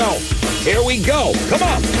Here we go. Come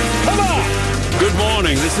on. Come on. Good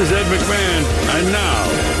morning. This is Ed McMahon. And now,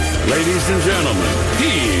 ladies and gentlemen,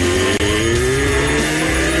 here's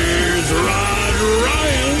Rod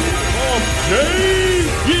Ryan. Okay,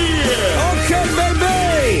 yeah. Okay,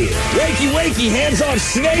 baby. Wakey, wakey, hands off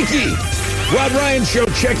snaky. Rod Ryan Show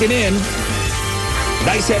checking in.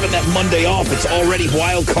 Nice having that Monday off. It's already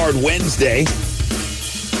Wild Card Wednesday.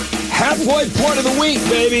 Halfway point of the week,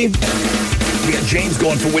 baby. We got James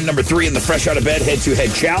going for win number 3 in the Fresh Out of Bed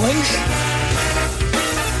head-to-head challenge.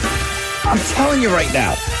 I'm telling you right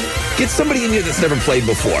now, get somebody in here that's never played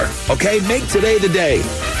before, okay? Make today the day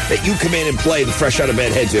that you come in and play the Fresh Out of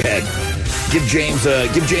Bed head-to-head. Give James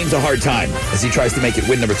a hard time as he tries to make it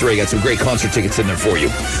win number 3. I got some great concert tickets in there for you.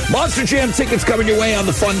 Monster Jam tickets coming your way on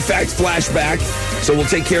the Fun Fact Flashback. So we'll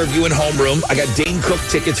take care of you in homeroom. I got Dane Cook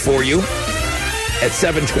tickets for you at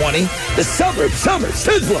 7:20. The Suburb Summer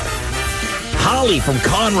Sizzler. Holly from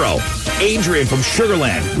Conroe. Adrian from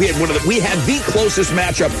Sugarland. We had the closest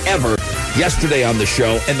matchup ever yesterday on the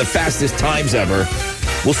show and the fastest times ever.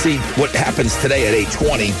 We'll see what happens today at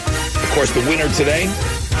 8:20. Of course, the winner today,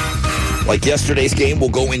 like yesterday's game, will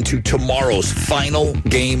go into tomorrow's final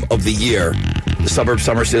game of the year. The Suburb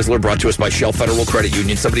Summer Sizzler, brought to us by Shell Federal Credit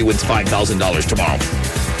Union. Somebody wins $5,000 tomorrow.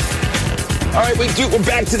 All right, we're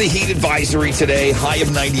back to the heat advisory today. High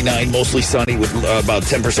of 99, mostly sunny with about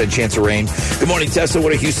 10% chance of rain. Good morning, Tessa.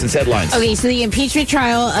 What are Houston's headlines? Okay, so the impeachment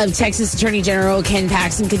trial of Texas Attorney General Ken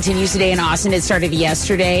Paxton continues today in Austin. It started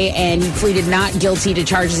yesterday, and he pleaded not guilty to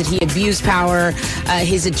charges that he abused power.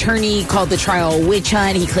 His attorney called the trial a witch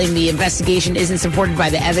hunt. He claimed the investigation isn't supported by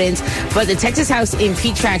the evidence. But the Texas House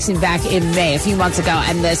impeached Paxton back in May, a few months ago,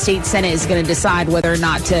 and the state Senate is going to decide whether or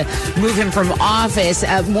not to move him from office.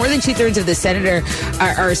 More than 2/3 of the senator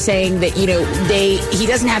are saying that, he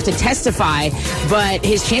doesn't have to testify, but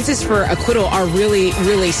his chances for acquittal are really,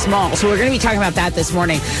 really small. So we're going to be talking about that this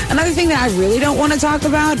morning. Another thing that I really don't want to talk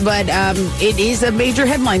about, but it is a major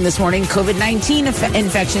headline this morning. COVID-19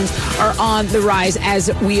 infections are on the rise as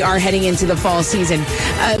we are heading into the fall season.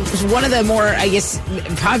 One of the more, I guess,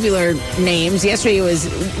 popular names yesterday was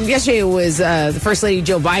the First Lady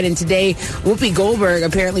Joe Biden. Today, Whoopi Goldberg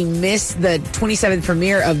apparently missed the 27th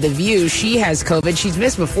premiere of The View. She has COVID. She's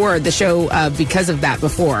missed before the show because of that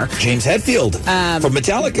before. James Hetfield from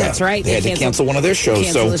Metallica. That's right. They had to cancel one of their shows.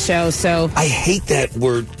 So I hate that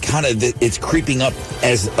we're it's creeping up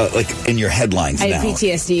as like in your headlines now. I have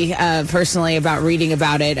PTSD personally about reading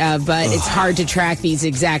about it, but it's hard to track these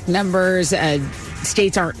exact numbers.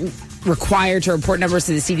 States aren't required to report numbers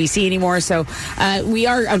to the CDC anymore. So we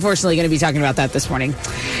are unfortunately going to be talking about that this morning.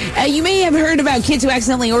 You may have heard about kids who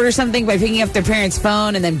accidentally order something by picking up their parents'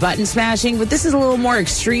 phone and then button smashing, but this is a little more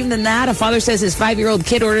extreme than that. A father says his 5-year-old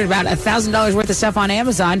kid ordered about $1,000 worth of stuff on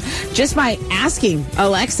Amazon just by asking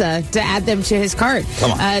Alexa to add them to his cart.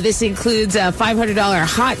 Come on. This includes a $500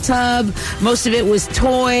 hot tub. Most of it was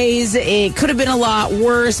toys. It could have been a lot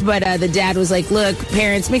worse, but the dad was like, look,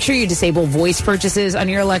 parents, make sure you disable voice purchases on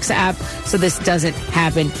your Alexa app so this doesn't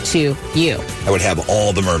happen to you. I would have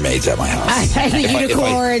all the mermaids at my house.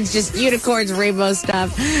 Unicorns, rainbow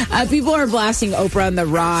stuff. People are blasting Oprah and The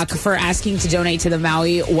Rock for asking to donate to the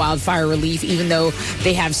Maui wildfire relief, even though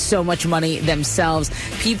they have so much money themselves.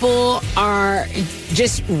 People are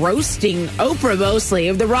just roasting Oprah mostly.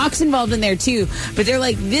 The Rock's involved in there too, but they're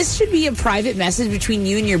like, this should be a private message between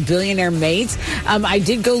you and your billionaire mates. I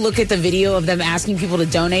did go look at the video of them asking people to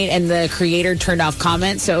donate, and the creator turned off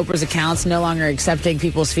comments, so Oprah's account's no longer accepting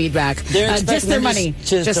people's feedback. Just their money.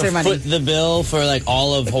 Just their money. Foot the bill for like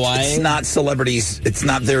all of Hawaii. It's not celebrities. It's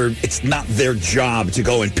not their job to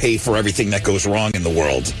go and pay for everything that goes wrong in the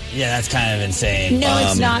world. Yeah, that's kind of insane. No,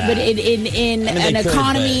 it's not. But in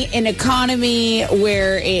an economy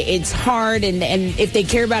where it's hard, and if they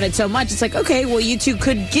care about it so much, it's like, okay, well, you two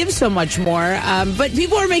could give so much more. But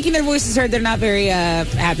people are making their voices heard. They're not very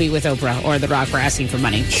happy with Oprah or The Rock for asking for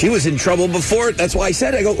money. She was in trouble before. That's why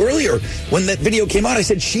I go earlier when that video came out. I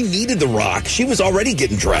said she needed The Rock. She was already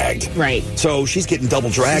getting dragged. Right. So she's getting double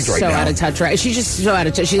dragged right now. So out of touch, right? She's just so out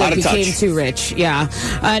of touch. She became too rich. Yeah.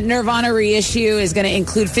 Nirvana reissue is going to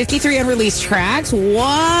include 53 unreleased tracks.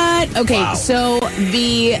 What? Okay, wow. So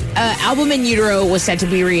the album In Utero was set to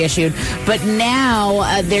be reissued, but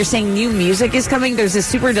now they're saying new music is coming. There's a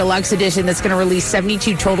super deluxe edition that's going to release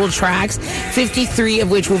 72 total tracks, 53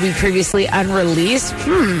 of which will be previously unreleased.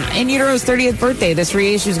 In Utero's 30th birthday. This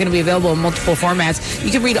reissue is going to be available in multiple formats.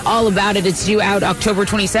 You can read all about it. It's due out October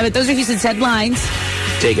 27th. Those are Houston's headlines.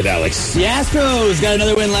 Take it, Alex. The Astros got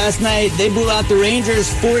another win last night. They blew out the Rangers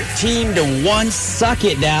 14-1. Suck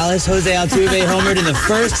it, Dallas. Jose Altuve homered in the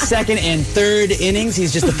first, second, and third innings.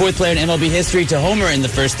 He's just the fourth player in MLB history to homer in the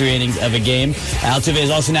first 3 innings of a game. Altuve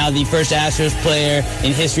is also now the first Astros player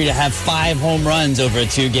in history to have 5 home runs over a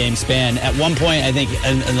 2-game span. At one point, I think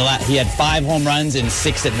he had 5 home runs in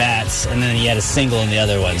 6 at-bats, and then he had a single in the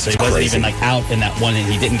other one. So he wasn't even out in that one, and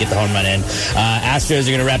he didn't get the home run in. Astros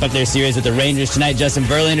are going to wrap up their series with the Rangers tonight. Justin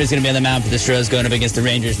Verlander is going to be on the mound for the Astros going up against the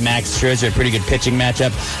Rangers. Max Scherzer, a pretty good pitching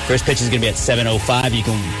matchup. First pitch is going to be at 7:05. You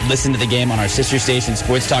can listen to the game on our sister station,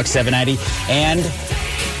 Sports Talk 790. And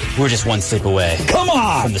we're just one sleep away. Come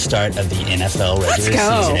on! From the start of the NFL regular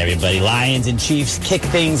season, everybody. Lions and Chiefs kick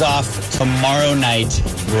things off tomorrow night.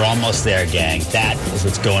 We're almost there, gang. That is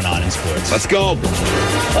what's going on in sports. Let's go.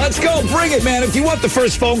 Let's go. Bring it, man. If you want the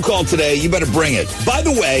first phone call today, you better bring it. By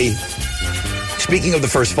the way, speaking of the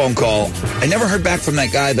first phone call, I never heard back from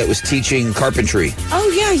that guy that was teaching carpentry. Oh,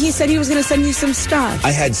 yeah. He said he was going to send you some stuff.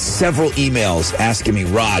 I had several emails asking me,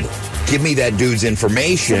 Rod, give me that dude's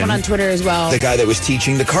information. Someone on Twitter as well. The guy that was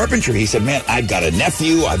teaching the carpentry. He said, man, I've got a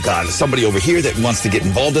nephew. I've got somebody over here that wants to get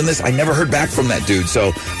involved in this. I never heard back from that dude,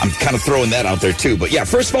 so I'm kind of throwing that out there, too. But, yeah,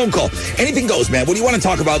 first phone call. Anything goes, man. What do you want to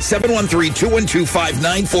talk about?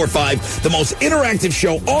 713-212-5945. The most interactive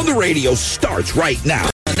show on the radio starts right now.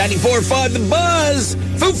 94.5 The Buzz.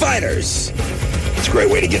 Foo Fighters. It's a great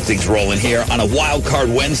way to get things rolling here on a Wild Card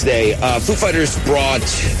Wednesday. Foo Fighters brought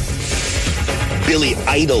Billy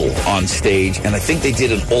Idol on stage, and I think they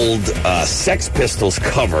did an old Sex Pistols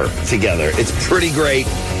cover together. It's pretty great.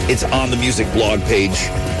 It's on the music blog page.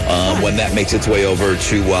 When that makes its way over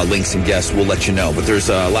to links and guests, we'll let you know. But there's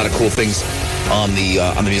a lot of cool things on the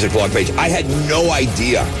music blog page. I had no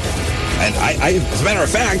idea. And I, as a matter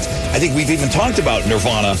of fact, I think we've even talked about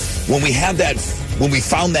Nirvana when we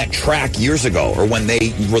found that track years ago, or when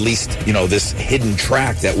they released, this hidden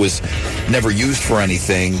track that was never used for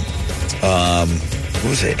anything. What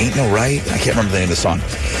was it? Ain't No Right? I can't remember the name of the song.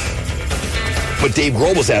 But Dave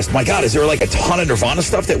Grohl was asked, my God, is there like a ton of Nirvana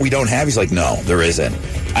stuff that we don't have? He's like, no, there isn't.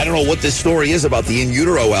 I don't know what this story is about the In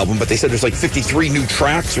Utero album, but they said there's like 53 new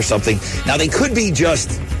tracks or something. Now, they could be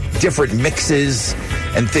just different mixes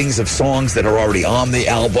and things of songs that are already on the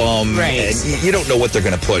album. Right. And you don't know what they're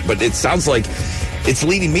going to put, but it sounds like it's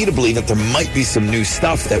leading me to believe that there might be some new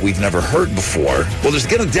stuff that we've never heard before. Well, there's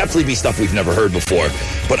going to definitely be stuff we've never heard before.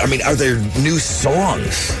 But, I mean, are there new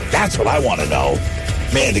songs? That's what I want to know.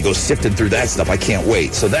 Man, to go sifting through that stuff, I can't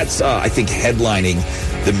wait. So that's, I think, headlining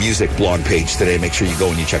the music blog page today. Make sure you go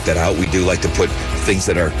and you check that out. We do like to put things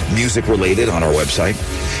that are music-related on our website.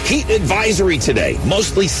 Heat advisory today.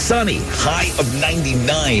 Mostly sunny. High of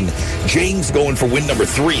 99. James going for win number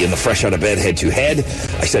 3 in the Fresh Out of Bed head-to-head.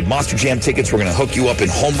 I said Monster Jam tickets. We're going to hook you up in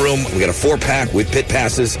homeroom. We got a 4-pack with pit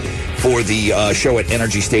passes for the show at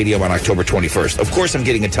Energy Stadium on October 21st. Of course, I'm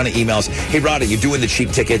getting a ton of emails. Hey, Rod, are you doing the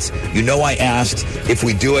cheap tickets? You know I asked. If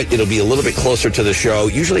we do it, it'll be a little bit closer to the show.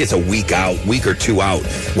 Usually it's a week or 2 out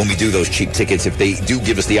when we do those cheap tickets, if they do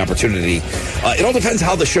give us the opportunity. It all depends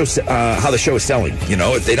how the show is selling.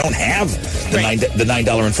 If they don't have the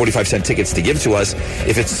 $9.45 tickets to give to us,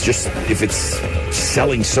 if it's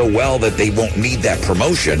selling so well that they won't need that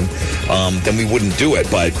promotion, then we wouldn't do it.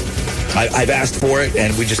 But I've asked for it,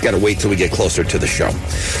 and we just got to wait till we get closer to the show.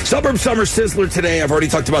 Suburb Summer Sizzler today. I've already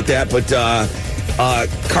talked about that, but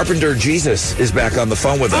Carpenter Jesus is back on the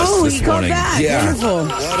phone with us this morning. Back. Yeah. Wonderful.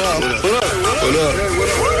 What up?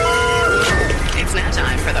 It's now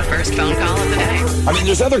time for the first phone call of the day. I mean,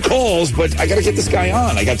 there's other calls, but I got to get this guy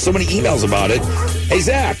on. I got so many emails about it. Hey,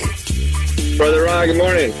 Zach. Brother Ron, good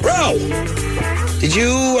morning. Bro, did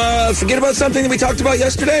you forget about something that we talked about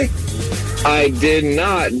yesterday? I did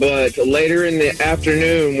not, but later in the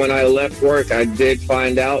afternoon when I left work, I did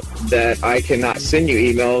find out that I cannot send you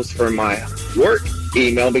emails from my work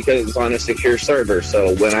email because it's on a secure server.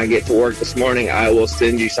 So when I get to work this morning, I will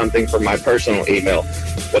send you something from my personal email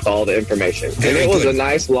with all the information. And it was a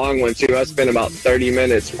nice long one, too. I spent about 30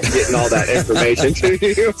 minutes getting all that information to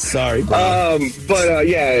you. Sorry, bro.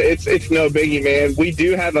 Yeah, it's no biggie, man. We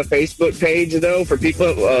do have a Facebook page, though, for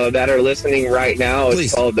people that are listening right now.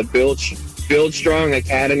 It's called the Build Strong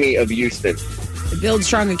Academy of Houston. The Build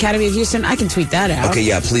Strong Academy of Houston. I can tweet that out. Okay,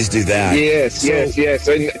 yeah, please do that. Yes.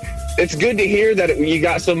 And it's good to hear that you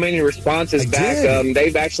got so many responses back.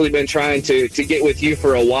 They've actually been trying to get with you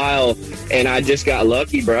for a while, and I just got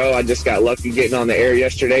lucky, bro. I just got lucky getting on the air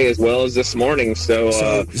yesterday as well as this morning. So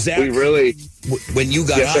Zach, we really when you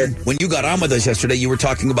got on with us yesterday, you were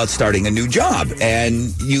talking about starting a new job,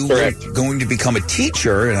 and you were going to become a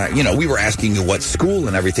teacher. And we were asking you what school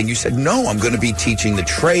and everything. You said, "No, I'm going to be teaching the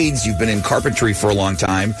trades. You've been in carpentry for a long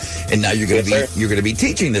time, and now you're going to be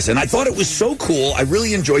teaching this." And I thought it was so cool. I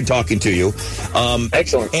really enjoyed talking to you.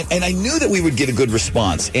 Excellent. And I knew that we would get a good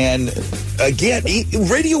response. And again,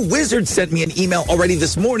 Radio Wizard sent me an email already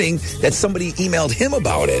this morning that somebody emailed him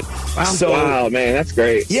about it. Wow, man, that's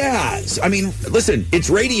great. Yeah, I mean, listen, it's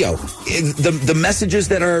radio. The messages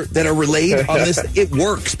that are relayed on this, it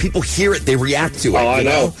works. People hear it, they react to it. Oh, I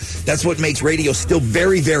know. That's what makes radio still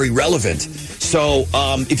very, very relevant. So,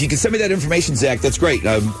 if you can send me that information, Zach, that's great.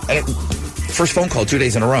 First phone call 2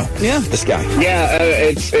 days in a row. Yeah, this guy. Yeah,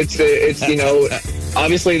 it's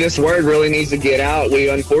obviously this word really needs to get out. We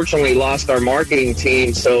unfortunately lost our marketing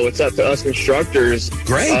team, so it's up to us instructors.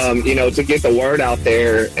 Great. To get the word out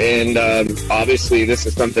there. And obviously this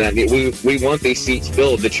is something that we want these seats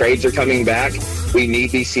filled. The trades are coming back. We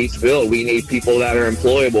need these seats filled. We need people that are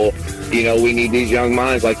employable. We need these young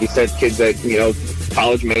minds, like you said, kids that,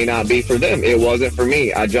 college may not be for them. It wasn't for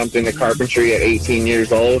me. I jumped into carpentry at 18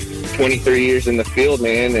 years old, 23 years in the field,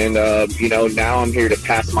 man. And, now I'm here to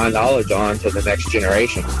pass my knowledge on to the next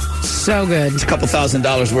generation. So good. It's a couple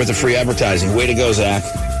 $1,000s worth of free advertising. Way to go, Zach.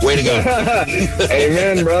 Way to go.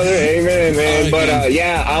 Amen, brother. Amen, man. But,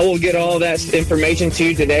 I will get all that information to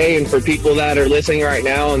you today. And for people that are listening right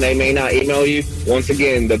now and they may not email you, once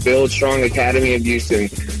again, the Build Strong Academy of Houston.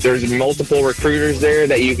 There's multiple recruiters there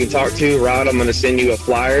that you can talk to. Rod, I'm going to send you a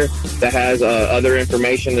flyer that has other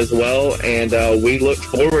information as well. And we look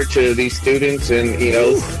forward to these students. And,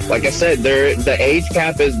 like I said, the age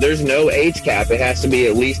cap there's no age cap. It has to be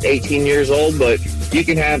at least 18 years old. But you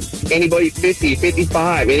can have anybody 50,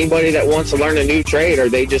 55, anybody that wants to learn a new trade, or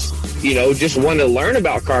they just want to learn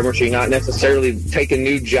about carpentry, not necessarily take a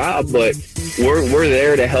new job. But we're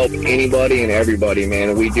there to help anybody and everybody, man.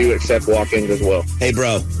 And we do accept walk-ins as well. Hey,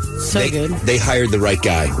 bro. Good. They hired the right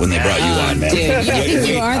guy when they brought you on, man. Dude,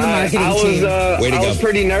 you are the marketing team. I was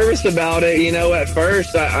pretty nervous about it, at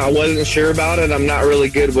first. I wasn't sure about it. I'm not really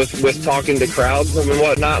good with talking to crowds and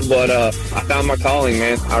whatnot, but I found my calling,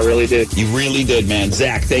 man. I really did. You really did, man.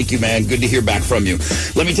 Zach, thank you, man. Good to hear back from you.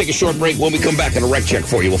 Let me take a short break. When we come back, and a rec check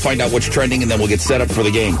for you. We'll find out what's trending, and then we'll get set up for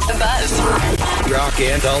the game. The Buzz. Rock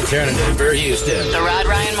and alternative for Houston. The Rod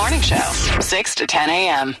Ryan Morning Show, 6 to 10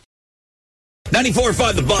 a.m.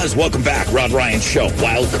 94.5 The Buzz. Welcome back. Rod Ryan Show.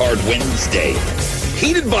 Wild Card Wednesday.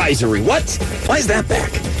 Heat advisory. What? Why is that back?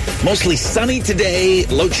 Mostly sunny today.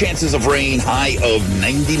 Low chances of rain. High of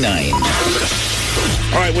 99.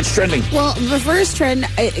 All right, what's trending? Well, the first trend,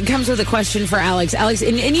 it comes with a question for Alex. Alex,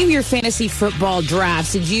 in any of your fantasy football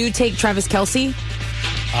drafts, did you take Travis Kelce?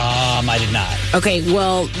 I did not. Okay,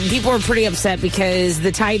 well, people are pretty upset because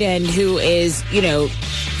the tight end who is,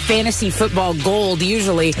 fantasy football gold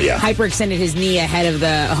usually hyperextended his knee ahead of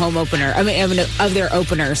the home opener. Of their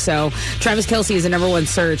opener. So Travis Kelce is the number one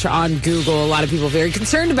search on Google. A lot of people very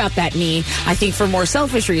concerned about that knee. I think for more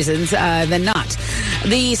selfish reasons than not.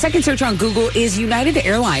 The second search on Google is United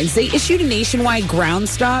Airlines. They issued a nationwide ground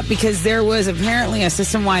stop because there was apparently a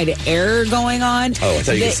system-wide error going on. Oh, I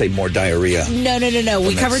thought you were going to say more diarrhea. No.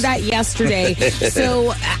 We covered that yesterday.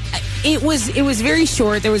 So it was very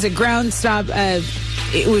short. There was a ground stop.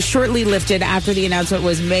 It was shortly lifted after the announcement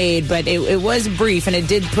was made, but it was brief, and it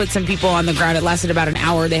did put some people on the ground. It lasted about an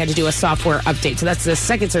hour. They had to do a software update. So that's the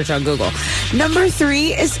second search on Google. Number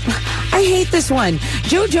 3 is, I hate this one.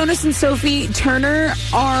 Joe Jonas and Sophie Turner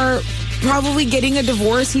are probably getting a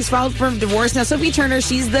divorce. He's filed for divorce. Now, Sophie Turner,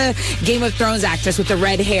 she's the Game of Thrones actress with the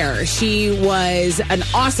red hair. She was an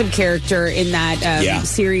awesome character in that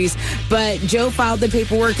series. But Joe filed the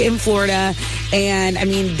paperwork in Florida, and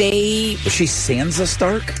Was she Sansa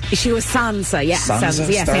Stark? She was Sansa, yeah. Sansa.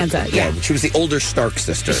 Yeah, Sansa, yeah. She was the older Stark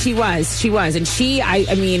sister. She was. And she,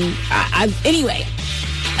 anyway,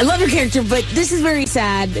 I love her character, but this is very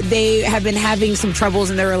sad. They have been having some troubles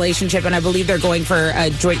in their relationship, and I believe they're going for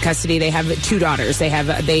joint custody. They have 2 daughters.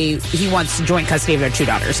 He wants joint custody of their 2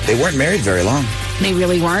 daughters. They weren't married very long. They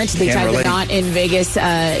really weren't. They tied the knot in Vegas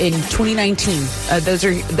in 2019.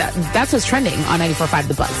 That's what's trending on 94.5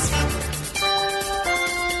 The Buzz.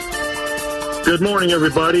 Good morning,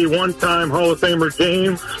 everybody. One-time Hall of Famer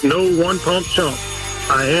James, no one-pump chump.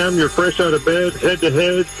 I am your fresh out of bed,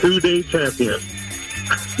 head-to-head, 2-day champion.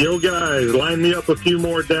 Yo, guys, line me up a few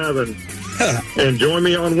more Davin. And join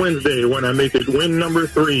me on Wednesday when I make it win number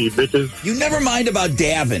 3, bitches. You never mind about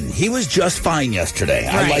Davin. He was just fine yesterday.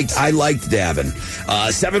 Right. I liked Davin.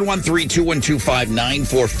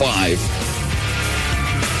 713-212-5945.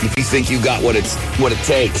 If you think you got what it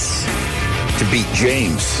takes to beat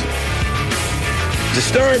James.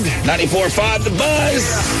 Disturbed, 94.5 The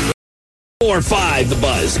Buzz. 4-5 The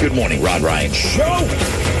Buzz. Good morning, Rod Ryan Show.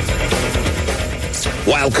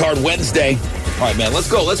 Wild Card Wednesday. All right, man, let's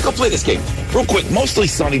go. Let's go play this game. Real quick, mostly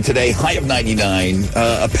sunny today, high of 99.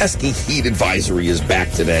 A pesky heat advisory is back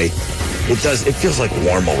today. It feels like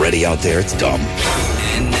warm already out there. It's dumb.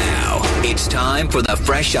 And now, it's time for the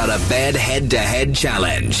Fresh Out of Bed Head-to-Head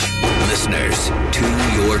Challenge. Listeners, to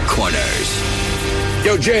your corners.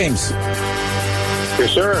 Yo, James.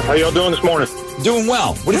 Yes, sir. How y'all doing this morning? Doing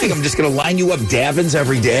well. What do you think? I'm just going to line you up Davins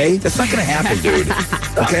every day? That's not going to happen, dude.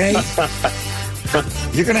 Okay?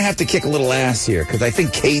 You're going to have to kick a little ass here because I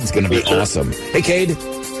think Cade's going to be awesome. Hey, Cade.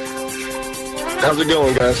 How's it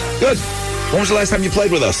going, guys? Good. When was the last time you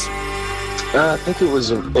played with us? I think it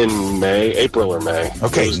was in May, April or May.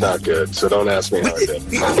 Okay. It was not good, so don't ask me how I did.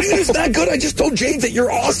 It's not good. I just told James that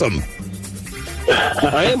you're awesome.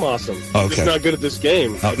 I am awesome. Okay. I'm just not good at this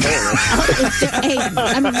game. Hey,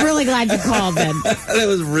 I'm really glad you called, Ben. That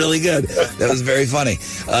was really good. That was very funny.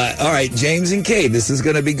 All right, James and Cade, this is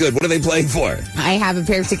going to be good. What are they playing for? I have a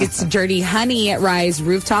pair of tickets to Dirty Honey at Rise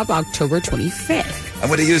Rooftop October 25th. I'm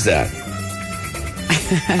going to use that.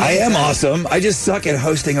 I am awesome. I just suck at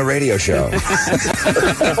hosting a radio show.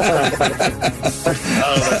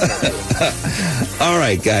 All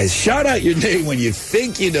right, guys. Shout out your name when you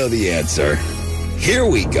think you know the answer. Here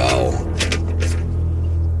we go.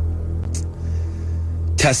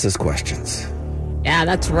 Tessa's questions. Yeah,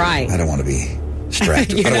 that's right. I don't want to be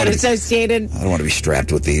strapped. You're not associated. I don't want to be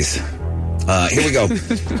strapped with these. Here we go.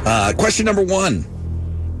 Question number 1.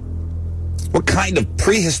 What kind of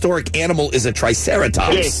prehistoric animal is a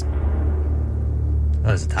triceratops?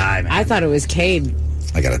 That was a tie, man. I thought it was Cade.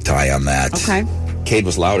 I got a tie on that. Okay. Cade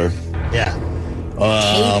was louder. Yeah.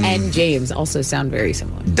 Cade and James also sound very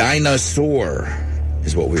similar. Dinosaur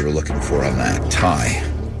is what we were looking for on that tie.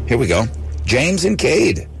 Here we go. James and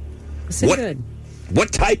Cade. So good.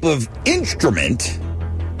 What type of instrument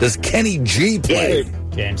does Kenny G play?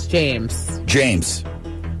 James.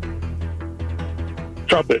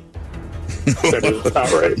 Trumpet. That is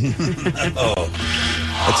not right. Oh,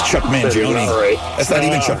 that's Chuck Mangione. That is not right. That's not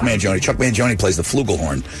even Chuck Mangione. Chuck Mangione plays the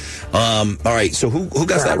flugelhorn. All right, so who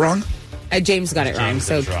got that wrong? James got it wrong,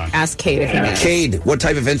 so ask Cade if he knows. Cade, what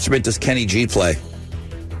type of instrument does Kenny G play?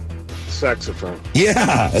 Saxophone.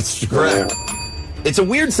 Yeah, that's correct. It's a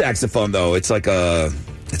weird saxophone, though. It's like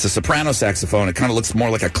it's a soprano saxophone. It kind of looks more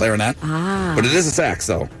like a clarinet, but it is a sax,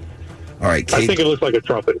 though. All right, Cade. I think it looks like a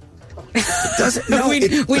trumpet. Doesn't no, we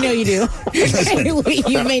know you do.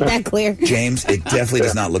 You made that clear. James, it definitely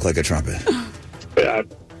does not look like a trumpet. Yeah.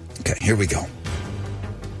 Okay, here we go.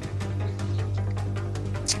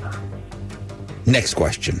 Next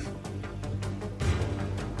question.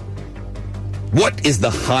 What is the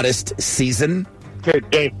hottest season?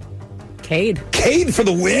 Cade. Cade for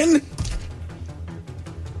the win?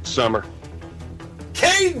 Summer.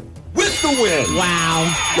 Cade with the win.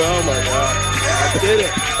 Wow. Oh, my God. I did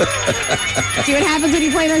it. See what happens when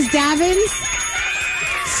you play those Davins?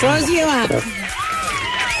 Slows you up.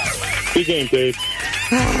 Good game, Cade.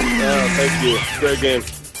 Oh, thank you. Great game.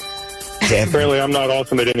 Apparently, I'm not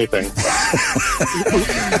awesome at anything.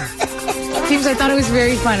 James, I thought it was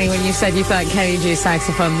very funny when you said you thought Kenny G's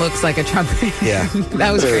saxophone looks like a trumpet. Yeah.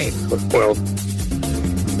 That was great. Well,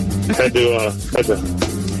 had to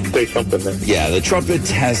say something there. Yeah, the trumpet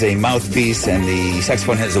has a mouthpiece and the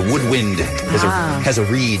saxophone has a woodwind, has a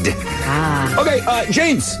reed. Okay,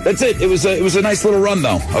 James, that's it. It was a nice little run,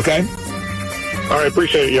 though, okay? All right,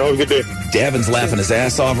 appreciate it. Y'all have a good day. Davin's laughing his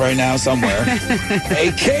ass off right now somewhere.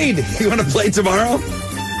 Hey, Cade, you want to play tomorrow?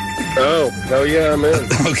 Oh, hell yeah, I'm in.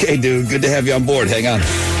 Okay, dude. Good to have you on board. Hang on.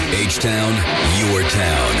 H-Town, your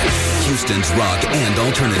town. Houston's rock and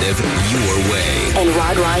alternative, your way. And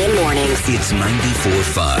Rod Ryan mornings. It's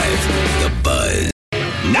 94.5 The Buzz.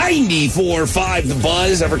 94.5 The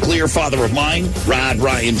Buzz, Everclear, father of mine. Rod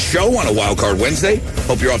Ryan Show on a Wild Card Wednesday.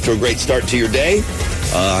 Hope you're off to a great start to your day.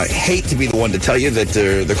 Hate to be the one to tell you that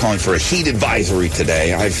they're calling for a heat advisory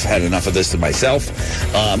today. I've had enough of this to myself.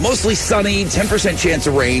 Mostly sunny, 10% chance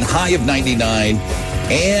of rain, high of 99,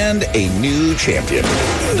 and a new champion.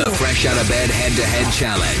 The Fresh Out of Bed Head-to-Head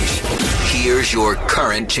Challenge. Here's your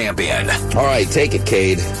current champion. All right, take it,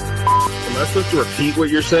 Cade. Am I supposed to repeat what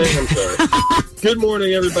you're saying? I'm sorry. Good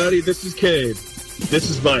morning, everybody. This is Cade. This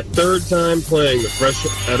is my third time playing the Fresh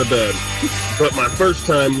Out of Bed, but my first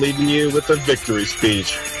time leaving you with a victory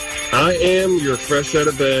speech. I am your fresh out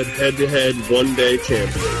of bed, head-to-head, one-day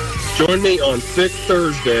champion. Join me on Thick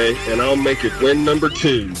Thursday, and I'll make it win number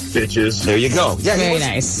 2, bitches. There you go. Yeah, Very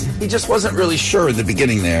nice. He just wasn't really sure in the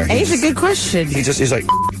beginning there. Hey, it's a good question. He's like,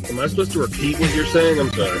 Am I supposed to repeat what you're saying? I'm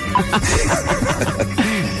sorry.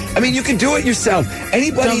 I mean, you can do it yourself.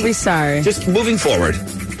 Anybody. Don't be sorry. Just moving forward,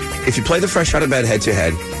 if you play the fresh out of bed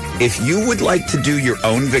head-to-head, if you would like to do your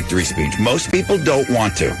own victory speech, most people don't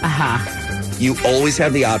want to. You always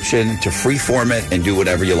have the option to freeform it and do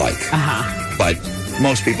whatever you like. But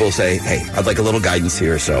most people say, hey, I'd like a little guidance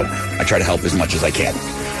here, so I try to help as much as I can.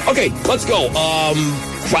 Okay, let's go.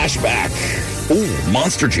 Flashback. Ooh,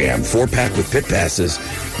 Monster Jam, 4-pack with pit passes.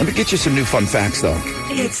 Let me get you some new fun facts, though.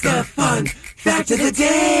 It's the fun fact of the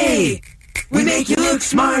day. We make you look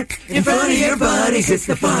smart in front of your buddies. It's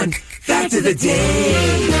the fun fact of the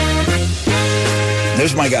day.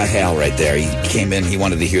 There's my guy Hal right there. He came in. He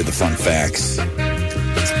wanted to hear the fun facts.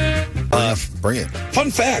 Bring it.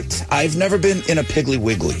 Fun fact. I've never been in a Piggly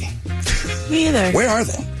Wiggly. Me either. Where are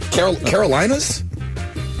they? Carolinas?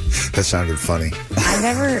 That sounded funny. I've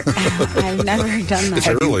never done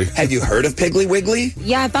that. Have you heard of Piggly Wiggly?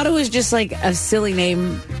 Yeah, I thought it was just like a silly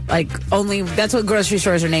name. Like only that's what grocery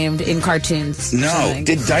stores are named in cartoons. No.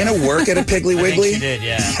 Did Dinah work at a Piggly Wiggly? I think she did,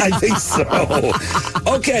 yeah. I think so.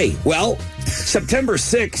 Okay, well, September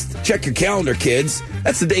 6th, check your calendar, kids.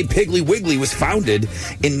 That's the day Piggly Wiggly was founded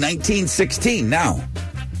in 1916. Now,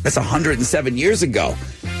 that's 107 years ago.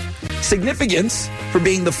 Significance for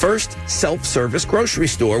being the first self-service grocery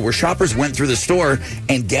store where shoppers went through the store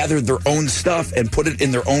and gathered their own stuff and put it in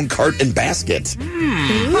their own cart and basket.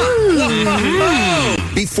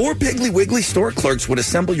 Before Piggly Wiggly, store clerks would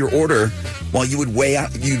assemble your order while you'd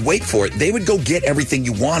wait for it. They would go get everything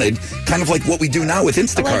you wanted, kind of like what we do now with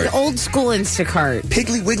Instacart. Like old school Instacart.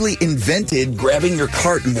 Piggly Wiggly invented grabbing your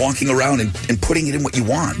cart and walking around and putting it in what you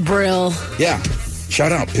want. Brill. Yeah.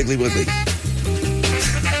 Shout out, Piggly Wiggly.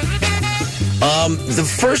 The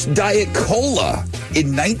first Diet Cola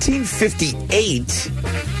in 1958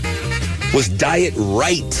 was Diet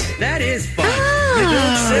Right. That is fun.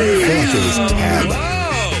 I feel like it was Tab.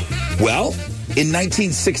 Well, in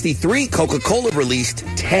 1963, Coca-Cola released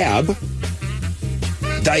Tab,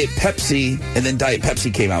 Diet Pepsi, and then Diet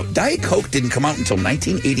Pepsi came out. Diet Coke didn't come out until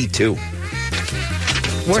 1982.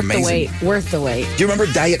 Worth the wait. Worth the wait. Do you remember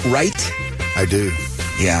Diet Right? I do.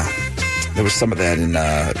 Yeah. There was some of that in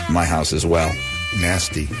my house as well.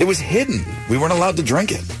 Nasty. It was hidden. We weren't allowed to drink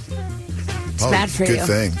it. It's bad for good you.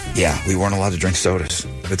 Thing. Yeah, we weren't allowed to drink sodas.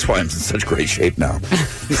 That's why I'm in such great shape now.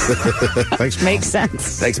 Thanks, Mom. Makes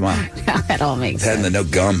sense. Thanks, Mom. That all makes sense. Had the no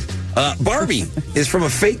gum. Barbie is from a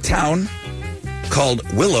fake town called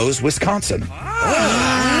Willows, Wisconsin.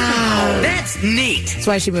 Wow. That's neat. That's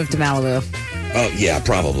why she moved to Malibu. Oh, yeah,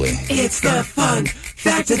 probably. It's the fun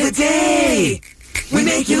fact of the day. We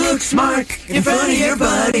make you look smart in front of your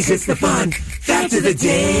buddies. It's the fun fact of the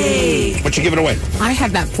day. What you giving away? I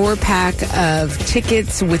have that 4-pack of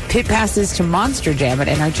tickets with pit passes to Monster Jam at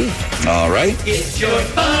NRG. All right. It's your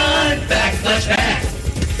fun fact flashback.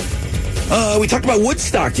 We talked about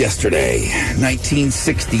Woodstock yesterday.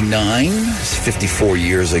 1969. It's 54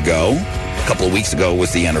 years ago. A couple of weeks ago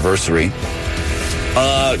was the anniversary.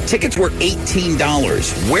 Tickets were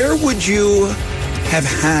 $18. Where would you have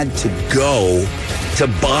had to go to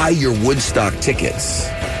buy your Woodstock tickets?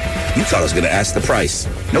 You thought I was going to ask the price.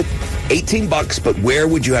 Nope. $18, but where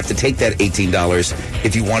would you have to take that $18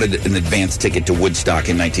 if you wanted an advance ticket to Woodstock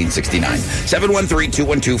in 1969?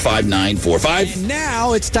 713-212-5945. And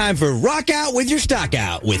now it's time for Rock Out with Your Stock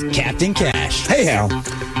Out with Captain Cash. Hey, Hal.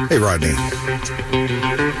 Hey, Rodney.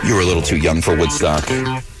 You were a little too young for Woodstock.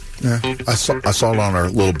 Yeah, I saw it on our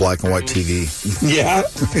little black and white TV. Yeah?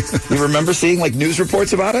 You remember seeing, like, news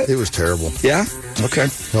reports about it? It was terrible. Yeah? Okay.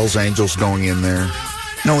 Hell's Angels going in there.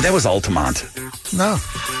 No, that was Altamont. No.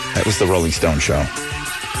 That was the Rolling Stone show.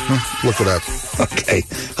 Look it up. Okay.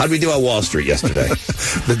 How did we do on Wall Street yesterday?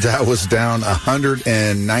 The Dow was down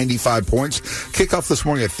 195 points. Kickoff this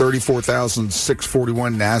morning at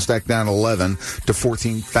 34,641. NASDAQ down 11 to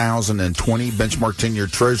 14,020. Benchmark 10-year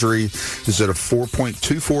Treasury is at a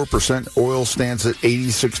 4.24%. Oil stands at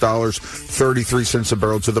 $86.33 a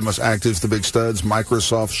barrel. To the most actives, the big studs,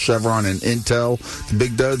 Microsoft, Chevron, and Intel. The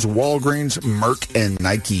big duds, Walgreens, Merck, and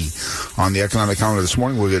Nike. On the economic calendar this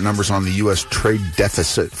morning, we'll get numbers on the U.S. trade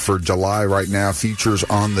deficit for July right now. Futures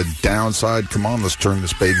on the downside. Come on, let's turn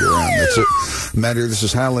this baby around. That's it. Matt here. This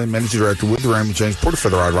is Hallie, Managing Director with the Raymond James Porter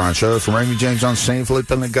Rod Ryan Show. From Raymond James on St. Philip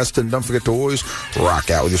and Augusta. And don't forget to always rock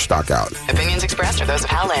out with your stock out. Opinions expressed are those of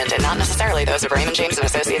Howland and not necessarily those of Raymond James and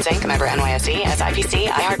Associates Inc., member NYSE, SIPC,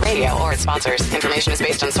 iHeartRadio, or its sponsors. Information is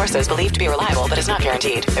based on sources believed to be reliable, but is not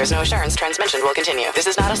guaranteed. There's no assurance transmission will continue. This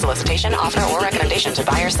is not a solicitation, offer, or recommendation to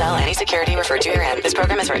buy or sell any security referred to herein. This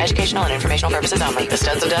program is for educational and informational purposes only. The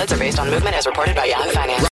studs and duds are based on movement as reported by Yahoo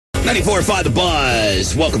Finance. 94.5 The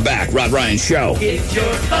Buzz. Welcome back. Rod Ryan Show. It's your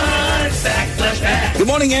fun fact flashback. Good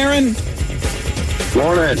morning, Aaron.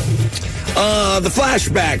 Morning. The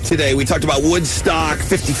flashback today. We talked about Woodstock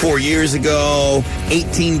 54 years ago.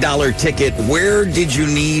 $18 ticket. Where did you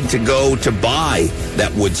need to go to buy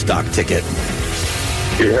that Woodstock ticket?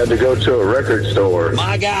 You had to go to a record store.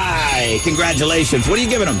 My guy. Congratulations. What are you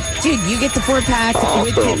giving them? Dude, you get the 4-pack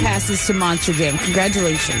with Awesome. pit passes to Monster Jam.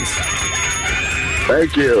 Congratulations.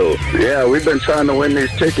 Thank you. Yeah, we've been trying to win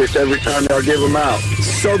these tickets every time y'all give them out.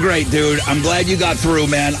 So great, dude. I'm glad you got through,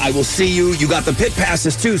 man. I will see you. You got the pit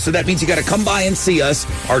passes, too, so that means you got to come by and see us.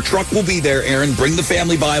 Our truck will be there, Aaron. Bring the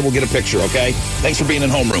family by. We'll get a picture, okay? Thanks for being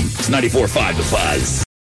in homeroom. It's 94.5 The Buzz.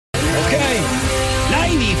 Okay.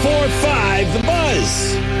 94.5 The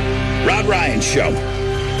Buzz. Rod Ryan Show.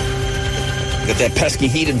 Got that pesky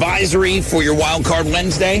heat advisory for your Wild Card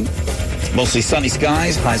Wednesday. Mostly sunny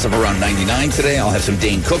skies, highs of around 99 today. I'll have some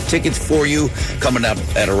Dane Cook tickets for you coming up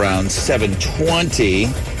at around 7:20.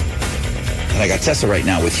 And I got Tessa right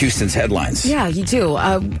now with Houston's headlines. Yeah, you do.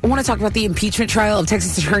 I want to talk about the impeachment trial of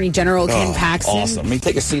Texas Attorney General Ken Paxton. Awesome. Let me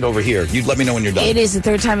take a seat over here. You let me know when you're done. It is the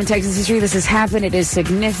third time in Texas history this has happened. It is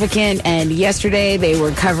significant. And yesterday they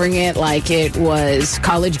were covering it like it was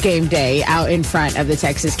college game day out in front of the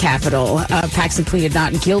Texas Capitol. Paxton pleaded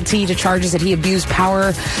not guilty to charges that he abused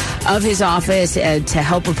power of his office to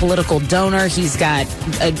help a political donor. He's got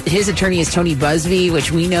his attorney is Tony Busby,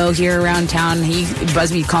 which we know here around town.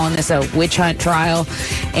 Busby calling this a witch hunt trial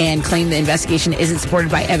and claimed the investigation isn't supported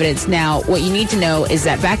by evidence. Now, what you need to know is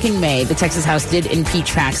that back in May, the Texas House did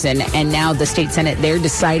impeach Paxton, and now the state Senate, they're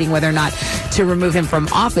deciding whether or not to remove him from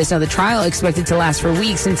office. Now, the trial expected to last for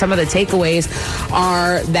weeks, and some of the takeaways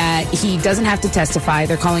are that he doesn't have to testify.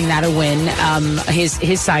 They're calling that a win.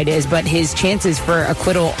 His side is, but his chances for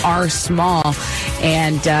acquittal are small.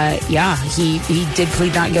 And, he did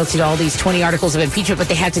plead not guilty to all these 20 articles of impeachment, but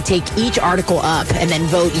they had to take each article up and then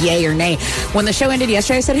vote yay or nay. When the show ended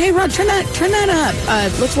yesterday, I said, hey, Rod, turn that up.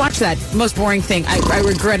 Let's watch that. Most boring thing. I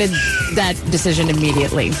regretted that decision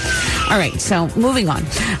immediately. All right, so moving on.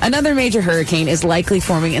 Another major hurricane is likely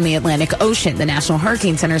forming in the Atlantic Ocean. The National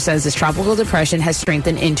Hurricane Center says this tropical depression has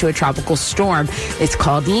strengthened into a tropical storm. It's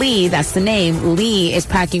called Lee. That's the name. Lee is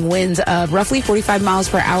packing winds of roughly 45 miles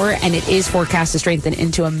per hour, and it is forecast to strengthen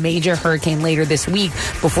into a major hurricane later this week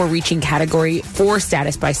before reaching Category 4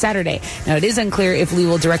 status by Saturday. Now, it is unclear if Lee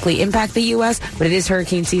will directly impact the U.S., but it is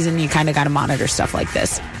hurricane season. You kind of got to monitor stuff like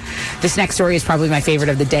this. This next story is probably my favorite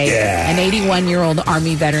of the day. Yeah. An 81-year-old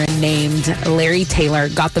Army veteran named Larry Taylor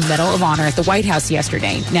got the Medal of Honor at the White House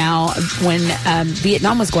yesterday. Now, when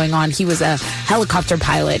Vietnam was going on, he was a helicopter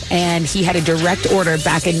pilot, and he had a direct order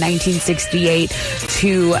back in 1968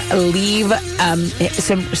 to leave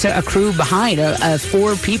a crew behind.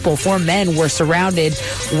 4 men were surrounded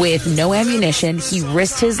with no ammunition. He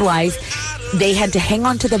risked his life. They had to hang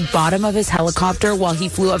on to the bottom of his helicopter while he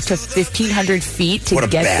flew up to 1,500 feet to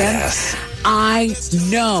get badass. them. I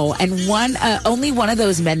know. And only one of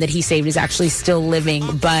those men that he saved is actually still living.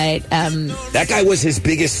 But that guy was his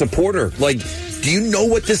biggest supporter. Like, do you know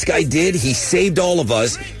what this guy did? He saved all of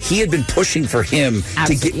us. He had been pushing for him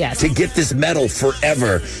to get this medal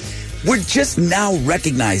forever. We're just now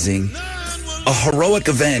recognizing a heroic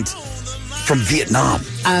event from Vietnam.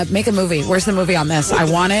 Make a movie. Where's the movie on this? I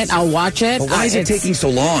want it. I'll watch it. But why is it taking so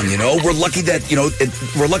long? We're lucky that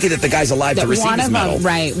the guy's alive to receive his medal.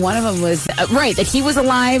 Right. One of them was that he was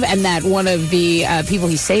alive, and that one of the people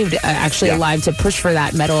he saved alive to push for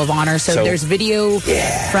that Medal of Honor. So there's video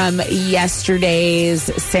from yesterday's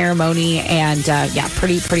ceremony, and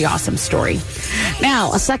pretty awesome story.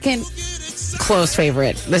 Now, a second close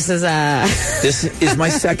favorite. This is my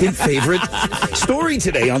second favorite story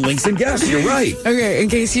today on Links and Guests. You're right. Okay, in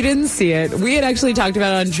case you didn't see it, we had actually talked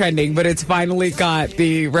about it on Trending, but it's finally got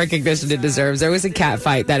the recognition it deserves. There was a cat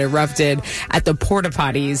fight that erupted at the porta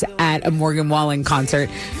potties at a Morgan Wallen concert.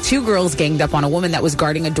 2 girls ganged up on a woman that was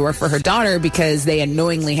guarding a door for her daughter because they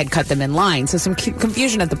unknowingly had cut them in line. So some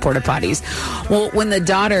confusion at the porta potties. Well, when the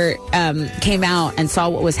daughter came out and saw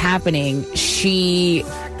what was happening, she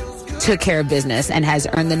took care of business and has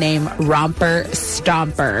earned the name Romper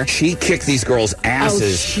Stomper. She kicked these girls'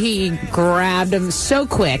 asses. Oh, she grabbed them so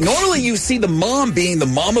quick. Normally, you see the mom being the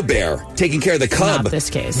mama bear, taking care of the cub. Not this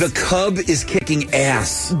case. The cub is kicking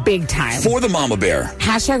ass. Big time. For the mama bear.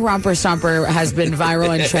 Hashtag Romper Stomper has been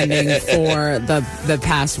viral and trending for the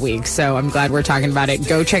past week, so I'm glad we're talking about it.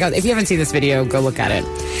 Go check out, if you haven't seen this video, go look at it.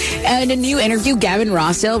 In a new interview, Gavin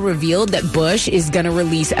Rossdale revealed that Bush is going to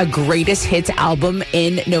release a greatest hits album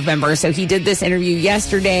in November. So he did this interview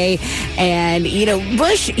yesterday, and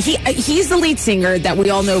Bush, he's the lead singer that we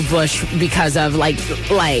all know Bush because of, like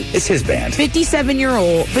it's his band. 57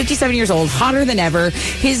 years old, hotter than ever.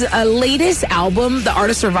 His latest album, The Art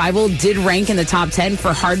of Survival, did rank in the top 10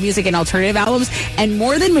 for hard music and alternative albums, and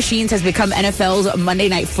More Than Machines has become NFL's Monday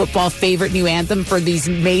Night Football favorite new anthem for these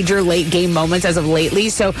major late game moments as of lately.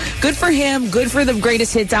 So good for him, good for the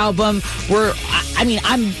greatest hits album.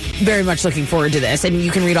 I'm very much looking forward to this, and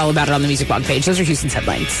you can read all about it on the Music Blog page. Those are Houston's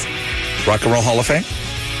headlines. Rock and Roll Hall of Fame?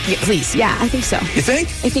 Yeah, please. Yeah, I think so. You think?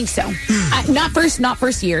 I think so. Not first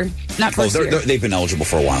year. Not first year. They've been eligible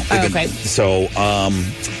for a while. Okay.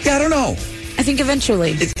 I don't know. I think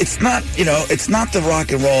eventually. It's not, it's not the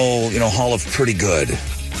Rock and Roll, Hall of pretty good,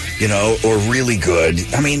 or really good.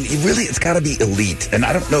 I mean, it's got to be elite. And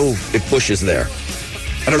I don't know if Bush is there.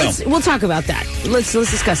 I don't know. We'll talk about that. Let's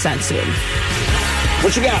discuss that soon.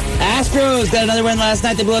 What you got? Astros got another win last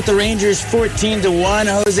night. They blew out the Rangers 14-1.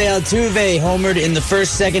 Jose Altuve homered in the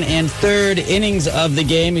first, second, and third innings of the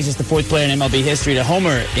game. He's just the fourth player in MLB history to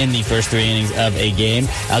homer in the first three innings of a game.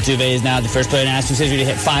 Altuve is now the first player in Astros history to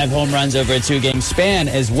hit 5 home runs over a 2-game span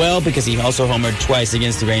as well, because he also homered twice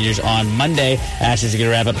against the Rangers on Monday. Astros are going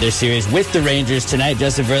to wrap up their series with the Rangers tonight.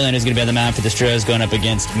 Justin Verlander is going to be on the mound for the Stros, going up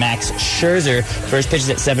against Max Scherzer. First pitch is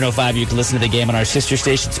at 7:05. You can listen to the game on our sister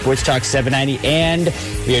station, Sports Talk 790, and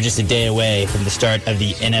we are just a day away from the start of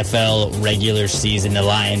the NFL regular season. The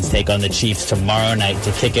Lions take on the Chiefs tomorrow night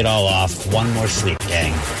to kick it all off. One more sleep,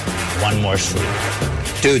 gang. One more sleep.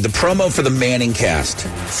 Dude, the promo for the Manning cast.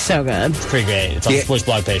 So good. It's pretty great. It's on the Sports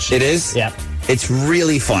Blog page. It is? Yeah. It's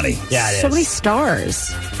really funny. Yeah, it is. So many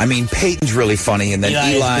stars. I mean, Peyton's really funny, and then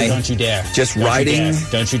Eli don't you dare. Just riding.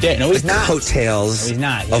 Don't you dare. No, he's not. Coattails. No, he's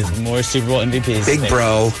not. He has more Super Bowl MVPs. Big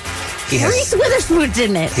bro. Reese Witherspoon's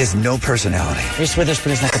in it. He has no personality. Reese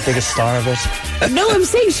Witherspoon is not the biggest star of it. No, I'm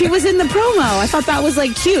saying she was in the promo. I thought that was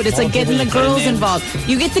cute. It's like getting the girls involved.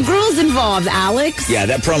 You get the girls involved, Alex. Yeah,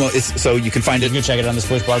 that promo is so you can find it. You can check it on the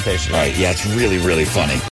Sports Blog page. All right, yeah, it's really, really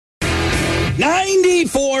funny.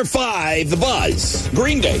 94.5 The Buzz.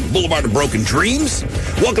 Green Day, Boulevard of Broken Dreams.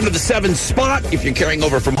 Welcome to the 7th spot. If you're carrying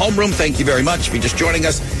over from homeroom, thank you very much. If you're just joining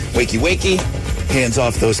us, wakey, wakey. Hands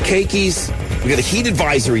off those cakeys. We got a heat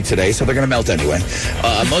advisory today, so they're going to melt anyway.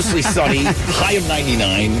 Mostly sunny, high of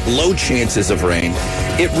 99, low chances of rain.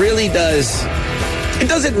 It really does. It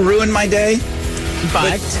doesn't ruin my day.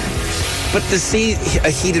 But to see a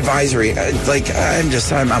heat advisory,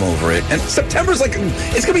 I'm over it. And September's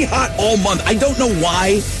it's going to be hot all month. I don't know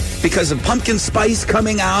why, because of pumpkin spice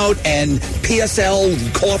coming out and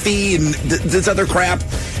PSL coffee and this other crap.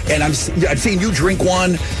 And I've seen you drink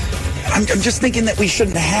one. I'm just thinking that we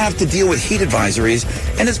shouldn't have to deal with heat advisories,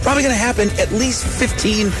 and it's probably going to happen at least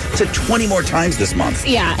 15 to 20 more times this month.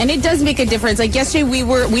 Yeah, and it does make a difference. Like yesterday,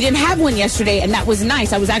 we didn't have one yesterday, and that was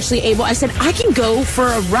nice. I was actually able. I said I can go for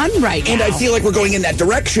a run right now, and I feel like we're going in that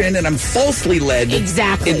direction, and I'm falsely led in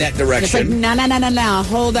that direction. It's like no,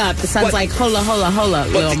 hold up. The sun's like hola,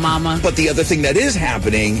 little mama. But the other thing that is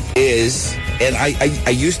happening is, and I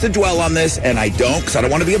used to dwell on this, and I don't, because I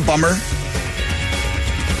don't want to be a bummer.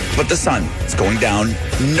 But the sun is going down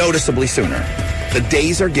noticeably sooner. The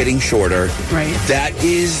days are getting shorter. Right. That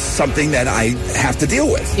is something that I have to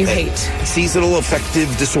deal with. You hate. Seasonal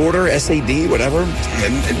affective disorder, SAD, whatever.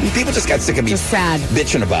 And people just got sick of me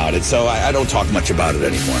bitching about it, so I don't talk much about it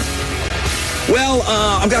anymore. Well,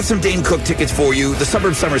 I've got some Dane Cook tickets for you. The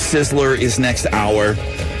Suburb Summer Sizzler is next hour.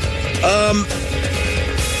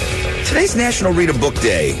 Today's National Read a Book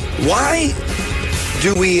Day. Why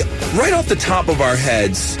do we, right off the top of our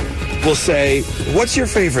heads, will say, what's your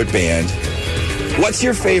favorite band? What's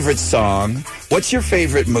your favorite song? What's your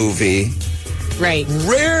favorite movie? Right.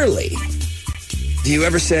 Rarely do you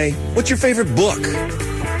ever say, what's your favorite book?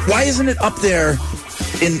 Why isn't it up there?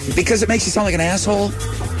 Because it makes you sound like an asshole?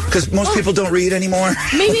 Because most people don't read anymore?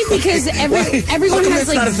 Maybe because everyone has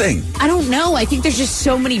that's not a thing? I don't know. I think there's just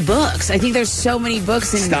so many books. I think there's so many books.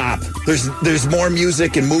 Stop. There's more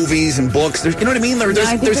music and movies and books. You know what I mean? I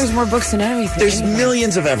think there's more books than everything. There's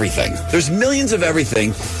millions of everything. There's millions of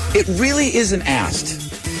everything. It really isn't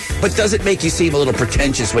asked. But does it make you seem a little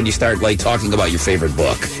pretentious when you start talking about your favorite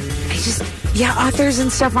book? authors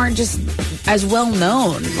and stuff aren't just as well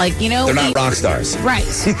known. Like, they're not rock stars. Right.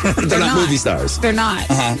 they're not movie stars. They're not.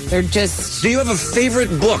 Uh-huh. They're just... Do you have a favorite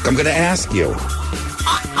book? I'm going to ask you.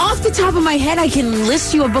 Off the top of my head, I can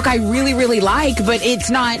list you a book I really, really like, but it's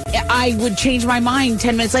not... I would change my mind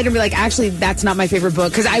 10 minutes later and be like, actually, that's not my favorite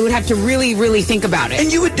book, because I would have to really, really think about it.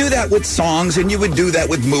 And you would do that with songs, and you would do that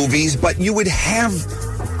with movies, but you would have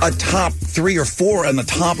a top 3 or 4 on the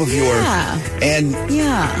top of your... And...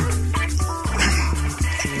 Yeah.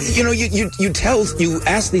 You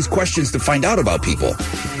ask these questions to find out about people.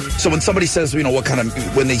 So when somebody says,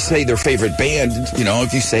 when they say their favorite band,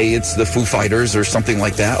 if you say it's the Foo Fighters or something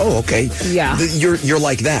like that, oh, okay. Yeah. You're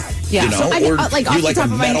like that. Yeah. Or you like a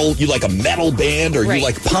metal, you like a metal band, or you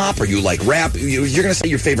like pop, or you like rap. You're going to say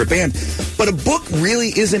your favorite band. But a book really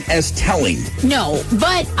isn't as telling. No,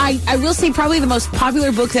 but I will say probably the most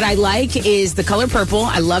popular book that I like is The Color Purple.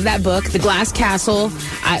 I love that book. The Glass Castle.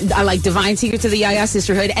 I like Divine Secrets of the Yaya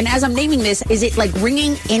Sisterhood. And as I'm naming this, is it like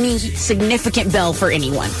ringing any significant bell for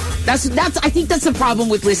anyone? I think that's the problem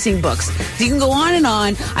with listing books. So you can go on and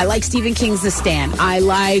on. I like Stephen King's The Stand. I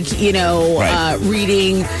like,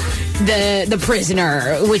 reading The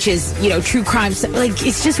Prisoner, which is, true crime. Like,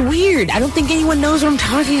 it's just weird. I don't think anyone knows what I'm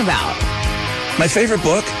talking about. My favorite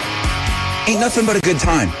book ain't nothing but a good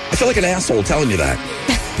time. I feel like an asshole telling you that.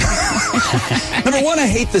 Number one, I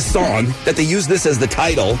hate this song that they use this as the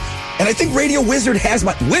title. And I think Radio Wizard has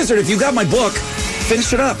my... Wizard, if you got my book,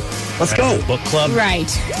 finish it up. Let's go. Book club. Right.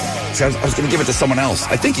 So I was going to give it to someone else.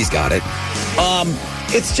 I think he's got it.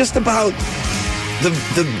 It's just about the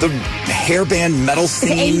hairband metal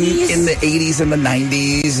scene in the 80s and the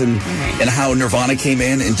 90s and how Nirvana came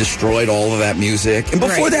in and destroyed all of that music. And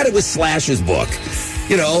before that, it was Slash's book.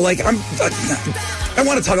 I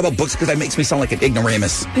want to talk about books because that makes me sound like an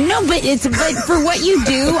ignoramus. No, but for what you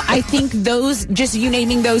do, I think just you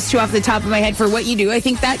naming those two off the top of my head, for what you do, I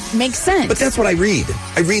think that makes sense. But that's what I read.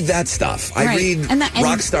 I read that stuff. I read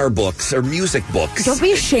rock star books or music books. Don't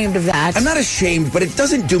be ashamed of that. I'm not ashamed, but it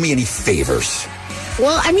doesn't do me any favors.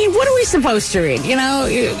 Well, I mean, what are we supposed to read?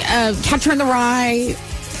 Catcher in the Rye.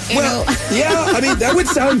 That would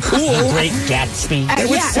sound cool. Great Gatsby.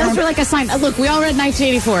 That's for like a sign. Look, we all read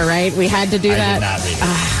 1984, right? We had to do that. I did not read it.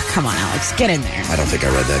 Come on, Alex, get in there. I don't think I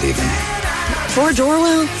read that even. George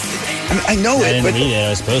Orwell. I know it. I didn't read it. I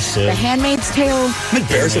was supposed to. The Handmaid's Tale. I'm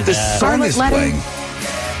embarrassed that this song is playing.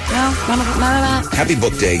 No, none of that. Happy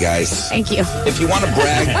Book Day, guys. Thank you. If you want to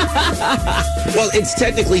brag. Well, it's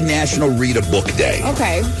technically National Read a Book Day.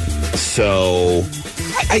 Okay. So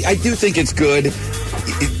I do think it's good.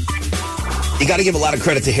 You got to give a lot of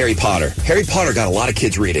credit to Harry Potter. Harry Potter got a lot of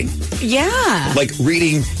kids reading. Yeah. Like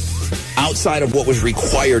reading outside of what was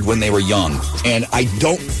required when they were young. And I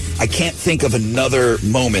can't think of another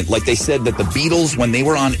moment. Like they said that the Beatles, when they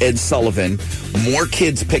were on Ed Sullivan, more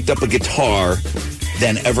kids picked up a guitar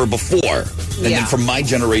than ever before. And then from my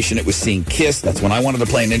generation, it was seeing Kiss. That's when I wanted to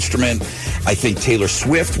play an instrument. I think Taylor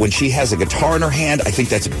Swift, when she has a guitar in her hand, I think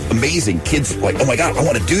that's amazing. Kids like, oh my God, I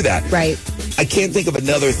want to do that. Right. I can't think of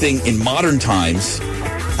another thing in modern times.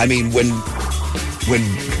 I mean, when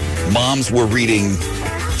moms were reading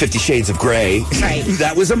 50 Shades of Grey,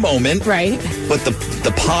 that was a moment. Right. But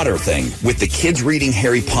the Potter thing, with the kids reading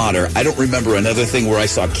Harry Potter, I don't remember another thing where I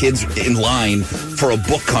saw kids in line for a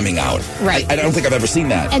book coming out. Right. I don't think I've ever seen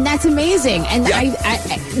that. And that's amazing. And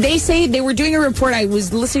they say, they were doing a report I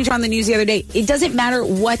was listening to on the news the other day. It doesn't matter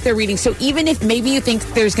what they're reading. So even if maybe you think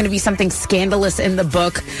there's going to be something scandalous in the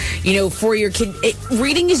book, for your kid,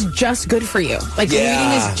 reading is just good for you. Like,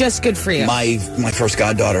 reading is just good for you. My first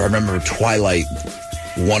goddaughter, I remember Twilight.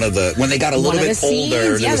 When they got a little bit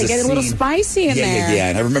older, they get a little spicy in there. Yeah,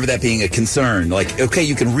 and I remember that being a concern. Like, okay,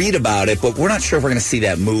 you can read about it, but we're not sure if we're going to see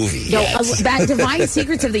that movie yet. That Divine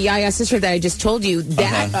Secrets of the Yaya Sister that I just told you,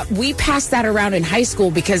 that we passed that around in high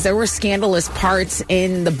school because there were scandalous parts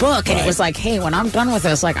in the book, and it was like, hey, when I'm done with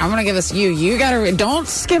this, like, I'm going to give this to you. You got to don't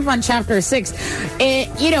skip on chapter 6.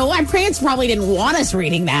 My parents probably didn't want us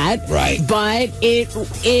reading that, right? But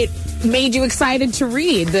it made you excited to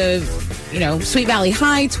read the Sweet Valley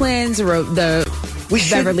High twins, the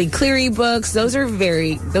Beverly Cleary books. Those were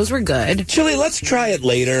good. Chile, let's try it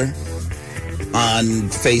later on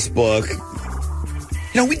Facebook.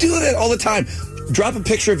 We do that all the time. Drop a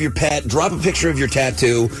picture of your pet. Drop a picture of your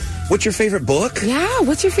tattoo. What's your favorite book? Yeah,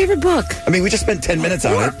 what's your favorite book? I mean, we just spent 10 minutes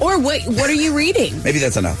on it. Or what are you reading? Maybe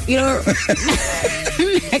that's enough. Come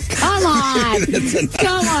on.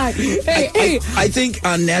 Come on. Hey. I think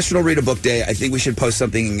on National Read a Book Day, I think we should post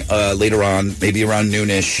something later on, maybe around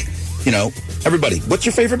noonish. Everybody, what's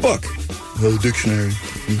your favorite book? The dictionary.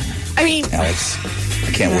 I mean, Alex,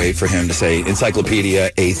 I can't wait for him to say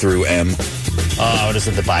Encyclopedia A through M. What is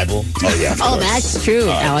it, the Bible? Oh, yeah. Oh, that's true,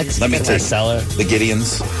 Alex. Let me tell you, Bestseller. the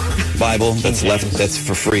Gideon's Bible that's left, that's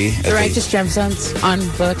for free. The Righteous Gemstones on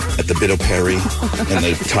book. At the Biddo Perry in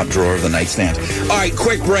the top drawer of the nightstand. All right,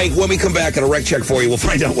 quick break. When we come back, at a rec check for you, we'll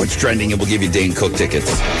find out what's trending, and we'll give you Dane Cook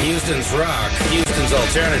tickets. Houston's rock, Houston's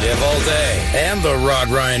alternative all day. And the Rod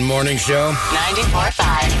Ryan Morning Show.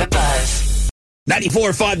 94.5 The Buzz.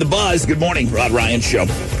 94.5 The Buzz. Good morning, Rod Ryan Show.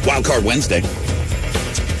 Wild Card Wednesday.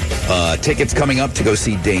 Tickets coming up to go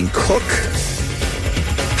see Dane Cook.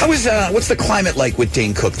 What's the climate like with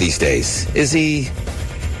Dane Cook these days? Is he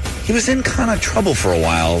was in kind of trouble for a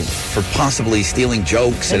while for possibly stealing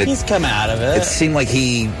jokes. And he's come out of it. It seemed like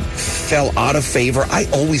he fell out of favor. I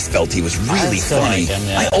always felt he was really funny. Like him,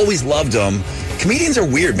 yeah. I always loved him. Comedians are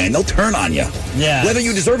weird, man. They'll turn on you. Yeah. Whether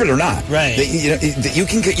you deserve it or not. Right. You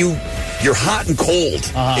can get you're hot and cold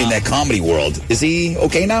in that comedy world. Is he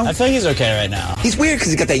okay now? I feel like he's okay right now. He's weird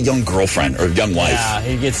because he's got that young girlfriend or young wife. Yeah,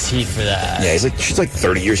 he gets heat for that. Yeah, she's like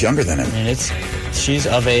 30 years younger than him. I mean, she's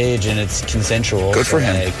of age and it's consensual. Good for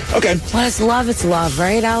him. Okay. When it's love,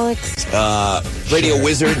 right, Alex? Radio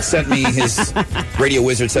Wizard sent me his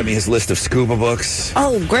list of scuba books.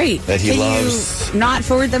 Oh, great. That he Can loves. You not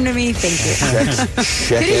forward them to me? Thank you.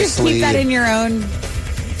 Check Can you just keep that in your own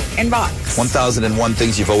inbox? 1001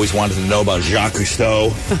 things you've always wanted to know about Jacques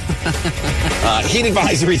Cousteau. Heat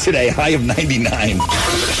advisory today, high of 99.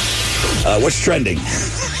 What's trending?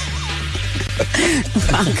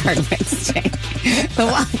 Wild Card Wednesday. The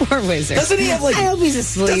Wild Card Wizard. Doesn't he have I hope he's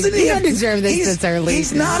asleep. He doesn't deserve this this early.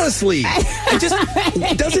 He's not asleep.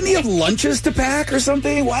 Doesn't he have lunches to pack or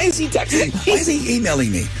something? Why is he texting? Why is he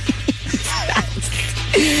emailing me?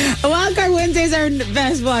 Wild Card Wednesday is our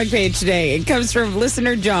best blog page today. It comes from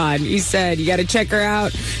listener John. He said, you got to check her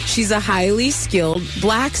out. She's a highly skilled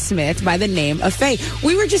blacksmith by the name of Faye.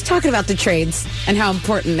 We were just talking about the trades and how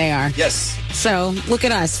important they are. Yes. So look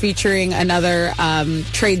at us featuring another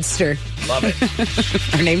tradester. Love it.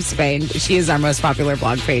 Her name's Faye. She is our most popular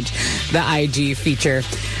blog page, the IG feature.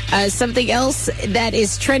 Something else that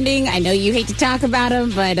is trending. I know you hate to talk about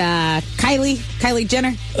him, but Kylie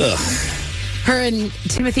Jenner. Ugh. Her and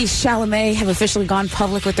Timothy Chalamet have officially gone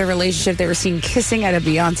public with their relationship. They were seen kissing at a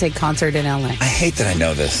Beyonce concert in L.A. I hate that I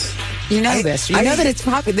know this. You know this. You know that it's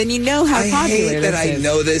popular. Then you know how popular it is. I hate that I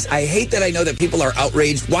know this. I hate that I know that people are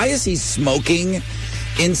outraged. Why is he smoking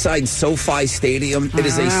inside SoFi Stadium? It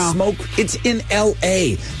is a smoke. It's in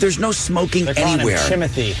L.A. There's no smoking anywhere.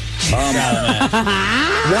 Timothy.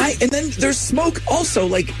 Why? And then there's smoke also,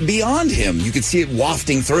 like, beyond him. You could see it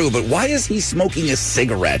wafting through. But why is he smoking a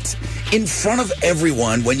cigarette in front of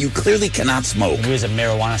everyone when you clearly cannot smoke? It was a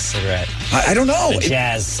marijuana cigarette. I don't know. A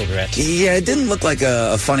jazz cigarette. Yeah, it didn't look like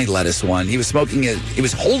a funny lettuce one. He was smoking it. He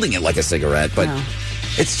was holding it like a cigarette, but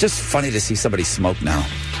it's just funny to see somebody smoke now.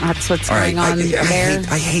 That's what's going on there.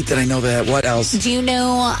 I hate that I know that. What else? Do you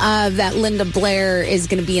know that Linda Blair is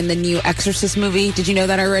going to be in the new Exorcist movie? Did you know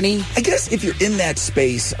that already? I guess if you're in that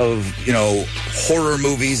space of, horror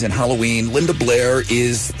movies and Halloween, Linda Blair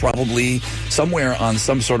is probably somewhere on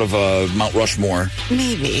some sort of Mount Rushmore.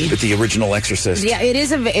 Maybe. With the original Exorcist. Yeah,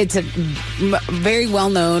 it's a very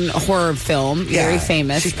well-known horror film. Yeah, very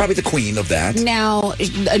famous. She's probably the queen of that. Now,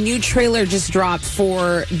 a new trailer just dropped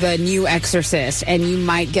for the new Exorcist, and you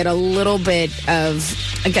might get a little bit of,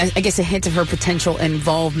 I guess, a hint of her potential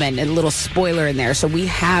involvement, a little spoiler in there. So we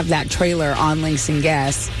have that trailer on Links and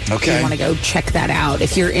Guests. Okay. If you want to go check that out.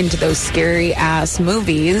 If you're into those scary-ass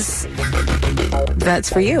movies, that's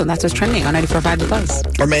for you. And that's what's trending on 94.5 The Buzz.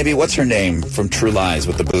 Or maybe, what's her name from True Lies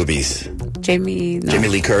with the boobies? Jamie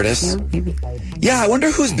Lee Curtis? No, maybe. Yeah, I wonder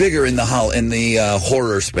who's bigger in the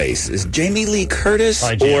horror space. Is Jamie Lee Curtis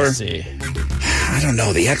or... I don't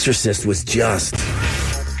know. The Exorcist was just...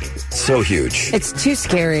 so huge. It's too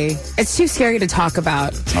scary. It's too scary to talk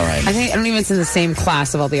about. All right. I don't even it's in the same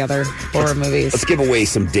class of all the other horror movies. Let's give away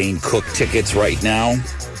some Dane Cook tickets right now.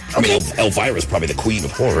 Okay. I mean, Elvira's probably the queen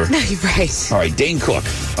of horror. No, you're right. All right, Dane Cook.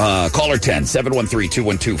 Caller 10,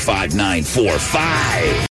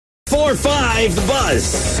 713-212-5945. 45, The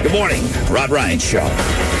Buzz. Good morning. Rod Ryan Show.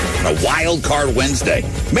 On a Wild Card Wednesday.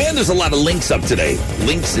 Man, there's a lot of links up today.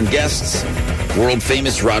 Links and guests. World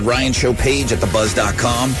famous Rod Ryan Show page at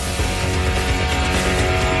thebuzz.com.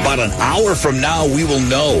 About an hour from now, we will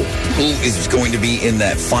know who is going to be in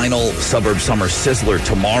that final Suburb Summer Sizzler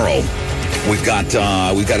tomorrow. We've got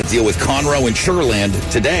to deal with Conroe and Sugarland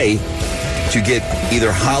today to get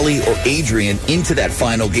either Holly or Adrian into that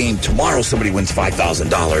final game. Tomorrow, somebody wins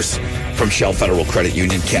 $5,000 from Shell Federal Credit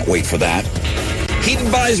Union. Can't wait for that. Heat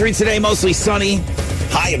advisory today, mostly sunny.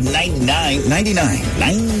 High of 99.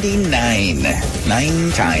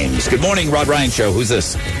 9 times. Good morning, Rod Ryan Show. Who's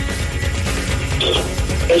this?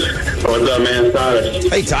 What's up, man? Tyler.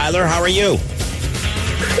 Hey, Tyler, how are you?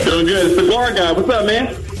 Doing good. It's the Guar guy. What's up,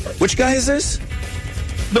 man? Which guy is this?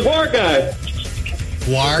 The Guar guy.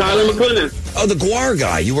 Guar? Tyler McClinton. Oh, the Guar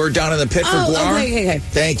guy. You were down in the pit for Guar? Okay.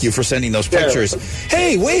 Thank you for sending those pictures.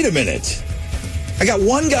 Hey, wait a minute. I got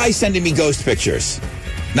one guy sending me ghost pictures.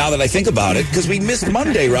 Now that I think about it, because we missed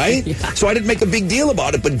Monday, right? So I didn't make a big deal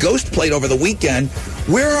about it, but Ghost played over the weekend.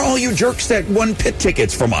 Where are all you jerks that won pit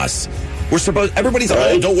tickets from us? Everybody's like,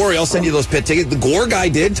 oh, don't worry, I'll send you those pit tickets. The Gore guy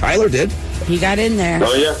did. Tyler did. He got in there.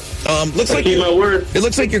 Oh, yeah. Keep my word. It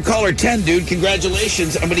looks like you're caller 10, dude.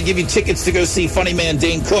 Congratulations. I'm going to give you tickets to go see funny man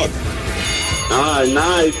Dane Cook. Ah,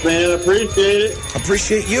 nice, man. Appreciate it.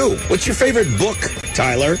 Appreciate you. What's your favorite book,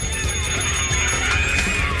 Tyler?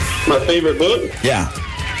 My favorite book? Yeah.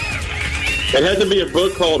 It had to be a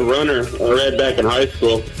book called Runner I read back in high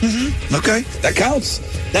school. Mm-hmm. Okay. That counts.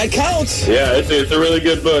 That counts. Yeah, it's a really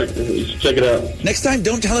good book. You should check it out. Next time,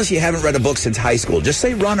 don't tell us you haven't read a book since high school. Just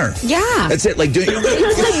say Runner. Yeah. That's it. Like,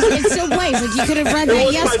 it's so nice. Like, you could have read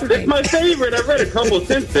that yesterday. It's my favorite. I've read a couple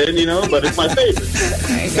since then, but it's my favorite.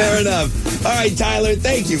 Fair enough. All right, Tyler.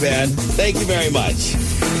 Thank you, man. Thank you very much.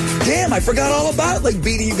 Damn, I forgot all about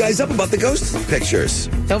beating you guys up about the ghost pictures.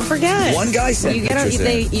 Don't forget. One guy sent pictures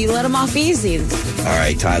in. You let them off easy. All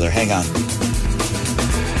right, Tyler, hang on.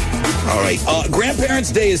 All right,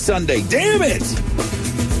 Grandparents' Day is Sunday. Damn it!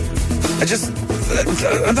 I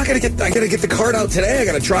gotta get the card out today. I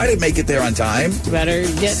gotta try to make it there on time. You better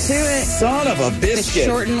get to it. Son of a biscuit. It's a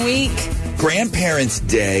shortened week. Grandparents'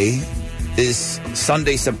 Day is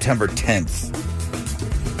Sunday, September 10th.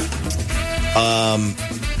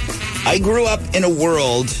 I grew up in a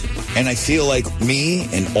world, and I feel like me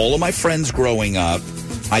and all of my friends growing up,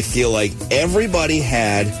 I feel like everybody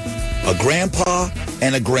had a grandpa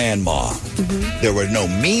and a grandma. Mm-hmm. There were no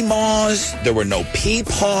meemaws, there were no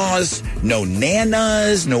peepaws, no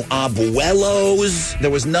nanas, no abuelos. There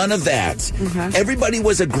was none of that. Okay. Everybody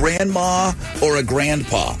was a grandma or a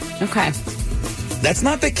grandpa. Okay. That's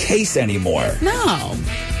not the case anymore. No,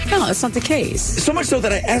 that's not the case. So much so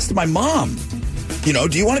that I asked my mom, do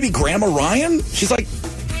you want to be Grandma Ryan? She's like,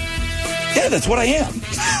 yeah, that's what I am.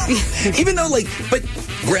 Even though, but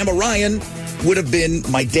Grandma Ryan would have been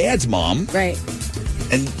my dad's mom. Right.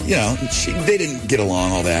 And, they didn't get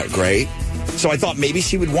along all that great. So I thought maybe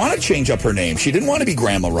she would want to change up her name. She didn't want to be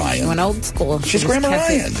Grandma Ryan. Went old school. She's Grandma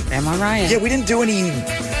Ryan. Grandma Ryan. Yeah, we didn't do any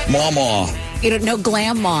mama. No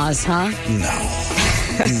grandmas, huh? No.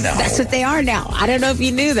 That's what they are now. I don't know if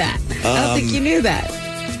you knew that. I don't think you knew that.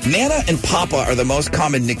 Nana and Papa are the most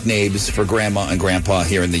common nicknames for Grandma and Grandpa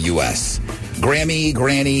here in the U.S. Grammy,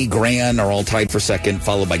 Granny, Gran are all tied for second,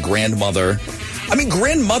 followed by Grandmother. I mean,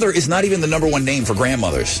 Grandmother is not even the number one name for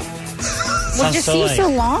grandmothers. Well, just seems so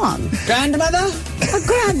long. Grandmother?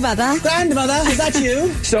 Grandmother. Grandmother, is that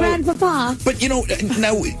you? Grandpapa. But,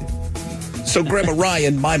 now, so Grandma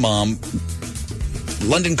Ryan, my mom,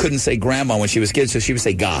 London couldn't say grandma when she was a kid, so she would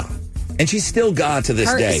say ga. And she's still ga to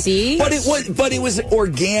this day. See? But it was an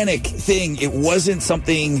organic thing. It wasn't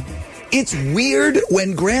something. It's weird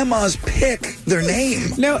when grandmas pick their name.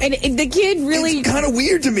 No, and the kid really... It's kind of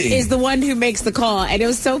weird to me. ...is the one who makes the call. And it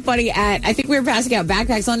was so funny I think we were passing out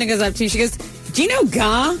backpacks. London goes up to me. She goes, do you know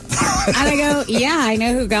Ga? And I go, yeah, I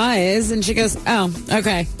know who Ga is. And she goes, oh,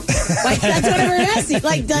 okay. That's what I asked you.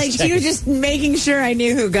 Like she was just making sure I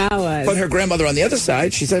knew who Ga was. But her grandmother on the other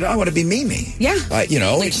side, she said, I want to be Mimi. Yeah.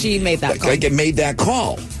 She made that call. Made that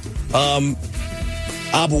call.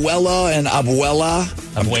 Abuela and Abuela.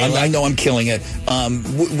 I know I'm killing it.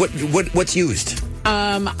 What's used?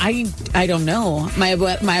 I don't know. My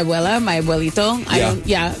abuela, my abuelito.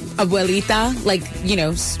 Abuelita.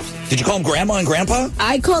 Did you call him grandma and grandpa?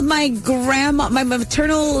 I called my grandma, my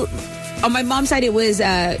maternal. On my mom's side, it was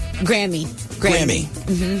Grammy.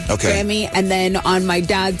 Mm-hmm. Okay. Grammy, and then on my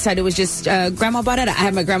dad's side, it was just Grandma Barrera. I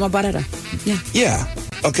have my Grandma Barrera. Yeah. Yeah.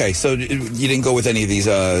 Okay, so you didn't go with any of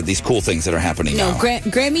these cool things that are happening now? No,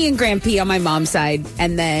 Grammy and Grampy on my mom's side,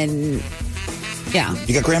 and then, yeah.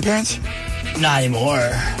 You got grandparents? Not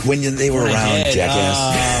anymore. When they were around,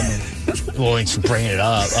 jackass? Well, thanks for bringing it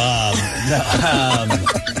up.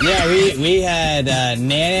 We had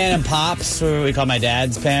Nana and Pops, who we call my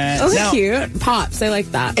dad's parents. Oh, they're cute. Pops, I like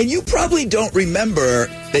that. And you probably don't remember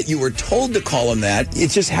that you were told to call them that. It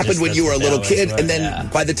just happened when you were a little kid. And then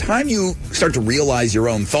by the time you start to realize your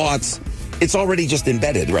own thoughts, it's already just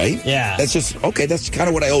embedded, right? Yeah. That's just, okay, that's kind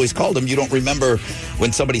of what I always called them. You don't remember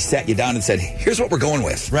when somebody sat you down and said, here's what we're going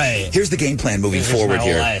with. Right. Here's the game plan moving forward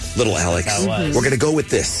here. Little Alex. We're going to go with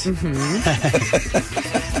this. Mm-hmm.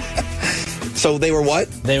 So they were what?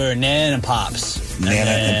 They were Nana and Pops.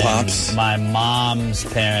 Nana and Pops. My mom's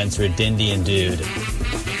parents were Dindy and Dude.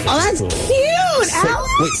 Oh, that's cute, Alan.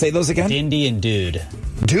 Wait, say those again? Dindy and Dude.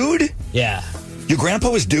 Dude? Yeah. Your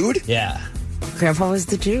grandpa was Dude? Yeah. Grandpa was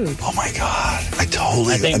the dude. Oh my God! I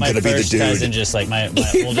think my first cousin just like my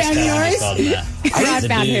oldest cousin just called him that. I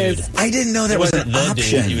found his. I didn't know there was an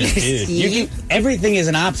option. Dude. He was dude. Everything is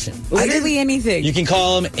an option. Literally anything. You can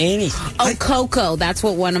call him anything. Oh, Coco. That's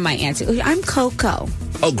what one of my aunts. I'm Coco.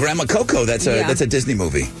 Oh, Grandma Coco. That's a Disney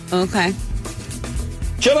movie. Okay.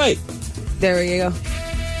 Chile. There you go.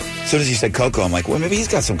 As soon as you said Coco, I'm like, well, maybe he's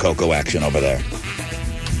got some Coco action over there.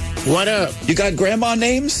 What up? You got grandma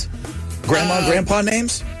names? Grandma and grandpa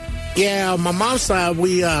names? Yeah, my mom's side,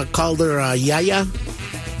 we called her Yaya.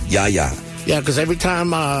 Yaya. Yeah, because every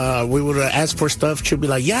time we would ask for stuff, she'd be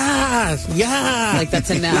like, yeah. Like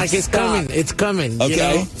that's enough. Like it's coming. Okay. You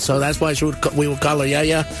know? So that's why we would call her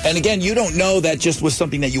Yaya. And again, you don't know that just was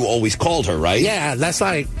something that you always called her, right? Yeah, that's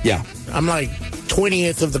like, I'm like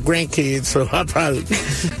 20th of the grandkids,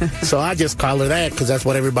 so I just call her that because that's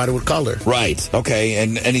what everybody would call her. Right. Okay.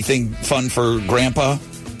 And anything fun for Grandpa?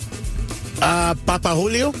 Papa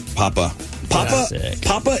Julio. Papa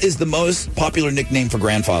is the most popular nickname for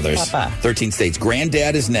grandfathers. Papa. 13 states.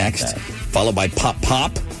 Granddad is next, followed by Pop,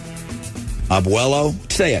 Abuelo.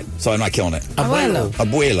 Say it, so I'm not killing it.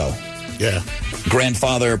 Abuelo. Yeah.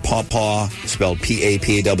 Grandfather, Papa, spelled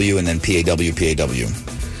P-A-P-A-W, and then P-A-W.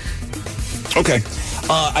 Okay.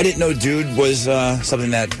 I didn't know Dude was something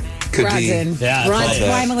that could Rod's be. in. Yeah, Rod's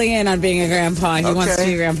finally in on being a grandpa. He wants to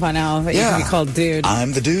be a grandpa now, but he can be called Dude.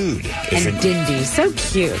 I'm the Dude. And Dindy. So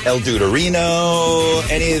cute. El Duderino,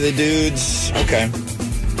 any of the dudes. Okay.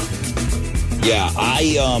 Yeah,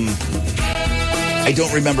 I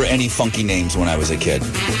don't remember any funky names when I was a kid.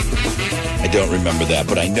 I don't remember that,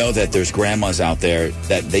 but I know that there's grandmas out there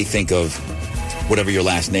that they think of whatever your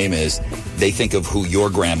last name is. They think of who your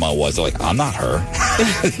grandma was. They're like, I'm not her.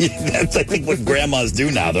 That's, I think, what grandmas do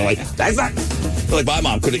now. They're like, that's not. They're like, my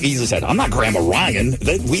mom could have easily said, I'm not Grandma Ryan.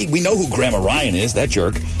 We know who Grandma Ryan is, that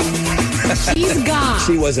jerk. She's gone.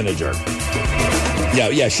 She wasn't a jerk.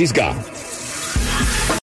 Yeah, she's gone.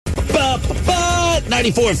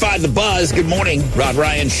 94.5 The Buzz. Good morning. Rod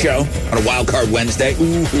Ryan Show on a Wild Card Wednesday.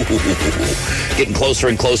 Ooh, getting closer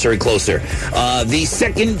and closer and closer. The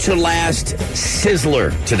second to last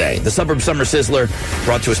Sizzler today. The Suburb Summer Sizzler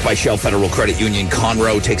brought to us by Shell Federal Credit Union.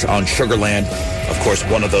 Conroe takes on Sugarland. Of course,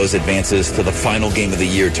 one of those advances to the final game of the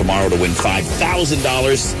year tomorrow to win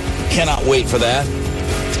 $5,000. Cannot wait for that.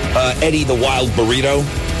 Eddie the Wild Burrito.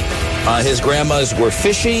 His grandmas were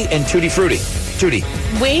Fishy and Tutti Frutti. Tutti.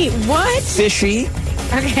 Wait, what? Fishy.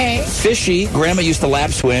 Okay. Fishy. Grandma used to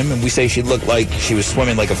lap swim, and we say she looked like she was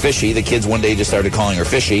swimming like a fishy. The kids one day just started calling her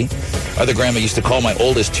Fishy. Other grandma used to call my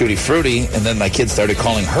oldest Tutti Frutti, and then my kids started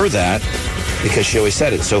calling her that because she always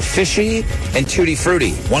said it. So Fishy and Tutti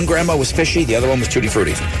Frutti. One grandma was Fishy, the other one was Tutti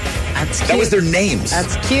Frutti. That's cute. That was their names.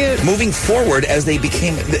 That's cute. Moving forward, as they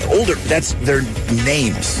became older, that's their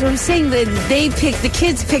names. So I'm saying that the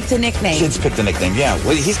kids picked the nickname. Kids picked the nickname, yeah.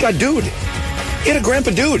 Well, he's got Dude. He had a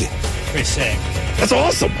Grandpa Dude. Pretty sick. That's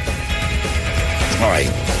awesome. All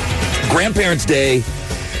right. Grandparents' Day.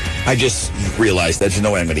 I just realized there's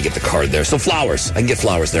no way I'm going to get the card there. So flowers. I can get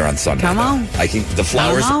flowers there on Sunday. Come on. I can make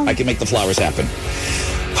the flowers happen.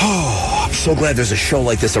 Oh, I'm so glad there's a show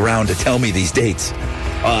like this around to tell me these dates.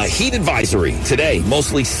 Heat advisory today.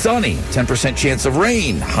 Mostly sunny. 10% chance of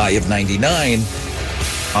rain. High of 99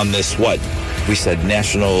 on this, we said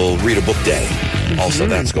National Read a Book Day. Also,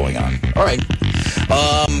 that's going on. All right.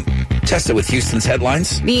 Tessa with Houston's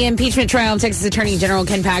headlines. The impeachment trial of Texas Attorney General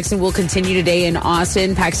Ken Paxton will continue today in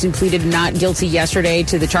Austin. Paxton pleaded not guilty yesterday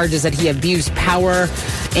to the charges that he abused power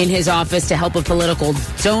in his office to help a political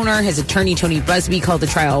donor. His attorney, Tony Busby, called the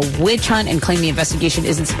trial a witch hunt and claimed the investigation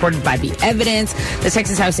isn't supported by the evidence. The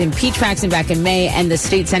Texas House impeached Paxton back in May, and the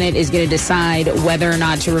state Senate is going to decide whether or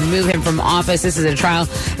not to remove him from office. This is a trial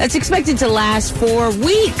that's expected to last 4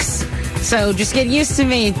 weeks. So just get used to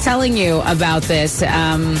me telling you about this.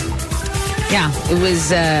 It was...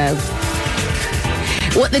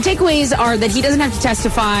 the takeaways are that he doesn't have to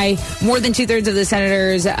testify. More than 2/3 of the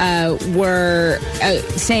senators were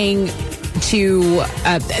saying to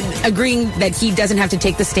agreeing that he doesn't have to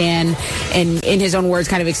take the stand and, in his own words,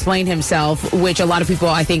 kind of explain himself, which a lot of people,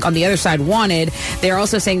 I think, on the other side wanted. They're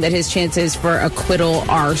also saying that his chances for acquittal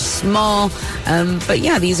are small. But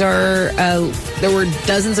yeah, these are there were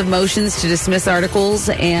dozens of motions to dismiss articles,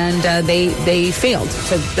 and they failed.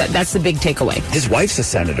 So that's the big takeaway. His wife's a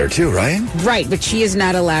senator too, right? Right, but she is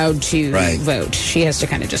not allowed to vote. She has to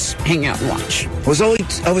kind of just hang out and watch.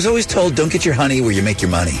 I was always told, don't get your honey where you make your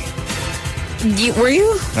money. Were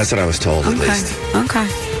you? That's what I was told, at least. Okay.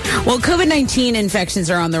 Well, COVID-19 infections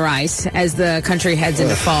are on the rise as the country heads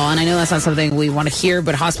into fall. And I know that's not something we want to hear,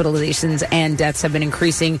 but hospitalizations and deaths have been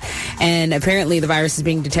increasing. And apparently the virus is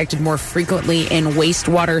being detected more frequently in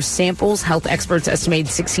wastewater samples. Health experts estimate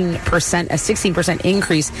a 16%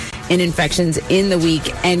 increase in infections in the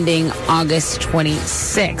week ending August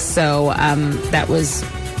 26th. So that was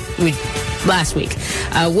last week.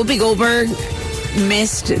 Whoopi Goldberg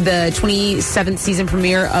missed the 27th season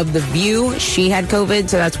premiere of The View. She had COVID,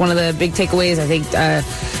 so that's one of the big takeaways. I think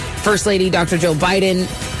First Lady Dr. Joe Biden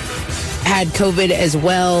had COVID as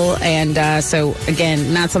well. And so,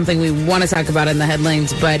 again, not something we want to talk about in the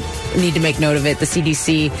headlines, but need to make note of it. The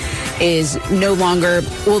CDC is no longer,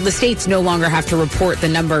 the states no longer have to report the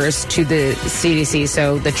numbers to the CDC,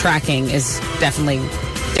 so the tracking is definitely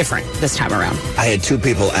different this time around. I had 2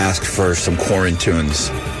 people ask for some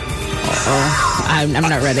quarantunes. I'm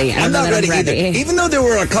not ready. I'm not ready either. Even though there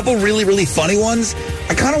were a couple really, really funny ones,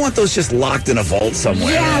 I kind of want those just locked in a vault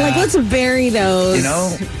somewhere. Yeah, like let's bury those. You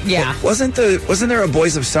know? Yeah. Wasn't there a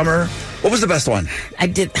Boys of Summer? What was the best one? I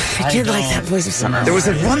did like that Boys of Summer. There was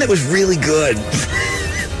one that was really good.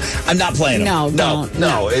 I'm not playing it.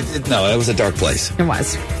 No, it was a dark place. It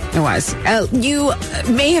was. You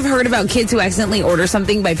may have heard about kids who accidentally order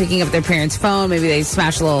something by picking up their parents' phone. Maybe they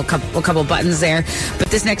smash a couple buttons there. But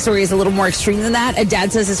this next story is a little more extreme than that. A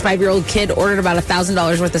dad says his 5-year-old kid ordered about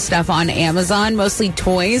 $1,000 worth of stuff on Amazon, mostly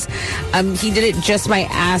toys. He did it just by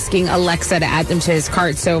asking Alexa to add them to his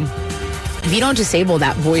cart. So if you don't disable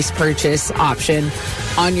that voice purchase option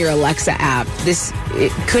on your Alexa app,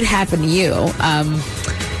 it could happen to you.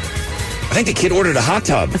 I think the kid ordered a hot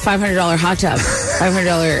tub. A $500 hot tub.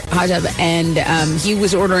 $500 hot tub. And he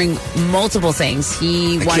was ordering multiple things.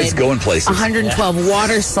 He wanted kid's going places. 112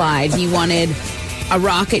 water slide. He wanted a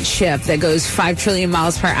rocket ship that goes 5 trillion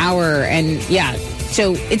miles per hour. And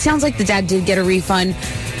so it sounds like the dad did get a refund,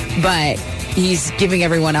 but he's giving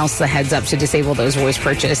everyone else the heads up to disable that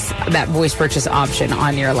voice purchase option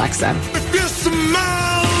on your Alexa. If you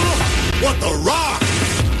smell what The Rock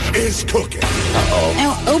is cooking.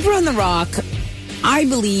 Now, Oprah and The Rock, I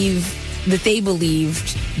believe that they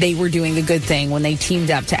believed they were doing the good thing when they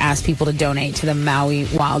teamed up to ask people to donate to the Maui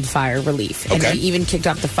wildfire relief. And they even kicked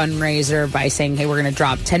off the fundraiser by saying, hey, we're going to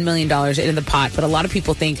drop $10 million into the pot. But a lot of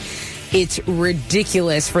people think it's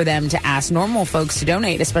ridiculous for them to ask normal folks to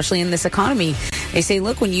donate, especially in this economy. They say,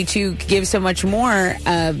 look, when you two give so much more,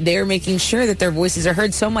 they're making sure that their voices are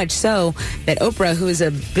heard, so much so that Oprah, who is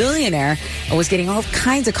a billionaire, was getting all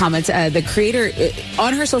kinds of comments. The creator,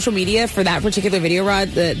 on her social media for that particular video, Rod,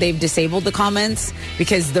 they've disabled the comments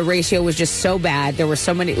because the ratio was just so bad. There were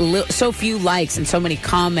so few likes and so many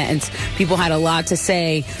comments. People had a lot to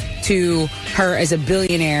say to her as a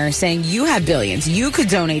billionaire, saying, you have billions. You could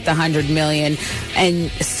donate the $100 million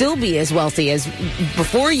and still be as wealthy as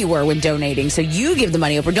before you were when donating. So you give the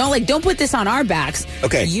money over. Don't put this on our backs.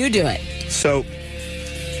 Okay. You do it. So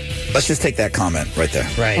let's just take that comment right there.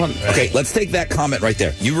 Right. Okay, let's take that comment right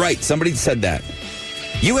there. You're right. Somebody said that.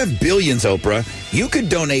 You have billions, Oprah. You could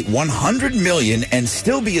donate $100 million and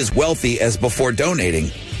still be as wealthy as before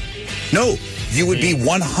donating. No, you would be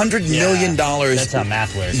 $100 million. That's how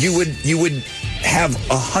math works. You would have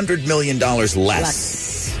 $100 million less.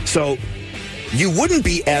 So you wouldn't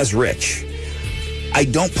be as rich. I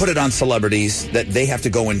don't put it on celebrities that they have to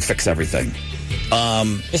go and fix everything.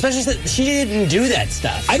 Especially since she didn't do that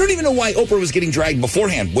stuff. I don't even know why Oprah was getting dragged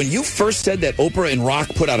beforehand. When you first said that Oprah and Rock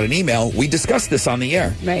put out an email, we discussed this on the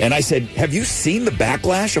air. Right. And I said, have you seen the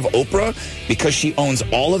backlash of Oprah because she owns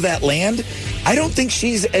all of that land? I don't think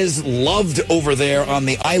she's as loved over there on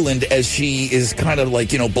the island as she is kind of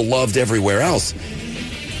beloved everywhere else.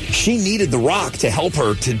 She needed The Rock to help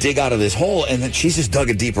her to dig out of this hole, and then she's just dug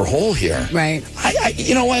a deeper hole here. Right.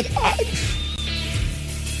 You know what?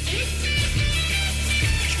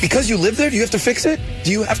 Because you live there, do you have to fix it?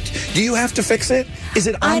 Do you have to fix it? Is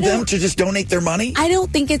it on them to just donate their money? I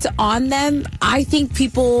don't think it's on them. I think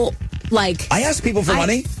people I ask people for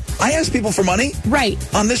money. I ask people for money. Right.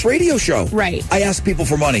 On this radio show. Right. I ask people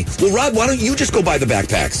for money. Well, Rod, why don't you just go buy the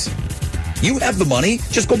backpacks? You have the money.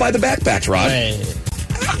 Just go buy the backpacks, Rod. Right.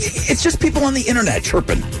 It's just people on the internet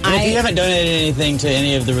chirping. If you haven't donated anything to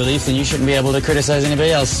any of the relief, then you shouldn't be able to criticize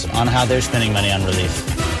anybody else on how they're spending money on relief.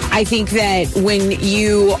 I think that when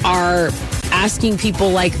you are asking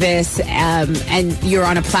people like this, and you're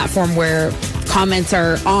on a platform where comments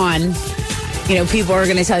are on, people are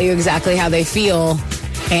going to tell you exactly how they feel,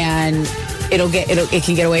 and it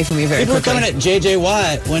can get away from you very quickly. People were coming at J.J.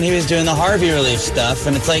 Watt when he was doing the Harvey relief stuff,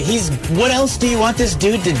 and it's like, what else do you want this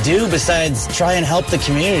dude to do besides try and help the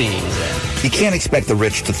community he's in? You can't expect the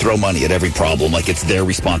rich to throw money at every problem like it's their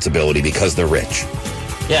responsibility because they're rich.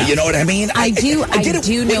 Yeah. You know what I mean? I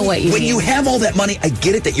do know what you mean. When you have all that money, I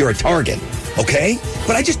get it that you're a target, okay?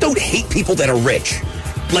 But I just don't hate people that are rich.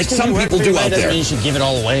 Like some people do out there. You should give it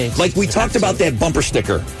all away. Like we talked about that bumper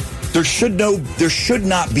sticker. There should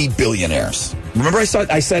not be billionaires. Remember I saw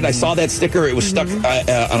that sticker? It was stuck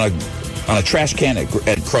on a trash can at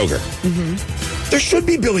Kroger. Mm-hmm. There should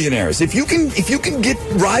be billionaires. If you can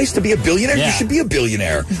rise to be a billionaire, you should be a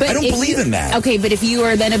billionaire. But I don't believe in that. Okay, but if you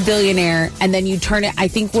are then a billionaire and then you turn it, I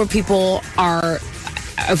think where people are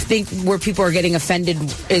getting offended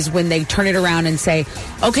is when they turn it around and say,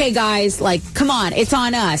 okay, guys, like, come on, it's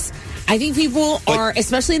on us. I think people are,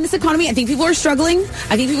 especially in this economy, I think people are struggling.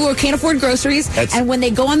 I think people can't afford groceries. And when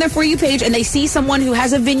they go on their For You page and they see someone who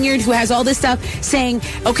has a vineyard, who has all this stuff, saying,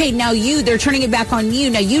 okay, now they're turning it back on you.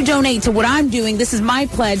 Now you donate to what I'm doing. This is my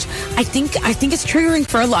pledge. I think it's triggering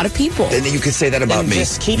for a lot of people. And you could say that about me.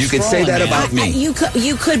 You could say that about me. You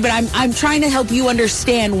could, but I'm trying to help you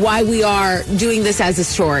understand why we are doing this as a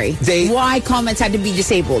story. Why comments had to be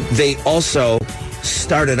disabled. They also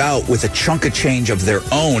started out with a chunk of change of their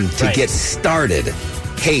own to get started.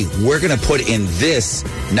 Hey, we're going to put in this.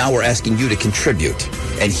 Now we're asking you to contribute.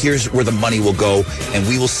 And here's where the money will go. And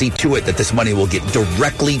we will see to it that this money will get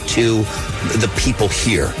directly to the people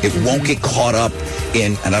here. It won't get caught up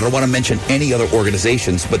in, and I don't want to mention any other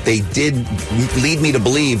organizations, but they did lead me to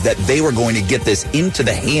believe that they were going to get this into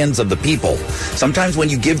the hands of the people. Sometimes when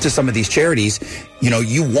you give to some of these charities,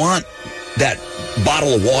 you want that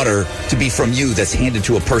bottle of water to be from you that's handed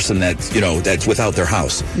to a person that's without their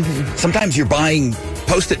house. Mm-hmm. Sometimes you're buying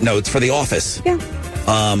Post-it notes for the office. Yeah.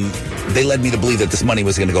 They led me to believe that this money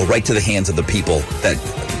was going to go right to the hands of the people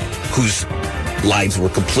whose lives were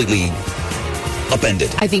completely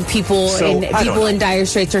upended. I think people in dire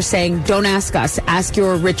straits are saying, don't ask us, ask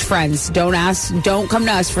your rich friends. Don't come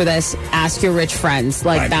to us for this, ask your rich friends.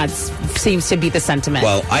 Like that seems to be the sentiment.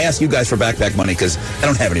 Well, I ask you guys for backpack money because I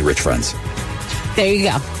don't have any rich friends. There you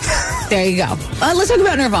go. Let's talk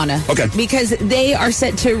about Nirvana. Okay. Because they are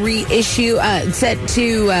set to reissue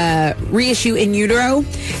In Utero,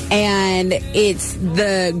 and it's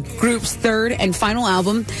the group's third and final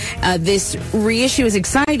album. This reissue is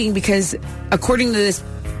exciting because, according to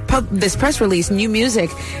this press release, new music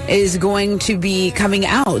is going to be coming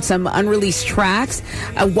out. Some unreleased tracks,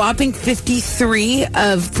 a whopping 53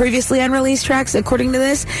 of previously unreleased tracks, according to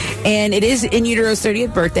this. And it is In Utero's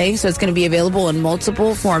 30th birthday, so it's going to be available in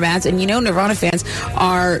multiple formats. And Nirvana fans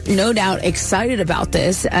are no doubt excited about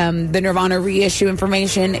this. The Nirvana reissue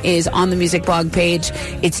information is on the music blog page.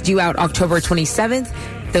 It's due out October 27th.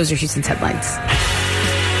 Those are Houston's headlines.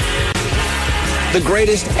 The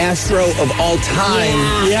greatest Astro of all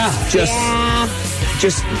time.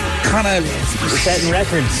 Just kind of setting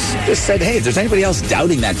records. Just said, hey, if there's anybody else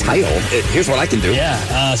doubting that title, here's what I can do.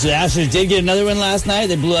 Yeah. So the Astros did get another win last night.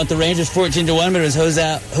 They blew out the Rangers 14-1, but it was Jose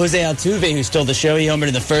Altuve who stole the show. He homered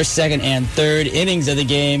in the first, second, and third innings of the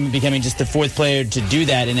game, becoming just the fourth player to do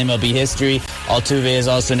that in MLB history. Altuve is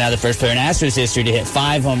also now the first player in Astros history to hit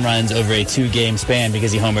 5 home runs over a 2-game span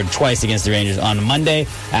because he homered twice against the Rangers on Monday.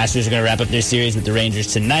 Astros are going to wrap up their series with the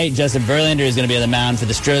Rangers tonight. Justin Verlander is going to be on the mound for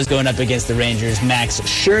the Stros, going up against the Rangers' Max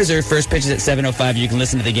Scherzer. First pitch is at 7:05. You can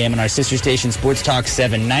listen to the game on our sister station, Sports Talk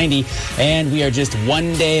 790. And we are just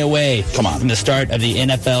one day away from the start of the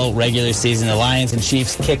NFL regular season. The Lions and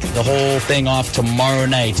Chiefs kick the whole thing off tomorrow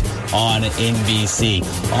night on NBC.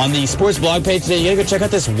 On the sports blog page today, you gotta go check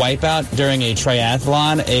out this wipeout during a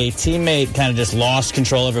triathlon. A teammate kind of just lost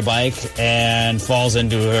control of her bike and falls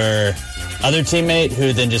into her other teammate,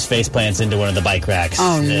 who then just face plants into one of the bike racks.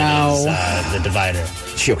 Oh, no. The divider.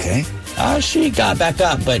 Is she okay? She got back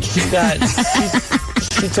up, but she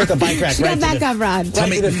took a bike rack she right got back up, Rod.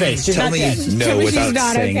 Right to the face. She's tell me no without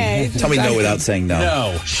saying. Tell me no without saying no.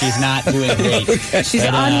 No, she's not doing great. Okay. She's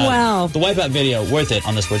unwell. The wipeout video, worth it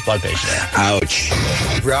on the sports blog page. Ouch.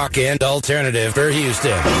 Rock and alternative for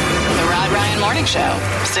Houston. The Rod Ryan Morning Show,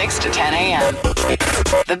 6 to 10 a.m.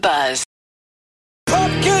 The Buzz.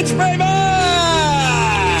 Pumpkins, baby!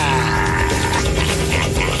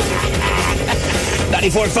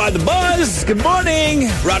 94.5 The Buzz. Good morning.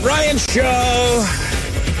 Rod Ryan Show.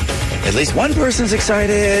 At least one person's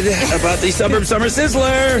excited about the Suburb Summer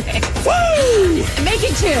Sizzler. Woo! Make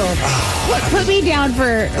it 2. Put me down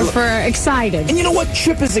for excited. And you know what?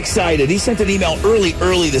 Chip is excited. He sent an email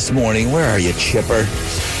early this morning. Where are you, Chipper?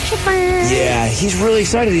 Chipper. Yeah, he's really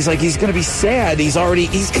excited. He's like, he's going to be sad. He's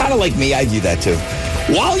kind of like me. I do that too.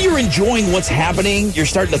 While you're enjoying what's happening, you're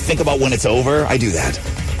starting to think about when it's over. I do that.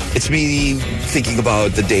 It's me thinking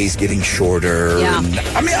about the days getting shorter. Yeah. And,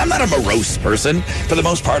 I mean, I'm not a morose person. For the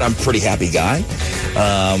most part, I'm a pretty happy guy.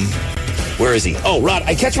 Where is he? Oh, Rod,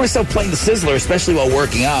 I catch myself playing the Sizzler, especially while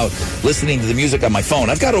working out, listening to the music on my phone.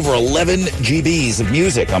 I've got over 11 GBs of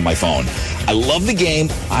music on my phone. I love the game.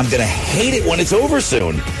 I'm going to hate it when it's over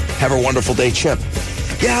soon. Have a wonderful day, Chip.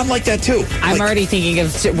 Yeah, I'm like that, too. I'm already thinking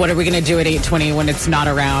of what are we going to do at 8:20 when it's not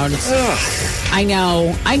around. I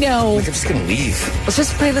know. Like, I'm just going to leave. Let's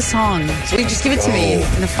just play the song. Just give it to me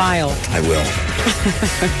in a file. I will.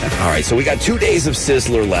 All right, so we got 2 days of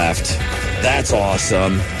Sizzler left. That's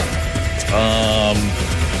awesome.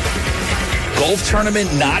 Golf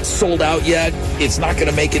tournament not sold out yet. It's not going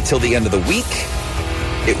to make it till the end of the week.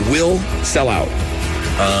 It will sell out.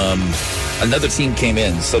 Another team came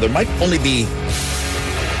in, so there might only be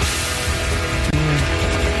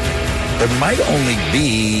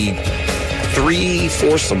 3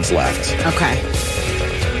 foursomes left. Okay.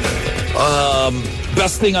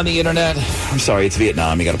 Best thing on the internet. I'm sorry, it's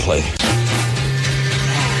Vietnam. You got to play.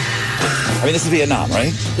 I mean, this is Vietnam, right?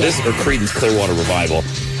 Yeah. This or Creedence Clearwater Revival.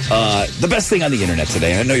 The best thing on the internet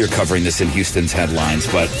today. I know you're covering this in Houston's headlines,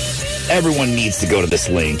 but everyone needs to go to this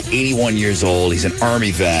link. 81 years old. He's an Army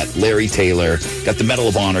vet. Larry Taylor got the Medal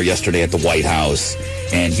of Honor yesterday at the White House,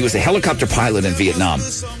 and he was a helicopter pilot in Vietnam.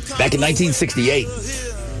 Back in 1968,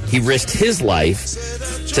 he risked his life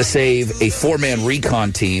to save a 4-man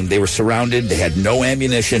recon team. They were surrounded. They had no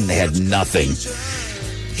ammunition. They had nothing.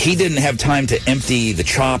 He didn't have time to empty the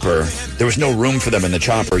chopper. There was no room for them in the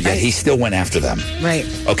chopper, yet he still went after them. Right.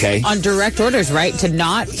 Okay? On direct orders, right? To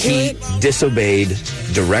not do He disobeyed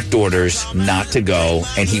direct orders not to go,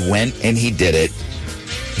 and he went and he did it.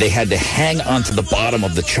 They had to hang onto the bottom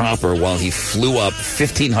of the chopper while he flew up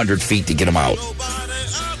 1,500 feet to get him out.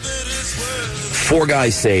 4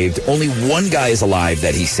 guys saved. Only 1 guy is alive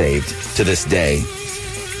that he saved to this day.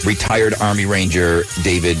 Retired Army Ranger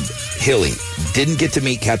David Hilly. Didn't get to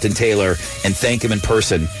meet Captain Taylor and thank him in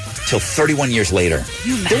person till 31 years later.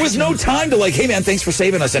 There was no time to like, hey man, thanks for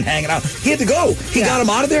saving us and hanging out. He had to go. He got him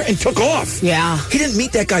out of there and took off. Yeah. He didn't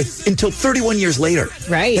meet that guy until 31 years later.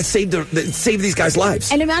 Right. That saved these guys' lives.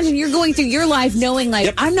 And imagine you're going through your life knowing,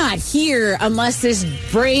 like, I'm not here unless this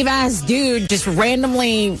brave-ass dude just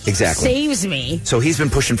randomly saves me. So he's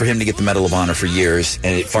been pushing for him to get the Medal of Honor for years,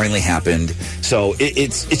 and it finally happened. So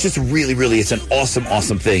it's just really, really, it's an awesome,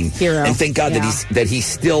 awesome thing. Hero. And thank God that he's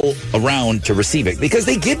still around to receive it, because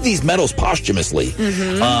they give these medals posthumously,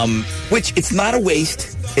 which it's not a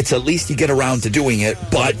waste. It's at least you get around to doing it,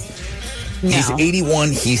 but he's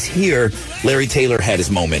 81. He's here. Larry Taylor had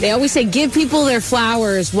his moment. They always say give people their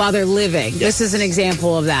flowers while they're living. This is an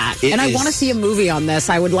example of that. I want to see a movie on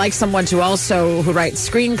this. I would like someone to also, who writes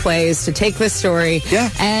screenplays, to take this story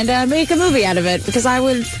and make a movie out of it, because I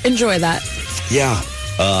would enjoy that. Yeah.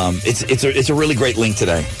 It's a really great link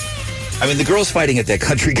today. I mean, the girls fighting at that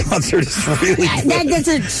country concert is really good. That's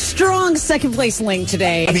a strong second-place link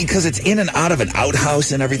today. I mean, because it's in and out of an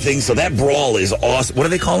outhouse and everything, so that brawl is awesome. What are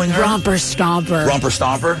they calling her? Romper Stomper. Romper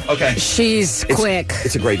Stomper? Okay. She's quick.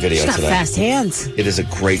 It's a great video She's got today. fast hands. It is a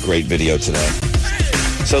great, great video today.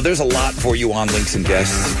 So there's a lot for you on Links and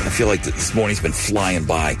Guests. I feel like this morning's been flying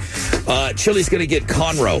by. Chile's going to get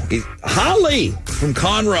Conroe. Holly from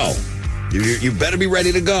Conroe. You better be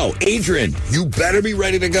ready to go. Adrian, you better be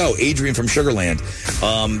ready to go. Adrian from Sugarland.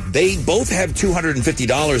 They both have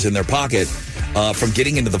 $250 in their pocket from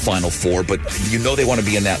getting into the Final Four, but you know they want to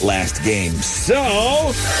be in that last game. So,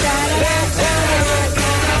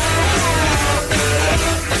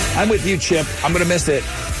 I'm with you, Chip. I'm going to miss it.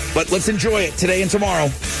 But let's enjoy it today and tomorrow.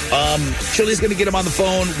 Chile's going to get him on the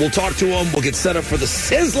phone. We'll talk to him. We'll get set up for the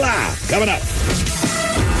Sizzler coming up.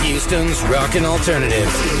 Houston's Rockin'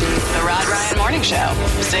 Alternative. The Rod Ryan Morning Show,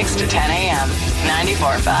 6 to 10 a.m.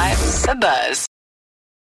 94.5 The Buzz.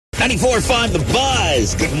 94.5 The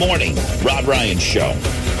Buzz. Good morning. Rod Ryan Show.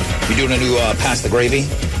 You doing a new Pass the Gravy?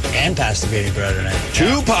 And Pass the Gravy, bro, tonight.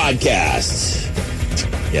 2 podcasts.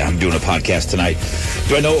 Yeah, I'm doing a podcast tonight.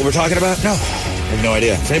 Do I know what we're talking about? No. I have no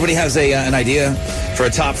idea. If anybody has an idea for a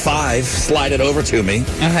top 5, slide it over to me.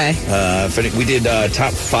 Okay. We did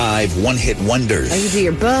top 5 one-hit wonders. Oh, you do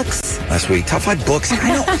your books? Last week. Top 5 books.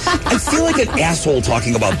 I feel like an asshole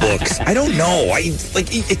talking about books. I don't know.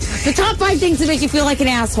 The top 5 things that make you feel like an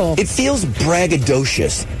asshole. It feels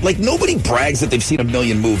braggadocious. Like, nobody brags that they've seen a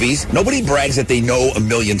million movies. Nobody brags that they know a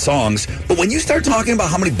million songs. But when you start talking about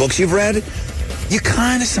how many books you've read, you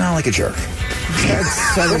kind of sound like a jerk.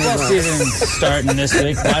 Football season's starting this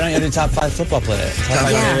week. Why don't you do top 5 football player? Top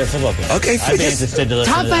 5 favorite football player. Okay, I'd be interested to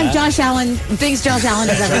listen Top to 5 that. Josh Allen, things Josh Allen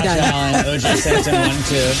has ever done. Josh Allen, O.J. Simpson, 1,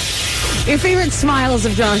 2. Your favorite smiles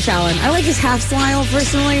of Josh Allen. I like his half smile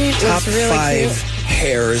personally. Top It's really 5 cute.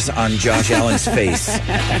 hairs on Josh Allen's face.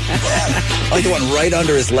 I like the one right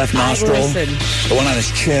under his left nostril. Listen. The one on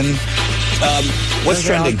his chin. What's Those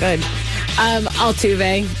are all trending? good.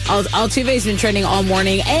 Altuve. Altuve's been trending all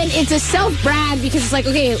morning, and it's a self-brag because it's like,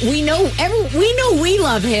 okay, we know we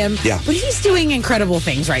love him, but he's doing incredible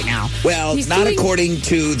things right now. Well, He's not doing- according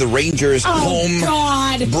to the Rangers home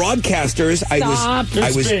God. broadcasters.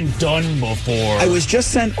 It's been done before. I was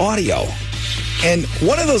just sent audio, and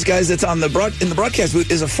one of those guys that's on in the broadcast booth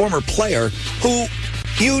is a former player who,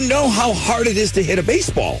 you know how hard it is to hit a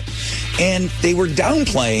baseball, and they were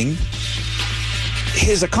downplaying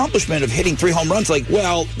his accomplishment of hitting 3 home runs. Like,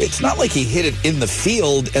 well, it's not like he hit it in the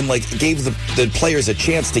field and like gave the players a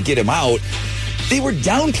chance to get him out. They were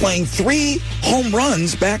downplaying 3 home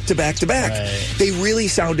runs back to back to back. Right. They really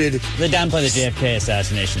sounded... They downplay the JFK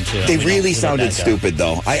assassination, too. They really sounded stupid,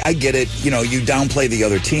 though. I get it. You know, you downplay the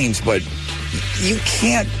other teams, but you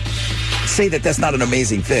can't say that that's not an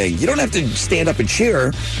amazing thing. You don't have to stand up and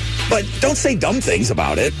cheer, but don't say dumb things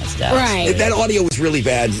about it. Right. That audio was really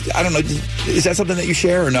bad. I don't know. Is that something that you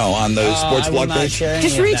share or no on the sports blog page?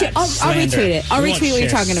 Just reach it. I'll retweet it. I'll retweet what you're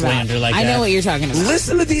talking about. I know what you're talking about.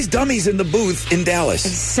 Listen to these dummies in the booth in Dallas. They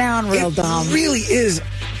sound real dumb. It really is.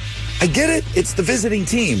 I get it. It's the visiting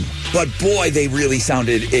team. But, boy, they really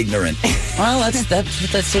sounded ignorant. Well, that's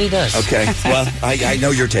what that city does. Okay. Well, I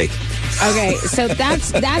know your take. Okay, so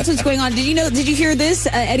that's what's going on. Did you hear this?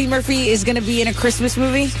 Eddie Murphy is going to be in a Christmas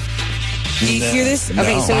movie. Did you hear this? No.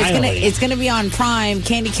 Okay, so it's gonna be on Prime.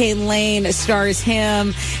 Candy Cane Lane stars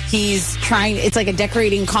him. He's trying. It's like a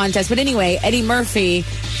decorating contest. But anyway, Eddie Murphy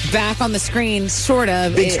back on the screen, sort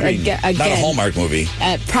of. Big screen. Again, not a Hallmark movie.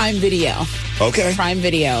 At Prime Video. Okay. Prime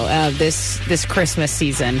Video this Christmas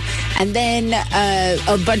season. And then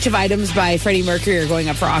a bunch of items by Freddie Mercury are going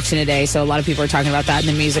up for auction today. So a lot of people are talking about that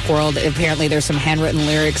in the music world. Apparently there's some handwritten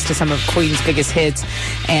lyrics to some of Queen's biggest hits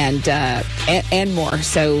and more.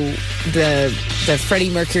 So the Freddie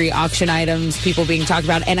Mercury auction items, people being talked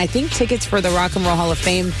about. And I think tickets for the Rock and Roll Hall of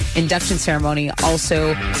Fame induction ceremony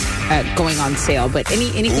also going on sale. But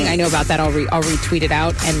anything I know about that, I'll retweet it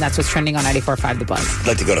out. And that's what's trending on 94.5 The Buzz. I'd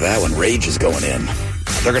like to go to that one. Rage is going in.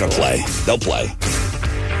 They're going to play. They'll play.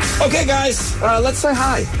 Okay, guys, let's say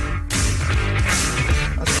hi.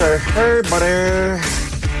 Let's say, hey, buddy.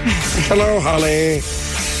 Hello, Holly.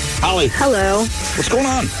 Holly. Hello. What's going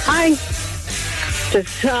on? Hi.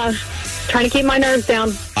 Just trying to keep my nerves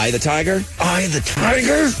down. Eye the Tiger? Eye the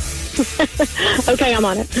Tiger? Okay, I'm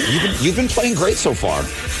on it. You've been playing great so far.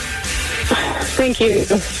 Thank you.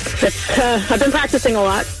 I've been practicing a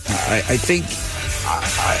lot. I think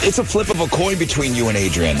it's a flip of a coin between you and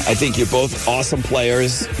Adrian. I think you're both awesome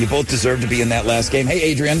players. You both deserve to be in that last game. Hey,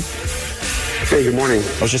 Adrian. Hey, good morning.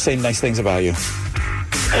 I was just saying nice things about you.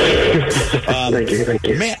 Thank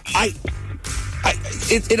you. Man,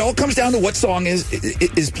 it all comes down to what song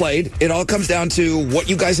is played. It all comes down to what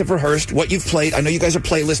you guys have rehearsed, what you've played. I know you guys are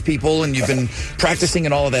playlist people, and you've been practicing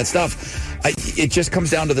and all of that stuff. It just comes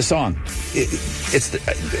down to the song.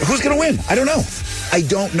 Who's going to win? I don't know. I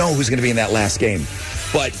don't know who's going to be in that last game.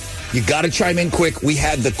 But you got to chime in quick. We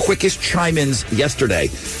had the quickest chime-ins yesterday.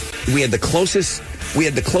 We had the closest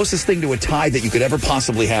thing to a tie that you could ever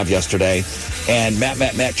possibly have yesterday. And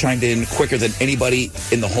Matt chimed in quicker than anybody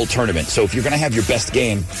in the whole tournament. So if you're going to have your best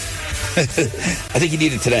game, I think you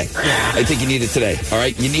need it today. I think you need it today. All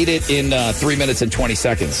right? You need it in 3 minutes and 20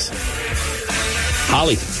 seconds.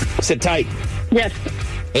 Holly, sit tight. Yes.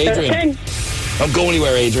 Adrian. Okay. Don't go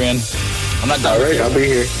anywhere, Adrian. I'm not done with you. I'll be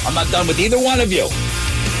here. I'm not done with either one of you.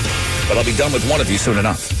 But I'll be done with one of you soon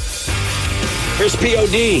enough. Here's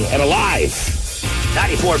POD and Alive.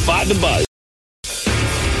 94.5 The Buzz.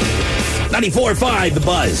 94.5 The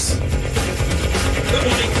Buzz. Good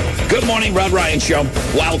morning. Good morning, Rod Ryan Show.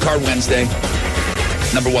 Wild Card Wednesday.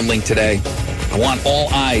 Number one link today. I want all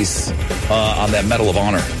eyes on that Medal of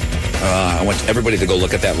Honor. I want everybody to go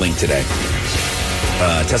look at that link today.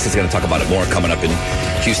 Tessa's going to talk about it more coming up in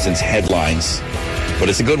Houston's headlines. But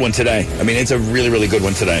it's a good one today. I mean, it's a really, really good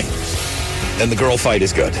one today. And the girl fight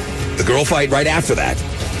is good. The girl fight right after that.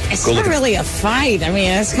 It's not really a fight. I mean,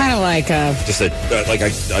 it's kind of like just a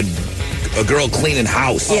girl cleaning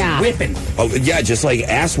house. Yeah. Whipping. Oh, yeah, just like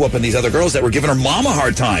ass whooping these other girls that were giving her mom a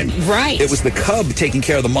hard time. Right. It was the cub taking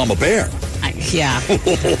care of the mama bear. Yeah.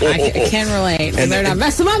 I can relate. And they're not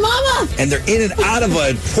messing with my mama. And they're in and out of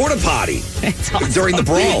a porta potty during the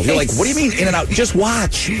brawl. You're like, what do you mean in and out? Just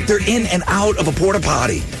watch. They're in and out of a porta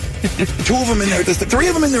potty. 2 of them in there. There's 3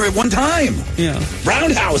 of them in there at one time. Yeah.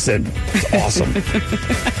 Roundhousing. It's awesome.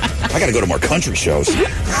 I got to go to more country shows.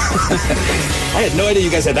 I had no idea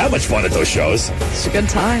you guys had that much fun at those shows. It's a good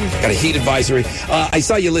time. Got a heat advisory. I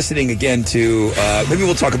saw you listening again to, maybe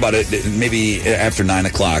we'll talk about it maybe after 9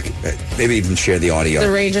 o'clock. Maybe even share the audio.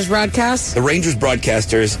 The Rangers broadcast? The Rangers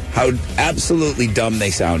broadcasters, how absolutely dumb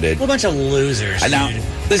they sounded. A whole bunch of losers. And now,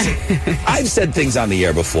 listen, I've said things on the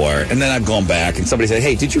air before, and then I've gone back, and somebody said,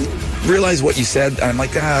 hey, did you realize what you said? And I'm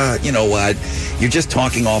like, you know what? You're just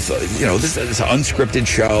talking off, this is an unscripted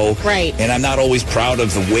show. Right. And I'm not always proud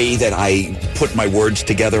of the way that I put my words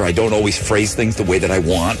together. I don't always phrase things the way that I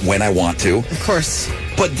want, when I want to. Of course.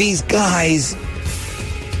 But these guys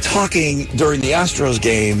talking during the Astros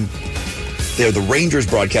game, they're the Rangers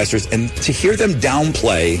broadcasters, and to hear them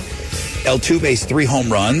downplay Altuve's 3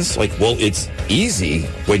 home runs, like, well, it's easy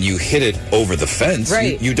when you hit it over the fence.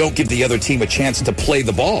 Right. You don't give the other team a chance to play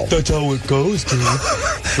the ball. That's how it goes, dude.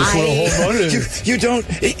 That's what a home run is. You don't.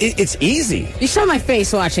 It's easy. You saw my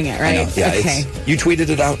face watching it, right? I know. Yeah, okay. You tweeted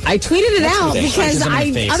it out? I tweeted it out because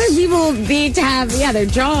other people need to have, their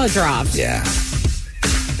jaw dropped. Yeah.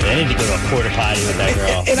 I need to go to a porta potty with that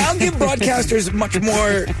girl. And I'll give broadcasters much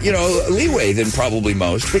more, leeway than probably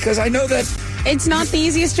most, because I know that it's not the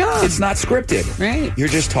easiest job. It's not scripted. Right. You're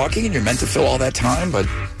just talking and you're meant to fill all that time, but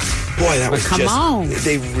boy, that was Come on.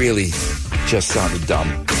 They really just sounded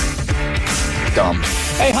dumb. Dumb.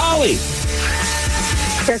 Hey, Holly.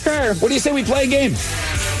 Yes, sir. What do you say we play a game?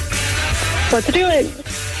 Let's do it.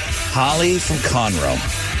 Holly from Conroe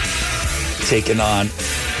taking on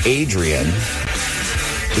Adrian,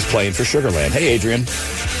 who's playing for Sugarland. Hey, Adrian.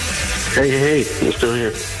 Hey, I'm still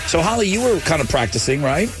here. So, Holly, you were kind of practicing,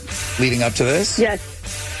 right? Leading up to this? Yes,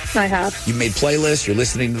 I have. You made playlists. You're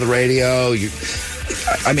listening to the radio.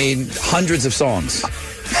 Hundreds of songs.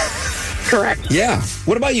 Correct. Yeah.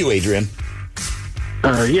 What about you, Adrian?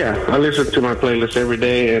 Yeah, I listen to my playlist every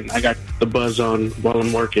day, and I got the buzz on while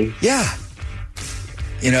I'm working. Yeah.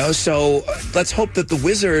 So let's hope that the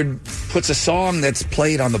Wizard puts a song that's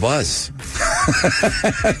played on the buzz.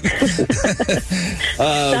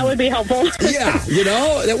 That would be helpful. Yeah,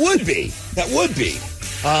 that would be. That would be.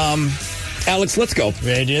 Alex, let's go.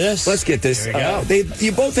 Ready to do this? Let's get this. Here we go.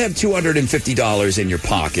 You both have $250 in your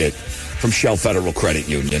pocket from Shell Federal Credit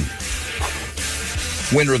Union.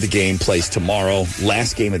 Winner of the game plays tomorrow.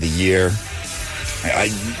 Last game of the year.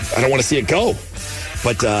 I don't want to see it go.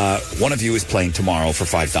 But one of you is playing tomorrow for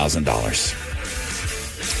 $5,000.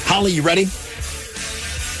 Holly, you ready?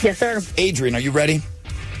 Yes, sir. Adrian, are you ready?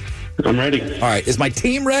 I'm ready. All right. Is my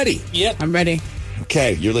team ready? Yep. I'm ready.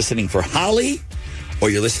 Okay. You're listening for Holly or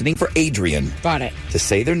you're listening for Adrian. Got it. To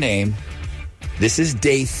say their name. This is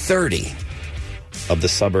day 30 of the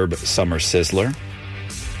Suburb Summer Sizzler.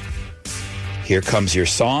 Here comes your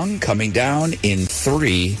song coming down in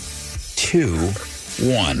 3, 2,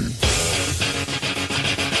 1.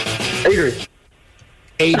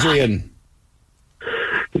 Adrian.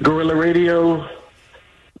 Gorilla Radio.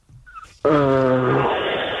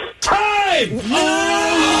 Time!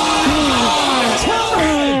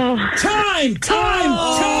 Time!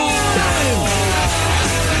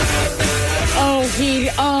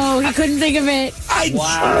 He couldn't think of it. I know.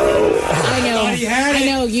 I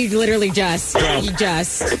know. You literally just.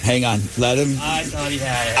 Hang on. Let him. I thought he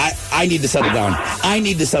had it. I need to settle down. I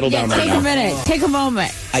need to settle down right now. Take a minute. Take a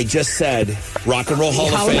moment. I just said Rock and Roll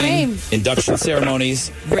Hall of Fame. Induction ceremonies.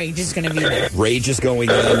 Rage is going to be there. Rage is going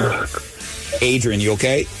in. Adrian, you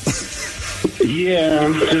okay? Yeah,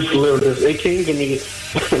 I'm just a little bit. It came to me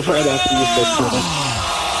right after you said something.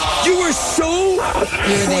 You were so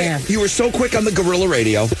there. You were so quick on the Gorilla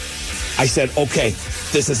Radio. I said, okay,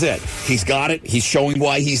 this is it. He's got it. He's showing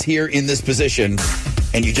why he's here in this position,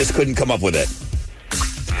 and you just couldn't come up with it.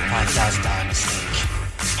 $5,000 mistake.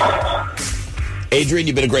 Adrian,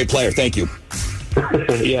 you've been a great player. Thank you.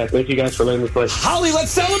 Yeah, thank you guys for letting me play. Holly,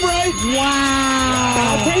 let's celebrate. Wow.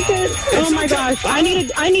 I'll take it. Oh my gosh. I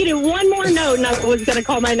needed one more note and I was going to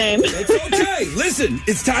call my name. It's okay. Listen,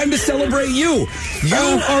 it's time to celebrate you.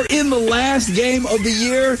 You are in the last game of the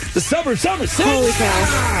year, the Suburb Summer Sizzler. Holy cow.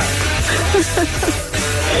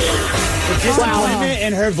 Disappointment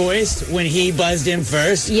in her voice when he buzzed in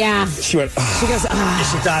first. Yeah. She went, She goes,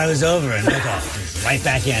 She thought it was over and look off. Right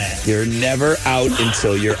back in it. You're never out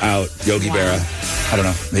until you're out, Yogi Berra. I don't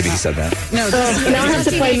know. Maybe he said that. No. Now I have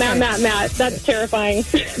to play Matt. That's terrifying.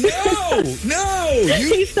 No.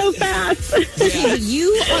 He's so fast. Yeah.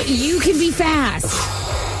 You can be fast.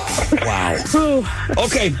 Wow.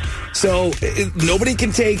 Okay, so nobody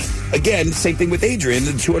can take, again, same thing with Adrian,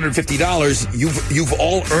 the $250. You've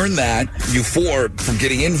all earned that, you four, from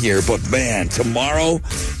getting in here. But man, tomorrow,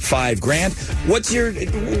 $5,000. What's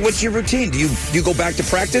your routine? Do you go back to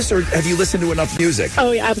practice, or have you listened to enough music?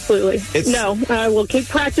 Oh, yeah, absolutely. No, I will keep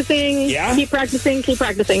practicing. Yeah? Keep practicing.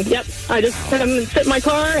 Yep. I just sit in my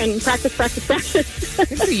car and practice.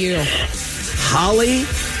 Good for you. Holly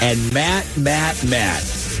and Matt.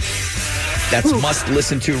 That's Must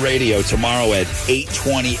Listen To Radio tomorrow at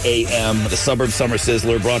 8:20 a.m. The Suburb Summer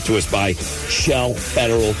Sizzler, brought to us by Shell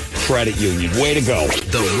Federal Credit Union. Way to go.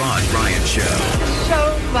 The Rod Ryan Show.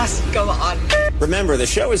 Show must go on. Remember, the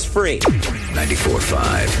show is free.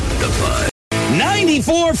 94.5 The Buzz.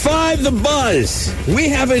 94.5 The Buzz. We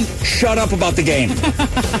haven't shut up about the game.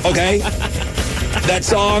 Okay? That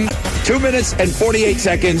song, 2 minutes and 48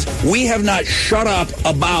 seconds. We have not shut up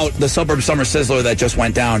about the Suburb Summer Sizzler that just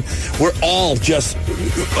went down. We're all just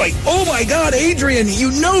like, oh my God, Adrian,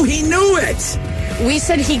 you know he knew it. We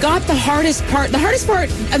said he got the hardest part. The hardest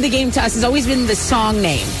part of the game to us has always been the song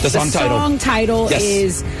name. The song title. Yes.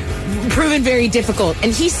 Is proven very difficult.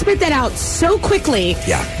 And he spit that out so quickly.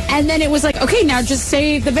 Yeah. And then it was like, okay, now just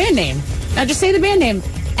say the band name.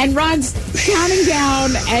 And Rod's counting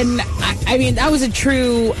down, and I mean, that was a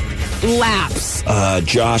true lapse.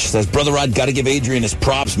 Josh says, Brother Rod, got to give Adrian his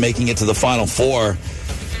props, making it to the Final Four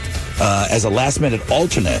as a last-minute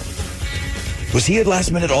alternate. Was he a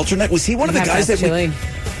last-minute alternate? Was he one of the guys that... Chile.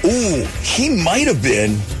 Ooh, he might have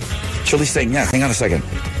been. Chile's saying, yeah, hang on a second.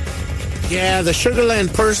 Yeah, the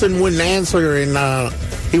Sugarland person wouldn't answer, and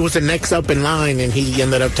he was the next up in line, and he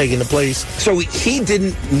ended up taking the place. So he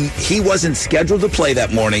wasn't scheduled to play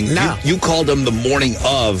that morning. No. You called him the morning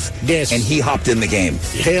of. Yes. And he hopped in the game.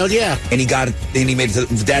 Hell yeah. And he got it, and he made it.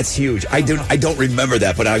 That's huge. I don't remember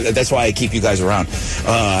that, but that's why I keep you guys around.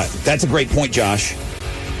 That's a great point, Josh.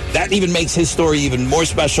 That even makes his story even more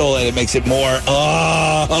special, and it makes it more,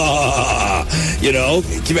 you know?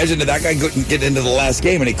 Can you imagine that guy getting into the last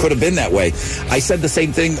game, and it could have been that way? I said the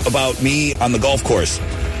same thing about me on the golf course.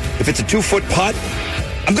 If it's a 2-foot putt,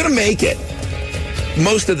 I'm going to make it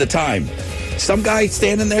most of the time. Some guy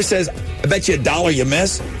standing there says, I bet you $1 you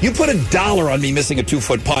miss. You put $1 on me missing a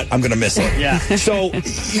 2-foot putt, I'm going to miss it. Yeah. So,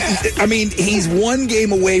 I mean, he's one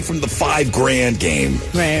game away from the $5,000 game.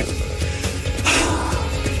 Right.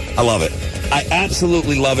 I love it. I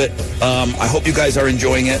absolutely love it. I hope you guys are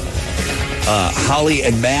enjoying it. Holly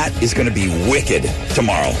and Matt is going to be wicked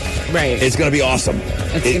tomorrow. Right. It's going to be awesome.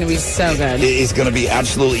 It's going to be so good. It is going to be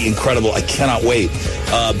absolutely incredible. I cannot wait.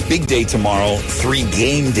 Big day tomorrow.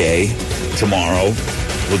 3-game day tomorrow.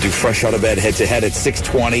 We'll do Fresh Out of Bed head-to-head at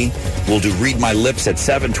 6:20. We'll do Read My Lips at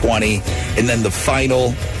 7:20. And then the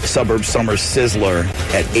final Suburb Summer Sizzler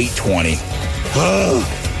at 8:20.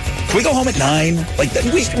 Can we go home at 9? Like,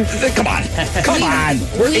 come on.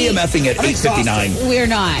 We're AMFing at 8:59. We're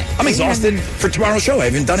not. I'm exhausted for tomorrow's show. I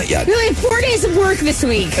haven't done it yet. We only have 4 days of work this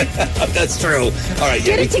week. That's true. All right.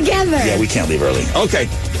 Get it together. Yeah, we can't leave early. Okay.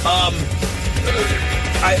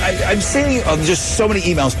 I'm seeing just so many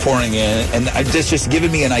emails pouring in, and it's just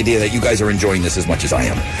giving me an idea that you guys are enjoying this as much as I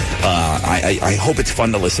am. I hope it's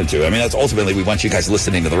fun to listen to. I mean, that's ultimately, we want you guys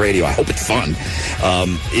listening to the radio. I hope it's fun.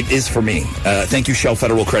 It is for me. Thank you, Shell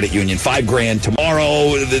Federal Credit Union. $5,000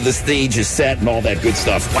 tomorrow. The stage is set and all that good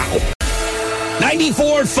stuff. Wow.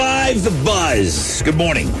 94.5 The Buzz. Good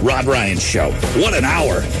morning, Rod Ryan Show. What an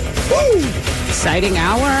hour. Woo! Exciting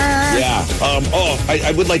hour. Yeah.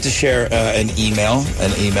 I would like to share an email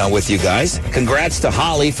with you guys. Congrats to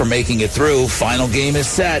Holly for making it through. Final game is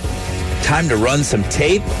set. Time to run some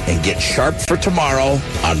tape and get sharp for tomorrow.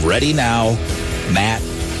 I'm ready now. Matt.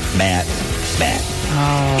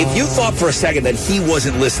 Oh. If you thought for a second that he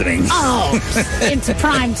wasn't listening. Oh, it's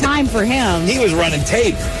prime time for him. He was running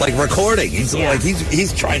tape, like recording. He's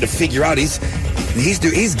trying to figure out. He's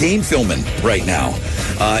game filming right now.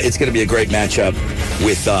 It's going to be a great matchup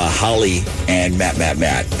with Holly and Matt.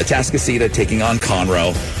 Atascocita taking on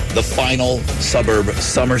Conroe. The final Suburb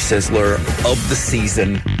Summer Sizzler of the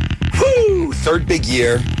season. Woo! Third big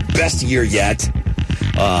year. Best year yet.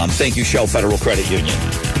 Thank you, Shell Federal Credit Union.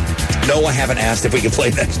 No, I haven't asked if we can play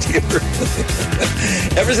next year.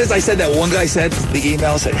 Ever since I said that, one guy sent the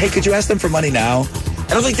email, said, hey, could you ask them for money now?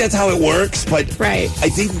 I don't think that's how it works, but right. I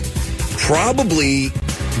think probably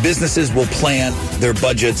businesses will plan their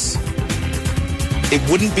budgets. It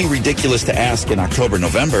wouldn't be ridiculous to ask in October,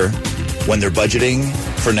 November, when they're budgeting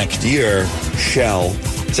for next year, Shell,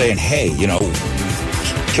 saying, hey,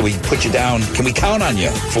 can we put you down? Can we count on you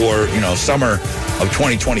for, summer of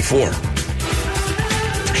 2024?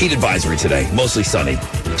 Heat advisory today, mostly sunny,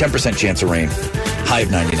 10% chance of rain, high of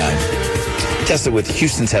 99. Tessa with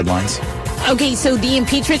Houston's headlines. Okay, so the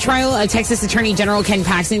impeachment trial of Texas Attorney General Ken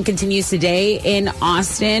Paxton continues today in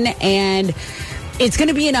Austin, and it's going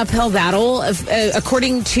to be an uphill battle.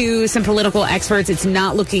 According to some political experts, it's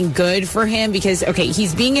not looking good for him because, okay,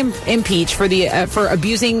 he's being impeached for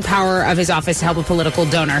abusing power of his office to help a political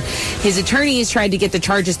donor. His attorneys tried to get the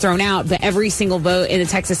charges thrown out, but every single vote in the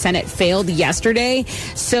Texas Senate failed yesterday.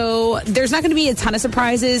 So there's not going to be a ton of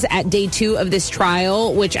surprises at day 2 of this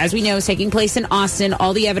trial, which, as we know, is taking place in Austin.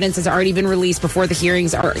 All the evidence has already been released before the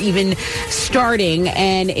hearings are even starting,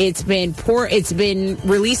 and it's been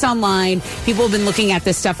released online. People have been looking at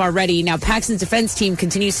this stuff already. Now, Paxton's defense team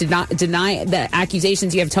continues to not deny the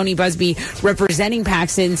accusations. You have Tony Busby representing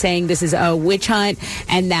Paxton, saying this is a witch hunt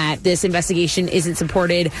and that this investigation isn't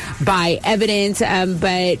supported by evidence.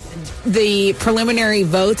 But the preliminary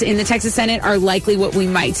votes in the Texas Senate are likely what we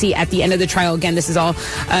might see at the end of the trial. Again, this is all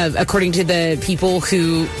according to the people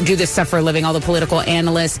who do this stuff for a living, all the political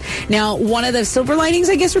analysts. Now, one of the silver linings,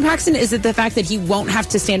 I guess, for Paxton is that the fact that he won't have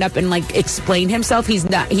to stand up and explain himself.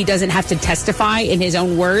 He doesn't have to testify in his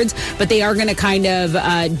own words, but they are going to kind of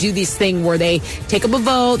do this thing where they take up a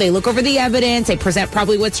vote, they look over the evidence, they present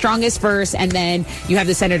probably what's strongest first, and then you have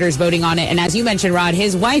the senators voting on it. And as you mentioned, Rod,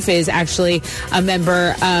 his wife is actually a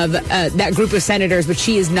member of that group of senators, but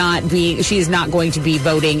she is not going to be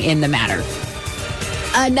voting in the matter.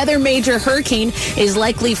 Another major hurricane is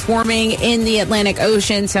likely forming in the Atlantic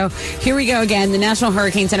Ocean. So here we go again. The National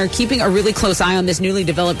Hurricane Center keeping a really close eye on this newly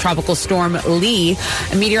developed tropical storm, Lee.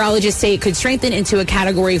 Meteorologists say it could strengthen into a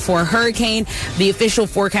Category 4 hurricane. The official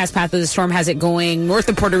forecast path of the storm has it going north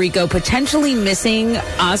of Puerto Rico, potentially missing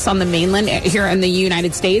us on the mainland here in the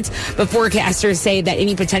United States. But forecasters say that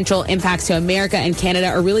any potential impacts to America and Canada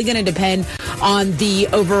are really going to depend on the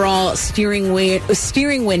overall steering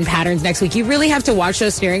wind patterns next week. You really have to watch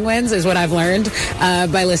those steering winds, is what I've learned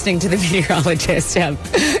by listening to the meteorologist.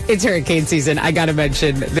 It's hurricane season. I got to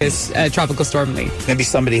mention this tropical storm, Lee. Maybe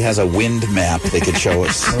somebody has a wind map they could show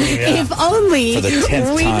us. If only for the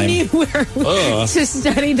 10th we time. knew where to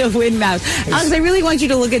study the wind map. Alex, I really want you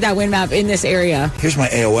to look at that wind map in this area. Here's my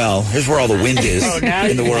AOL. Here's where all the wind is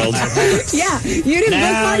in the world. Yeah, you didn't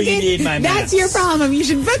Now bookmark you it. need my That's maps. your problem. You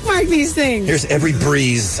should bookmark these things. Here's every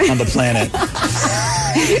breeze on the planet.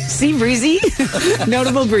 See, breezy?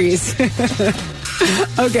 Notable breeze.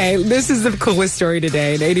 Okay, this is the coolest story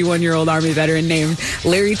today. An 81-year-old Army veteran named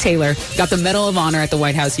Larry Taylor got the Medal of Honor at the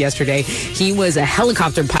White House yesterday. He was a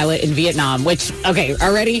helicopter pilot in Vietnam, which, okay,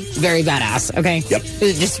 already very badass, okay? Yep.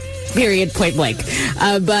 Just period, point blank.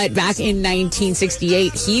 But back in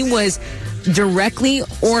 1968, he was directly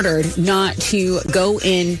ordered not to go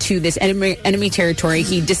into this enemy territory.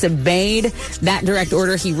 He disobeyed that direct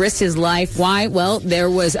order. He risked his life. Why? Well, there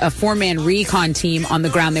was a 4-man recon team on the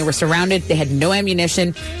ground. They were surrounded. They had no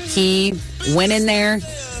ammunition. He went in there.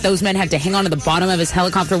 Those men had to hang on to the bottom of his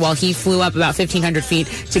helicopter while he flew up about 1,500 feet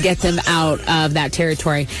to get them out of that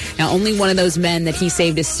territory. Now, only one of those men that he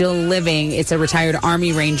saved is still living. It's a retired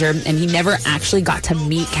Army Ranger, and he never actually got to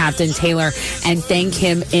meet Captain Taylor and thank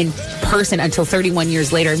him in person until 31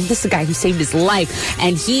 years later. This is the guy who saved his life.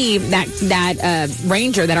 And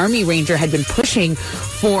that Army Ranger had been pushing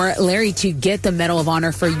for Larry to get the Medal of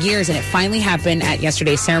Honor for years, and it finally happened at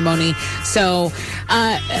yesterday's ceremony. So,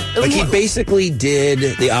 he basically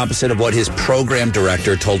did the opposite of what his program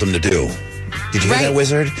director told him to do. Did you hear that,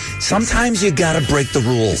 Wizard? Sometimes you gotta break the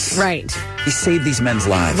rules. Right. He saved these men's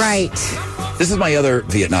lives. Right. This is my other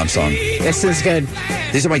Vietnam song. This is good.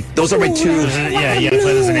 Those are my two. Yeah, you gotta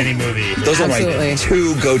play this in any movie. Those are my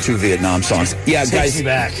two go-to Vietnam songs. Yeah, Takes guys. me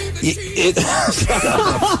back.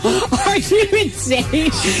 Are you insane?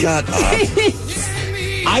 Shut up.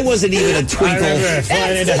 I wasn't even a twinkle. I remember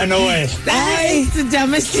flying into Hanoi. That is the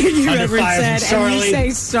dumbest thing you've Under ever fire said. from And you Charlie.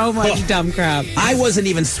 say so much dumb crap. I wasn't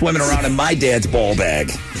even swimming around in my dad's ball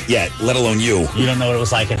bag yet, let alone you. You don't know what it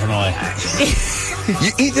was like in Hanoi.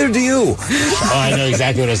 Either do you. Oh, I know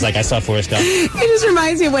exactly what it was like. I saw Forrest Gump. It just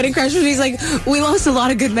reminds me of Wedding Crashers. He's like, we lost a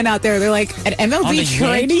lot of good men out there. They're like, an On MLB the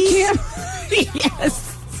training camp? Yes.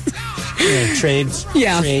 Trades.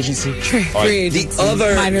 Yeah. Free agency.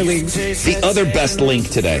 Minor leagues. The other best link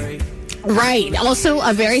today. Right. Also,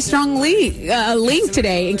 a very strong link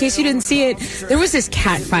today. In case you didn't see it, there was this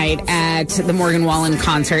cat fight at the Morgan Wallen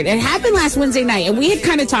concert. It happened last Wednesday night, and we had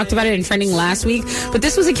kind of talked about it in trending last week, but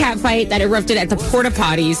this was a cat fight that erupted at the porta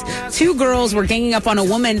potties. 2 girls were ganging up on a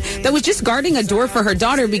woman that was just guarding a door for her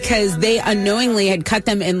daughter because they unknowingly had cut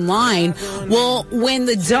them in line. Well, when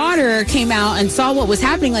the daughter came out and saw what was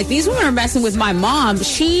happening, like, these women are messing with my mom,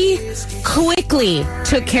 she quickly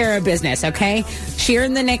took care of business, okay? She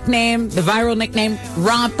earned the viral nickname,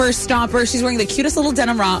 Romper Stomper. She's wearing the cutest little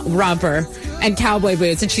denim romper and cowboy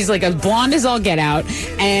boots, and she's like as blonde as all get out.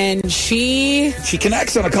 And she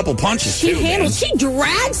connects on a couple punches, too, She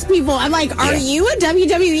drags people. I'm like, are you a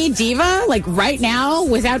WWE diva? Like, right now,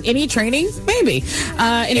 without any training? Maybe.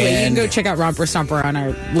 Anyway, you can go check out Romper Stomper on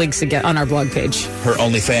our links again on our blog page. Her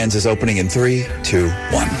OnlyFans is opening in 3, 2,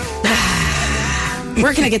 1.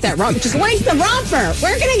 Where can I get that romper? Just link the romper.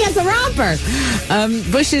 Where can I get the romper?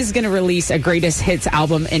 Bush is going to release a greatest hits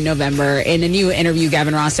album in November. In a new interview,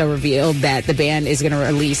 Gavin Rosso revealed that the band is going to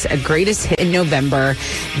release a greatest hit in November.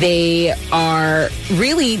 They are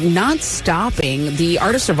really not stopping. The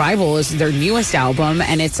Art of Survival is their newest album,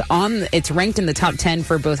 and it's ranked in the top 10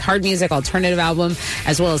 for both hard music alternative album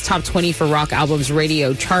as well as top 20 for rock albums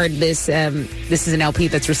radio chart. This is an LP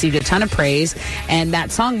that's received a ton of praise, and that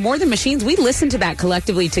song More Than Machines, we listened to that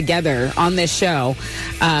collectively together on this show.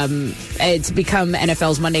 It's become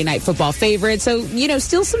NFL's Monday Night Football favorite. So,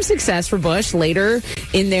 still some success for Bush later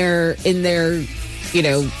in their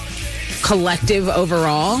collective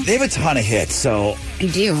overall. They have a ton of hits, so I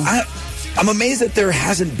do. I'm amazed that there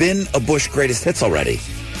hasn't been a Bush greatest hits already.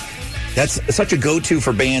 That's such a go-to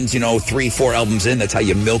for bands, 3, 4 albums in. That's how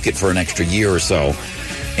you milk it for an extra year or so.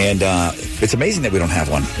 And it's amazing that we don't have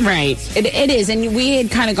one. Right. It is. And we had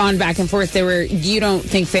kind of gone back and forth. You don't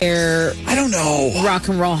think they're... I don't know. Rock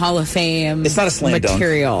and Roll Hall of Fame It's not a slam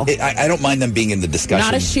material. dunk. I don't mind them being in the discussion.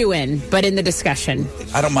 Not a shoo-in, but in the discussion.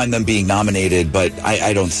 I don't mind them being nominated, but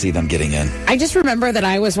I don't see them getting in. I just remember that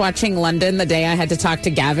I was watching London the day I had to talk to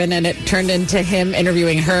Gavin, and it turned into him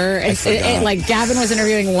interviewing her. Gavin was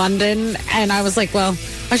interviewing London, and I was like, well...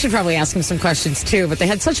 I should probably ask him some questions, too, but they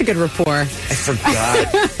had such a good rapport. I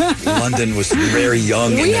forgot. London was very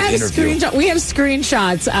young in that interview. We have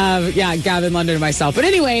screenshots of, Gavin, London, and myself. But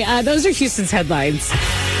anyway, those are Houston's headlines.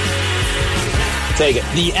 Take it.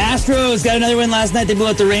 The Astros got another win last night. They blew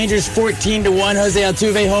out the Rangers 14-1. Jose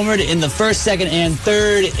Altuve homered in the first, second, and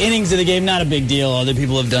third innings of the game. Not a big deal. Other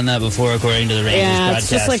people have done that before, according to the Rangers broadcasters. It's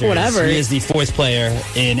just like whatever. He is the fourth player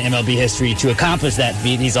in MLB history to accomplish that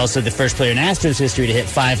feat. He's also the first player in Astros history to hit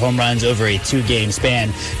 5 home runs over a 2-game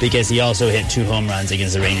span, because he also hit 2 home runs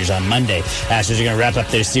against the Rangers on Monday. Astros are going to wrap up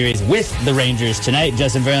their series with the Rangers tonight.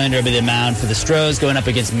 Justin Verlander will be the mound for the Stros, going up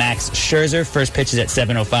against Max Scherzer. First pitch is at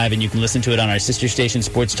 7:05, and you can listen to it on our sister station,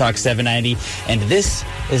 Sports Talk 790. And this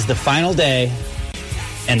is the final day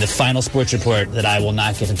and the final sports report that I will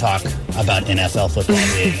not get to talk about NFL football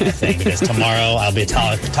being a thing, because tomorrow I'll be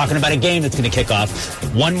talking about a game that's going to kick off.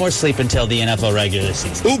 One more sleep until the NFL regular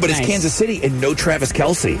season. Ooh, but it's Kansas City and no Travis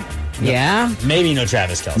Kelce. Yeah. Maybe no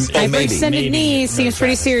Travis Kelce. Hyperextended knee seems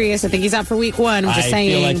pretty serious. I think he's out for week 1. I'm just saying.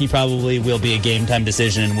 I feel like he probably will be a game-time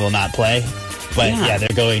decision and will not play. But, they're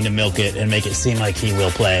going to milk it and make it seem like he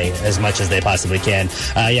will play as much as they possibly can.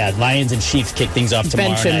 Lions and Chiefs kick things off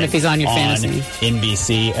tomorrow Bench him night if he's on your fantasy.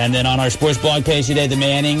 NBC. And then on our sports blog page today, the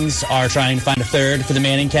Mannings are trying to find a third for the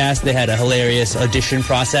Manning cast. They had a hilarious audition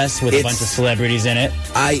process with a bunch of celebrities in it.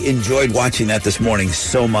 I enjoyed watching that this morning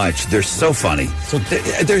so much. They're so funny.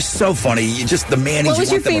 They're so funny. The Mannings. What was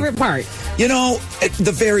your favorite part? At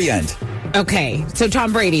the very end. Okay, so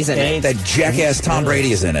Tom Brady's in it. That jackass Tom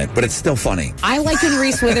Brady is in it, but it's still funny. I like when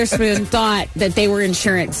Reese Witherspoon thought that they were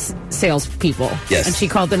insurance salespeople. Yes. And she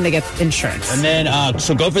called them to get insurance. And then,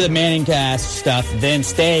 so go for the Manning cast stuff, then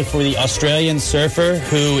stay for the Australian surfer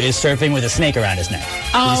who is surfing with a snake around his neck.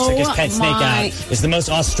 He just took his pet snake out. It's the most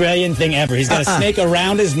Australian thing ever. He's got a snake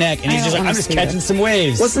around his neck, and he's just like, I'm just catching some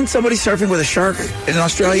waves. Wasn't somebody surfing with a shark in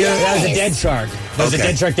Australia? Yes. That was a dead shark. That was a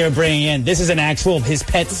dead shark they were bringing in. This is his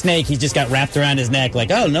pet snake. He's just got wrapped around his neck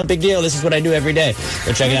like, oh, no big deal. This is what I do every day.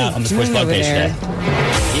 Go check it out on the Sports Blog page today.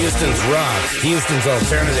 Houston's Rock, Houston's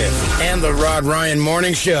Alternative, and the Rod Ryan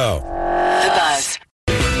Morning Show. The Buzz.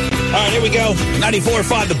 All right, here we go.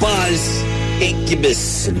 94.5 The Buzz.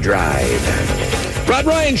 Incubus and Drive. Rod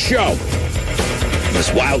Ryan Show.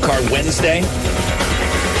 This Wild Card Wednesday.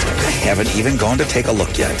 I haven't even gone to take a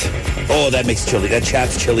look yet. Oh, that makes Chili. That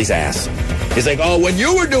chaps Chili's ass. He's like, oh, when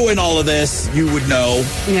you were doing all of this, you would know.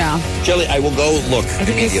 Yeah. Chili, I will go look I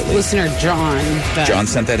think immediately. Listener John. John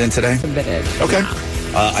sent that in today? Submitted. Okay.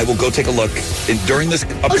 I will go take a look during this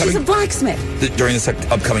upcoming... Oh, she's a blacksmith. During this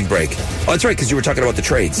upcoming break. Oh, that's right, because you were talking about the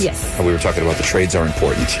trades. Yes. And we were talking about the trades are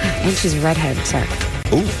important. And she's a redhead, sorry.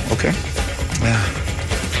 Ooh, okay. Yeah.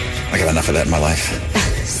 I got enough of that in my life.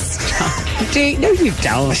 No, you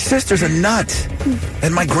don't. My sister's a nut.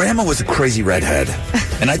 And my grandma was a crazy redhead.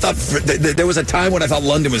 And I thought there was a time when I thought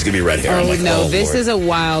London was going to be red hair. Oh, I'm like, no, this Lord. is a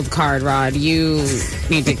wild card, Rod. You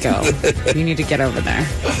need to go. You need to get over there.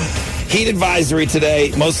 Heat advisory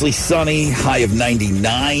today, mostly sunny, high of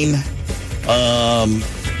 99.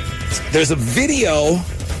 There's a video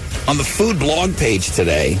on the food blog page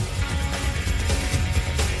today,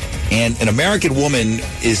 and an American woman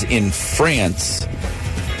is in France,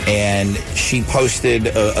 and she posted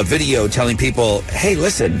a video telling people, hey,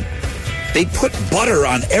 listen, they put butter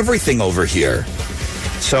on everything over here.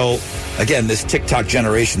 So, again, this TikTok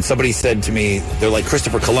generation, somebody said to me, they're like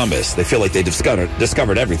Christopher Columbus. They feel like they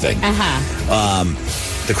discovered everything.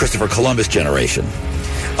 The Christopher Columbus generation.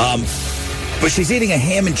 But she's eating a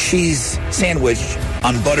ham and cheese sandwich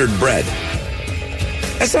on buttered bread.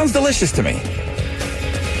 That sounds delicious to me.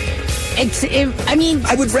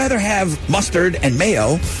 I would rather have mustard and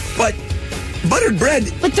mayo, but buttered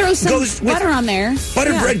bread But throw some butter on there.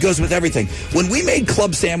 Buttered bread goes with everything. When we made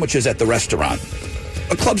club sandwiches at the restaurant,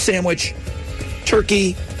 a club sandwich,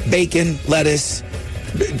 turkey, bacon, lettuce,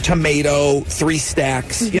 tomato, 3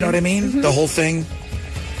 stacks, you know what I mean? The whole thing.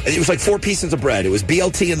 It was like 4 pieces of bread. It was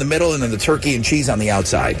BLT in the middle and then the turkey and cheese on the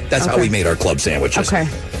outside. That's how we made our club sandwiches. Okay.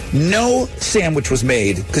 No sandwich was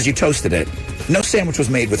made, because you toasted it, no sandwich was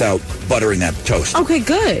made without buttering that toast. Okay,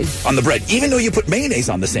 good. On the bread. Even though you put mayonnaise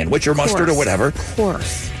on the sandwich or mustard or whatever. Of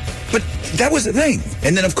course. But that was the thing.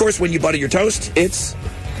 And then, of course, when you butter your toast, it's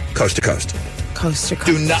coast to coast. Coast to coast.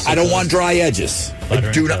 Do not. I don't want dry edges.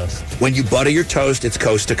 Do not. Toast. When you butter your toast, it's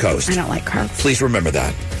coast to coast. I don't like carbs. Please remember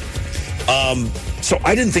that. So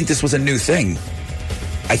I didn't think this was a new thing.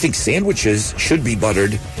 I think sandwiches should be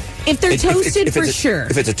buttered. If they're toasted, for sure.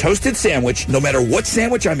 If it's a toasted sandwich, no matter what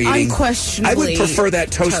sandwich I'm eating, unquestionably, I would prefer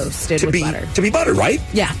that toast to be buttered, right?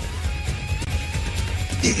 Yeah.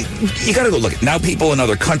 You got to go look. Now people in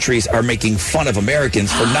other countries are making fun of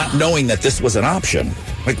Americans for not knowing that this was an option.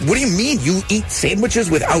 Like, what do you mean you eat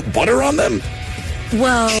sandwiches without butter on them?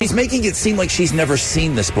 Well, she's making it seem like she's never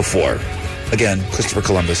seen this before. Again, Christopher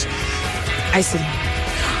Columbus. I see.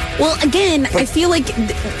 Well, again, I feel like,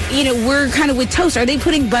 we're kind of with toast. Are they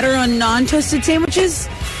putting butter on non-toasted sandwiches?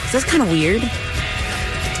 That's kind of weird.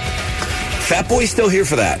 Fat Boy's still here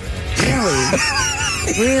for that. Really?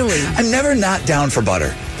 Really? I'm never not down for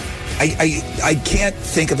butter. I can't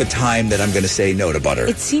think of a time that I'm going to say no to butter.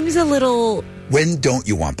 It seems a little... When don't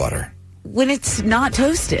you want butter? When it's not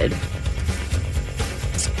toasted.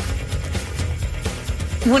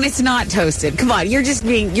 When it's not toasted. Come on, you're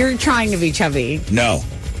trying to be chubby. No.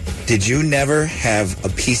 Did you never have a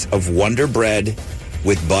piece of Wonder Bread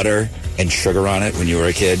with butter and sugar on it when you were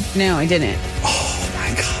a kid? No, I didn't. Oh,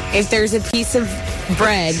 my God. If there's a piece of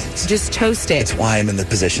bread, just toast it. That's why I'm in the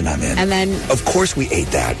position I'm in. And then... Of course we ate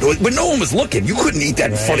that. But no one was looking. You couldn't eat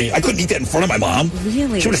that in front of you. I couldn't eat that in front of my mom.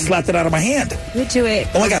 Really? She would have slapped it out of my hand. You do it.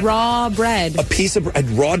 Oh, my God. Raw bread. A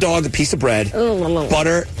raw dog, a piece of bread,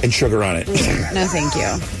 butter, and sugar on it. No, thank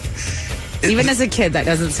you. Even as a kid, that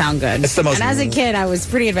doesn't sound good. It's the most, and as a kid, I was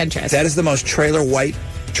pretty adventurous. That is the most trailer white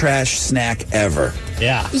trash snack ever.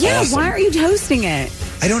 Yeah. Yeah, awesome. Why aren't you toasting it?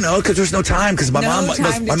 I don't know, because there's no time, because my mom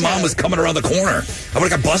was coming around the corner. I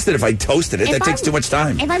would have got busted if I toasted it. That takes too much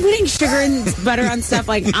time. If I'm putting sugar and butter on stuff,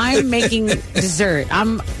 like I'm making dessert.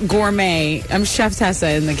 I'm gourmet. I'm Chef Tessa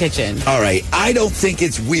in the kitchen. All right. I don't think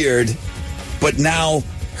it's weird, but now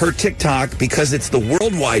her TikTok, because it's the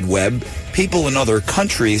World Wide Web, people in other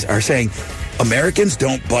countries are saying Americans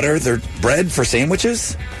don't butter their bread for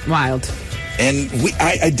sandwiches. Wild. And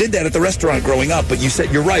I did that at the restaurant growing up, but you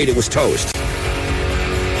said you're right, it was toast.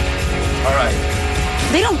 All right.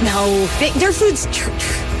 They don't know. Their food's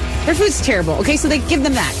terrible. Okay, so they give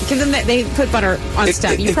them that. Give them that. They put butter on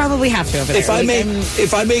stuff. You probably have to over there.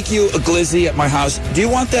 If I make you a glizzy at my house, do you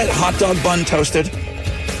want that hot dog bun toasted?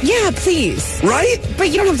 Yeah, please. Right? But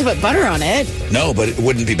you don't have to put butter on it. No, but it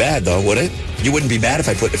wouldn't be bad though, would it? You wouldn't be mad if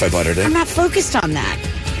I buttered it. I'm not focused on that.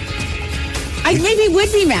 I maybe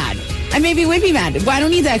would be mad. Well, I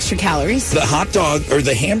don't need the extra calories. The hot dog or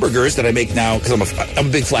the hamburgers that I make now, because I'm a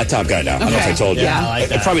big flat top guy now. Okay. I don't know if I told you. Yeah.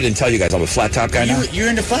 I probably didn't tell you guys I'm a flat top guy now. You're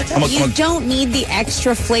into flat top? You don't need the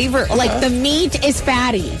extra flavor. Like the meat is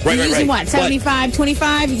fatty. Right, You're using what? 75,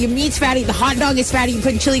 25? Your meat's fatty. The hot dog is fatty. You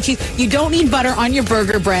put chili cheese. You don't need butter on your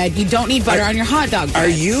burger bread. You don't need butter on your hot dog bread. Are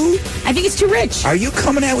you? I think it's too rich. Are you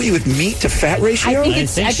coming at me with meat to fat ratio? I think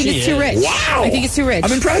it's too rich. Wow. I think it's too rich.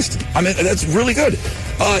 I'm impressed. That's really good.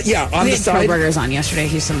 Yeah, on we the had side. burgers on yesterday,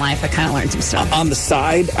 Houston Life. I kind of learned some stuff. On the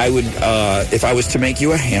side, I would, if I was to make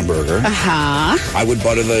you a hamburger, I would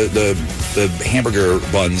butter the hamburger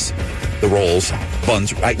buns, the rolls,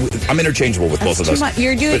 buns. I'm interchangeable with both of those.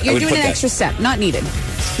 You're doing an extra step. Not needed.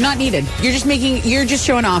 Not needed. You're just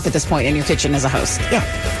showing off at this point in your kitchen as a host.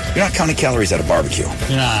 Yeah. You're not counting calories at a barbecue.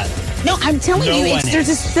 You're not. No, I'm telling No you, one there's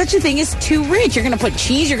such a thing as too rich. You're going to put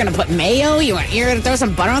cheese, you're going to put mayo, you're going to throw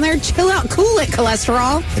some butter on there. Chill out, cool it,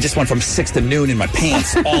 cholesterol. I just went from 6 to noon in my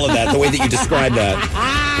pants. All of that, the way that you described that.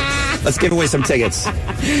 Let's give away some tickets.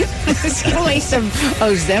 Let's give away some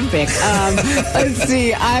Ozempic. Let's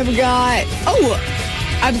see. I've got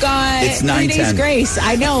It's 3 days 9:10. grace.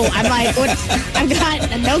 I know. I'm like, what? I've got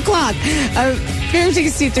no clock. Fair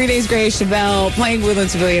tickets to 3 days grace. Chevelle playing Woodland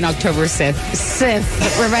Civilian October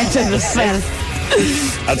 6th. Revenge of the 5th.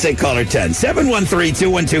 I'll take caller 10.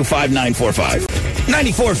 713-212-5945.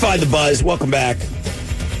 94.5 The Buzz. Welcome back.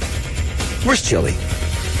 Where's Chile?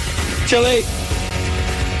 Chile,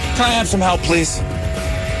 can I have some help, please?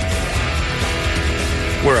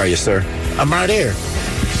 Where are you, sir? I'm right here.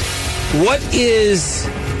 What is...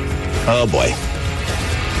 Oh, boy.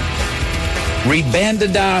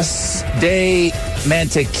 Rebandadas de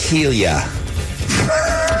mantequilla.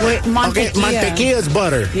 Wait, mantequilla. Okay, mantequilla is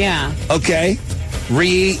butter. Yeah. Okay.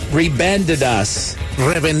 Rebandadas.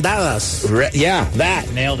 Revendadas. Yeah,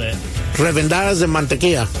 that. Nailed it. Revendadas de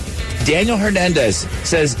mantequilla. Daniel Hernandez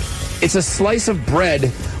says it's a slice of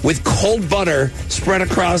bread with cold butter spread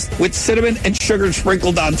across with cinnamon and sugar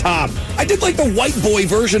sprinkled on top. I did like the white boy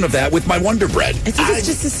version of that with my Wonder Bread. I think it's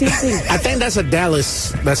just the same thing. I think that's a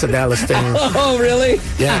Dallas thing. Oh, really?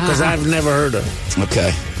 Yeah, because I've never heard of it.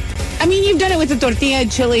 Okay. I mean, you've done it with the tortilla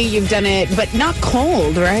chili, you've done it, but not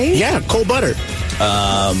cold, right? Yeah, cold butter.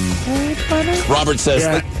 Cold butter? Robert says,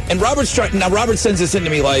 and Robert's trying. Now Robert sends this in to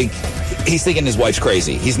me like he's thinking his wife's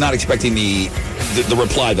crazy. He's not expecting the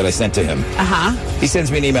reply that I sent to him. He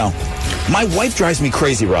sends me an email. My wife drives me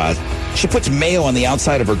crazy, Rod. She puts mayo on the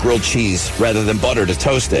outside of her grilled cheese rather than butter to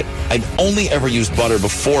toast it. I've only ever used butter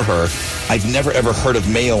before her. I've never ever heard of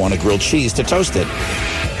mayo on a grilled cheese to toast it.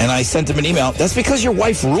 And I sent him an email. That's because your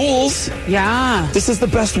wife rules. Yeah. This is the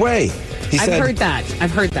best way. I've heard that.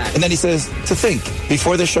 And then he says, to think,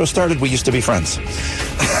 before this show started, we used to be friends.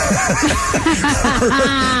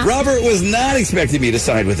 Robert was not expecting me to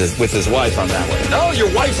side with his wife on that one. No, your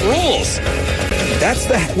wife rules.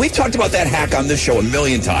 We've talked about that hack on this show a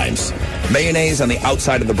million times. Mayonnaise on the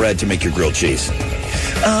outside of the bread to make your grilled cheese.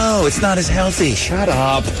 Oh, it's not as healthy. Shut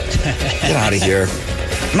up. Get out of here.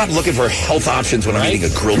 I'm not looking for health options when I'm eating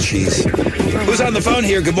a grilled cheese. Who's on the phone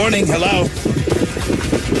here? Good morning. Hello.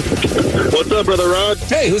 What's up, Brother Rod?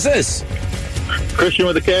 Hey, who's this? Christian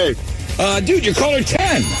with a K. Dude, you're caller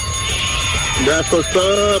 10. That's what's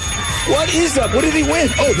up. What is up? What did he win?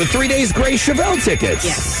 Oh, the 3 days Grace Chevelle tickets.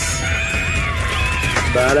 Yes.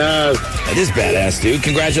 Badass. That is badass, dude.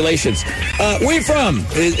 Congratulations. Where are you from?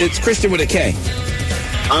 It's Christian with a K.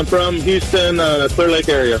 I'm from Houston, Clear Lake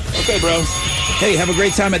area. Okay, bro. Hey, have a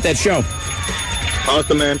great time at that show.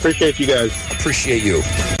 Awesome, man. Appreciate you guys. Appreciate you.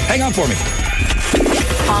 Hang on for me.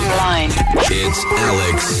 Online. It's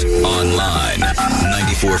Alex Online.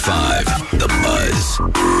 94.5 The Buzz.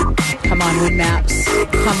 Come on, Wind Maps.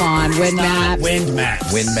 Come on, Wind Maps. Wind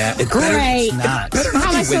maps. Wind map. Great. Better not How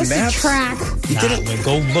am I be wind supposed to maps. track? You did it.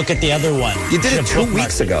 Go look at the other one. You did it Should've 2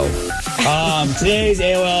 weeks ago. Today's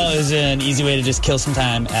AOL is an easy way to just kill some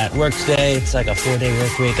time at work today. It's like a 4-day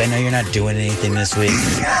work week. I know you're not doing anything this week.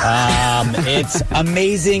 It's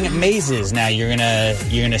amazing mazes. Now you're gonna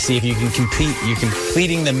see if you can compete. You're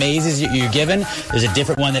completing the mazes you're given. There's a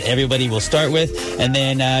different one that everybody will start with, and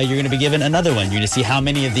then you're gonna be given another one. You're gonna see how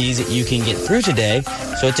many of these you can get through today.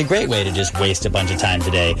 So it's a great way to just waste a bunch of time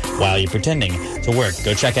today while you're pretending to work.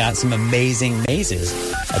 Go check out some amazing mazes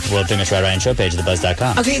at the World Famous Rod Ryan Show page at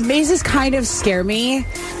thebuzz.com. Okay, mazes kind of scare me.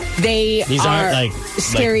 These aren't like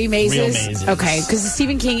scary mazes. real mazes. Okay, because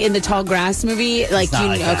Stephen King in the Tall Grass movie, like It's not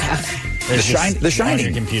like that. okay. The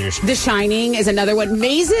Shining. Computers. The Shining is another one.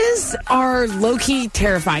 Mazes are low key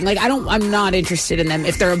terrifying. Like I'm not interested in them.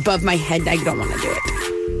 If they're above my head, I don't want to do it.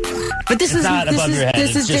 But this is not above your head.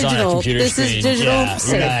 This it's is just digital. On a computer This screen. is digital. Yeah,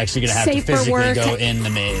 Safe. you're not actually going to have to Safe for physically work. go in the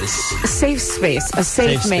maze. A safe space. A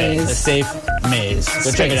safe maze. A safe maze.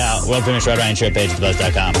 Go check it out. World Famous Rod Ryan Show page at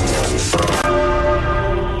thebuzz.com.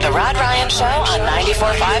 The Rod Ryan Show on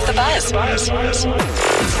 94.5 The Buzz.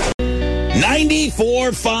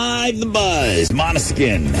 94.5 The Buzz.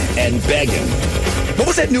 Monoskin and Beggin'. What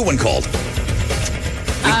was that new one called?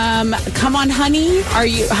 Come on, honey. Are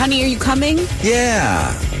you coming?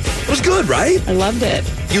 Yeah. It was good, right? I loved it.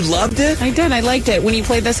 You loved it? I did. I liked it. When you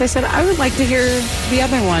played this, I said, I would like to hear the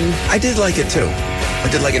other one. I did like it too. I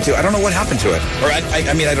don't know what happened to it. Or I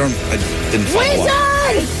didn't follow up.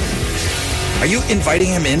 Wizard! Are you inviting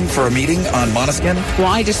him in for a meeting on Monoskin?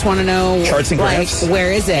 Well, I just want to know, Charts and graphs?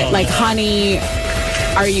 where is it? Honey,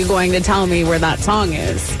 are you going to tell me where that song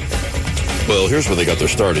is? Well, here's where they got their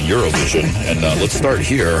start in Eurovision. And let's start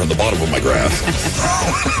here on the bottom of my graph.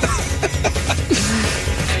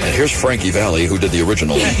 And here's Frankie Valli, who did the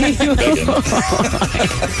original Megan.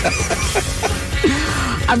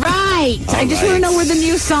 All right. I just want to know where the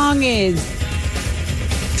new song is.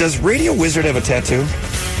 Does Radio Wizard have a tattoo?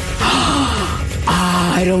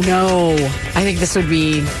 I don't know. I think this would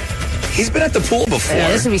be... He's been at the pool before.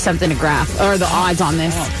 Yeah, this would be something to graph. Or the odds on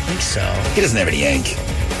this. I don't think so. He doesn't have any ink.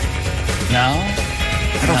 No?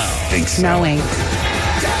 I don't think so. No ink.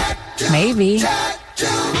 Maybe.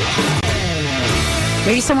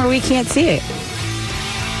 Maybe somewhere we can't see it.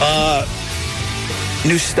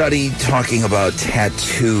 New study talking about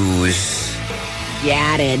tattoos.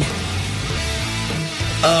 Yeah, it did.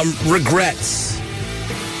 Regrets.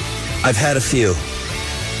 I've had a few.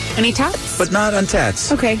 Any tats? But not on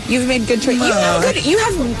tats. Okay, you've made good choices. You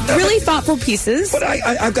have really thoughtful pieces. But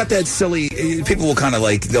I've got that silly... People will kind of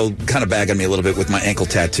they'll kind of bag on me a little bit with my ankle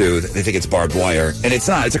tattoo. They think it's barbed wire. And it's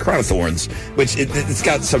not. It's a crown of thorns, which it's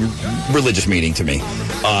got some religious meaning to me.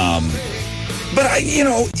 But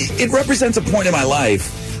it represents a point in my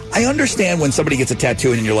life. I understand when somebody gets a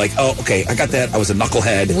tattoo and you're like, oh, okay, I got that. I was a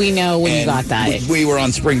knucklehead. We know when you got that. We were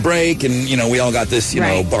on spring break and, we all got this,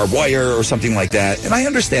 barbed wire or something like that. And I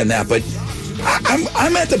understand that, but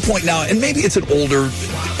I'm at the point now, and maybe it's an older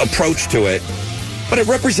approach to it, but it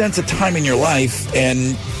represents a time in your life,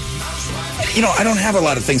 and, I don't have a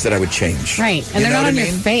lot of things that I would change. Right. And they're not on your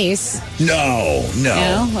face. No.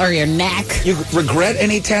 Or your neck. You regret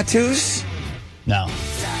any tattoos? No.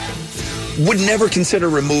 Would never consider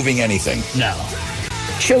removing anything? No.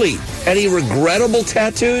 Chile, any regrettable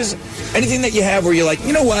tattoos? Anything that you have where you're like,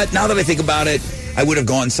 you know what, now that I think about it, I would have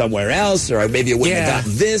gone somewhere else, or maybe I wouldn't have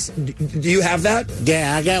gotten this. Do you have that?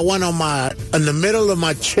 Yeah, I got one in the middle of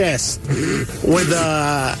my chest with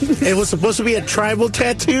it was supposed to be a tribal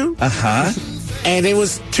tattoo. Uh-huh. And it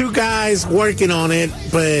was two guys working on it,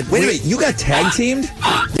 but... Wait a minute, you got tag teamed?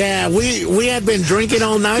 Yeah, we had been drinking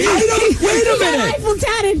all night. Wait a minute! Eiffel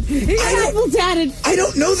tatted. I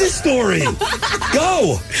don't know this story.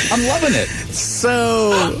 Go! I'm loving it.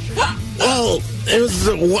 So, well, it was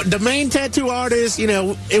the main tattoo artist,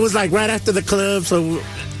 it was like right after the club, so...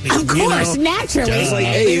 Of course, naturally. I was like,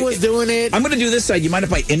 hey, he was doing it. I'm going to do this side. You mind if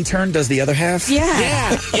my intern does the other half?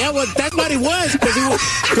 Yeah, well, that's what it was,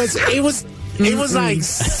 because it was like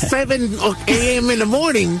 7 a.m. in the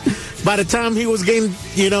morning by the time he was getting,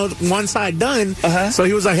 one side done. Uh-huh. So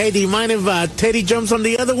he was like, hey, do you mind if Teddy jumps on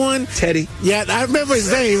the other one? Teddy. Yeah, I remember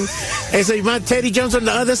his name. And so you mind Teddy jumps on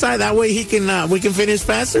the other side? That way we can finish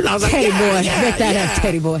faster. And I was like, Teddy boy. Pick that up,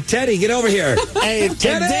 Teddy boy. Teddy, get over here. Hey,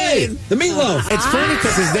 Teddy! The meatloaf. It's funny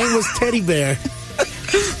because his name was Teddy Bear.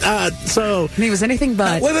 So he was anything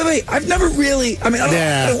but. Wait. I've never really... I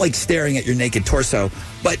don't like staring at your naked torso,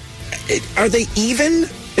 but... Are they even?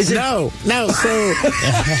 No. So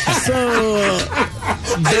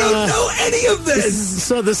I don't know any of this.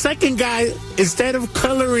 So the second guy, instead of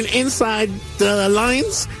coloring inside the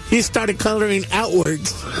lines, he started coloring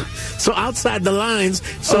outwards. So outside the lines.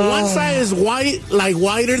 So one side is white, like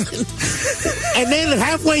whiter than, and then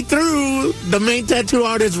halfway through, the main tattoo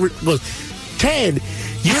artist goes, Ted,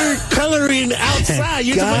 you're coloring outside.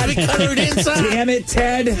 You're supposed to be coloring inside. Damn it,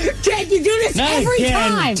 Ted. Ted, you do this every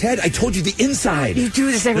time. Ted, I told you the inside. You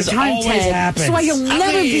do this every time, Ted. Happens. That's why you'll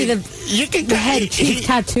never be the head chief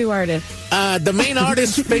tattoo artist. The main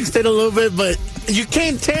artist fixed it a little bit, but you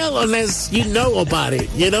can't tell unless you know about it,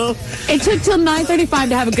 It took till 9:35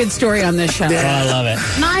 to have a good story on this show. Yeah. Oh, I love it.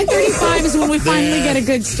 9:35 is when we finally get a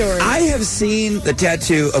good story. I have seen the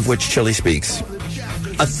tattoo of which Chile speaks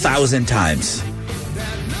 1,000 times.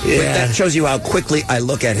 Yeah. That shows you how quickly I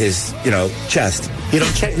look at his, chest. You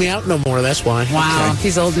don't check me out no more, that's why. Wow,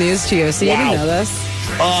 he's old news to you, so you didn't know this.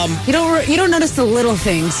 You don't notice the little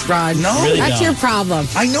things, Rod. No, really that's don't. your problem.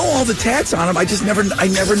 I know all the tats on him. I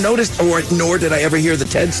never noticed, nor did I ever hear the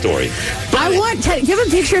Ted story. I want Teddy. Do you have a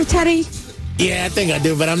picture of Teddy? Yeah, I think I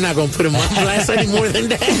do, but I'm not going to put him on blast any more than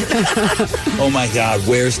that. Oh, my God.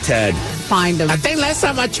 Where's Ted? Find him. I think last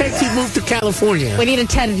time I checked, he moved to California. We need a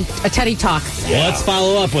Teddy talk. Yeah. Let's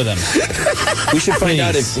follow up with him. We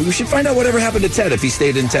should find out whatever happened to Ted, if he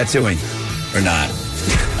stayed in tattooing or not.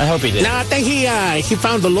 I hope he did. No, I think he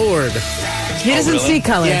found the Lord. He doesn't see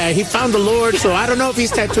color. Yeah, he found the Lord, so I don't know if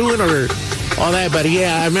he's tattooing or all that, but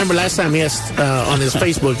I remember last time on his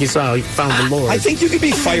Facebook, he found the Lord. I think you could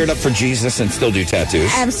be fired up for Jesus and still do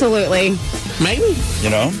tattoos. Absolutely. Maybe.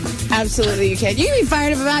 Absolutely you can. You can be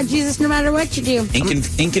fired up about Jesus no matter what you do.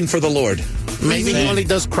 Inking for the Lord. Maybe he only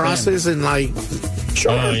does crosses and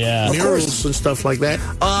Sure. Oh, yeah. Murals and stuff like that.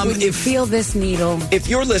 Feel this needle. If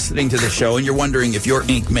you're listening to the show and you're wondering if your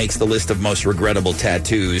ink makes the list of most regrettable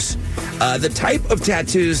tattoos, the type of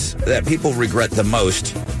tattoos that people regret the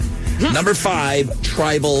most, number 5,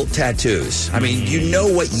 tribal tattoos. I mean, you know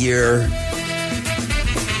what year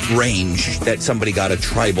range that somebody got a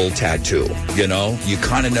tribal tattoo, you know? You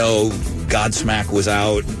kind of know Godsmack was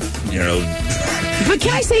out, you know. But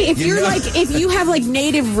can I say, if if you have like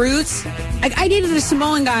native roots, like I dated a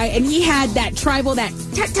Samoan guy and he had that tribal, that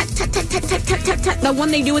the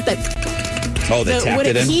one they do with the. Oh, they tapped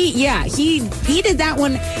it in? He did that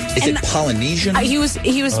one. Is it Polynesian? He was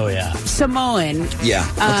Samoan. Yeah.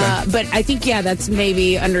 Okay. But I think, that's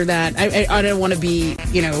maybe under that. I don't want to be,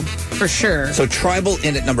 for sure. So tribal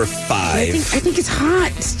in at number 5. I think it's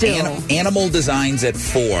hot still. Animal designs at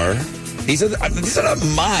 4. These are not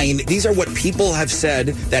mine. These are what people have said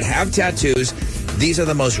that have tattoos. These are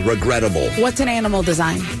the most regrettable. What's an animal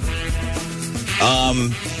design?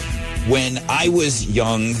 When I was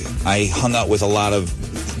young, I hung out with a lot of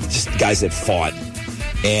just guys that fought.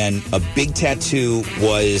 And a big tattoo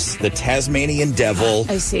was the Tasmanian devil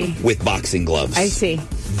I see. With boxing gloves. I see.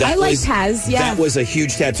 I like Taz, yeah. That was a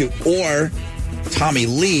huge tattoo. Or Tommy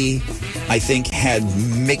Lee, I think, had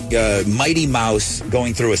Mighty Mouse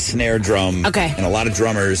going through a snare drum. Okay. And a lot of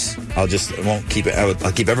drummers, I'll keep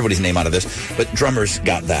everybody's name out of this, but drummers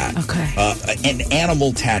got that. Okay. An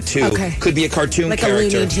animal tattoo. Okay. Could be a cartoon like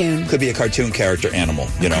character. A Looney Tune. Could be a cartoon character animal,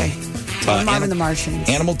 you know. Marvin the Martians.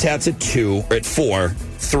 Animal tats at 2, or at 4,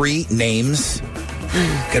 3 names.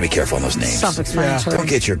 Gotta be careful on those names. Self-explanatory. Don't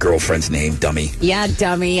get your girlfriend's name, dummy. Yeah,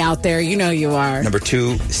 dummy out there. You know you are. Number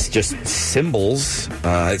 2, just symbols.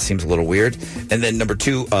 It seems a little weird. And then number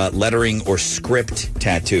 2, lettering or script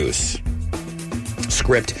tattoos.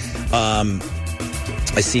 Script. I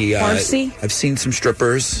see. Farsi? I've seen some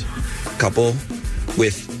strippers, a couple,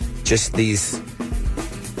 with just these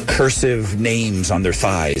cursive names on their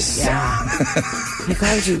thighs. Yeah.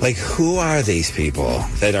 Like, who are these people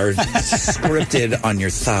that are scripted on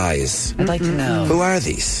your thighs? I'd like to know. Who are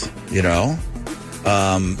these? You know?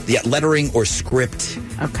 Lettering or script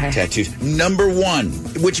tattoos. Number 1,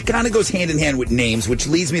 which kind of goes hand in hand with names, which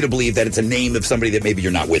leads me to believe that it's a name of somebody that maybe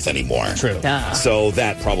you're not with anymore. True. Duh. So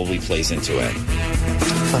that probably plays into it.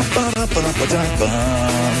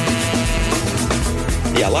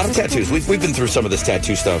 Yeah, a lot of tattoos. We've been through some of this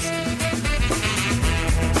tattoo stuff.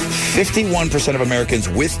 51% of Americans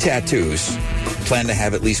with tattoos plan to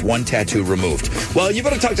have at least one tattoo removed. Well, you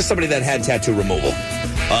better talk to somebody that had tattoo removal.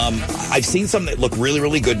 I've seen some that look really,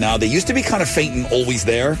 really good now. They used to be kind of faint and always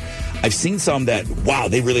there. I've seen some that, wow,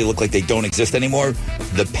 they really look like they don't exist anymore.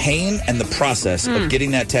 The pain and the process of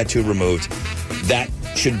getting that tattoo removed, that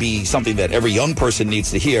should be something that every young person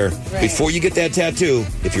needs to hear. Right. Before you get that tattoo,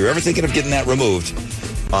 if you're ever thinking of getting that removed,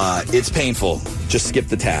 it's painful. Just skip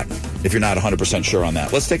the tat if you're not 100% sure on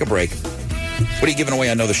that. Let's take a break. What are you giving away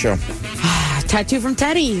on Know the Show? Tattoo from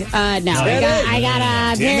Teddy. I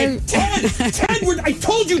got a pair. Ted, I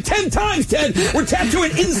told you 10 times, Ted. We're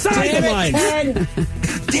tattooing inside of mine.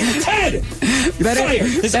 Ted. Better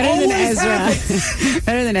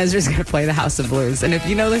than Ezra's going to play the House of Blues. And if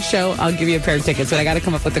you know the show, I'll give you a pair of tickets. But I got to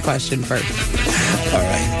come up with the question first. All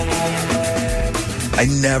right. I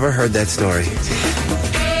never heard that story.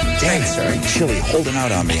 Dang it. Chile holding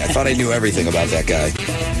out on me. I thought I knew everything about that guy.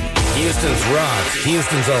 Houston's Rock,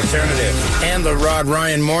 Houston's Alternative, and the Rod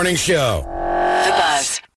Ryan Morning Show. The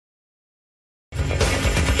Buzz.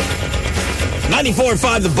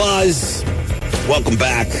 94.5 The Buzz. Welcome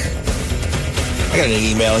back. I got an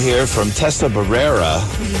email here from Tessa Barrera.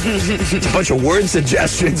 It's a bunch of word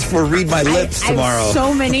suggestions for Read My Lips tomorrow. I have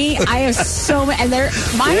so many. And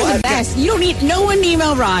mine are the best. You don't need no one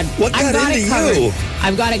email Rod. What got into you?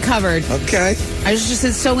 I've got it covered. Okay. I was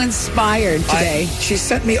just so inspired today. She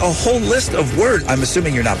sent me a whole list of words. I'm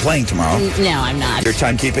assuming you're not playing tomorrow. No, I'm not. You're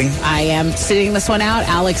timekeeping? I am sitting this one out.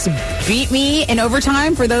 Alex beat me in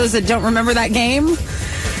overtime, for those that don't remember that game.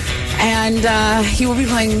 And he will be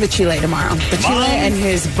playing the Chile tomorrow. The Chile and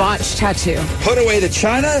his botched tattoo. Put away the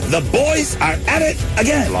China. The boys are at it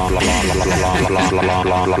again. All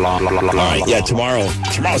right, yeah,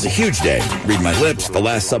 tomorrow's a huge day. Read My Lips, the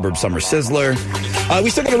last Suburb Summer Sizzler. We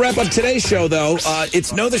still got to wrap up today's show, though.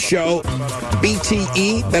 It's Know the Show.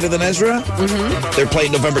 BTE, Better Than Ezra. Mm-hmm. They're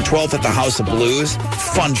playing November 12th at the House of Blues.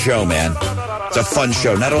 Fun show, man. It's a fun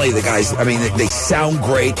show. Not only the guys, I mean, they sound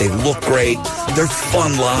great. They look great. They're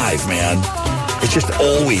fun live, man. It's just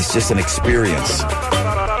always just an experience.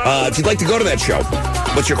 If you'd like to go to that show,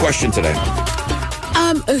 what's your question today?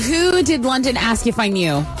 Who did London ask if I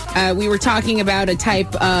knew? We were talking about a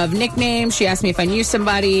type of nickname. She asked me if I knew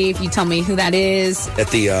somebody. If you tell me who that is. At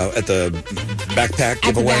the backpack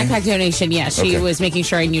giveaway? At the backpack donation, yes. She was making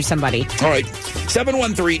sure I knew somebody. All right.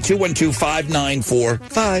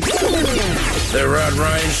 713-212-5945. The Rod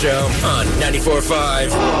Ryan Show on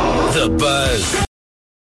 94.5 The Buzz.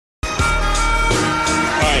 All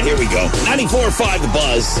right, here we go. 94.5 The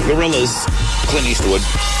Buzz. Gorillas. Clint Eastwood.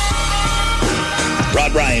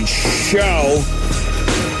 Rod Ryan Show.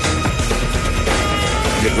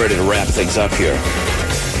 Get ready to wrap things up here.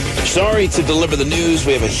 Sorry to deliver the news.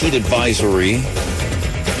 We have a heat advisory.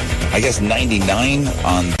 I guess 99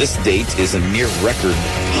 on this date is a near record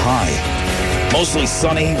high. Mostly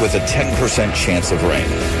sunny with a 10% chance of rain.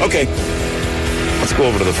 Okay, let's go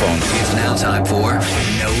over to the phone. It's now time for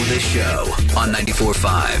Know the Show on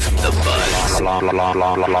 94.5 The Buzz.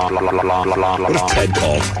 What if Ted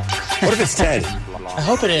called? What if it's Ted? I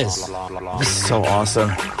hope it is. This is so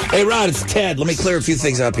awesome. Hey, Rod, it's Ted. Let me clear a few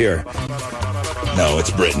things up here. No,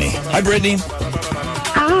 it's Brittany. Hi, Brittany.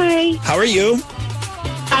 Hi. How are you?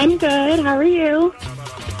 I'm good. How are you?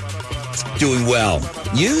 Doing well.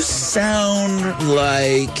 You sound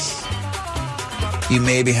like you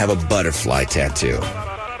maybe have a butterfly tattoo.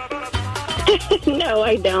 No,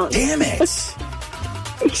 I don't. Damn it.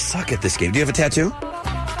 You suck at this game. Do you have a tattoo?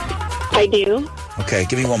 I do. Okay,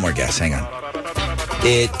 give me one more guess. Hang on.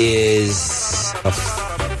 It is a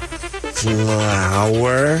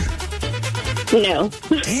flower. No.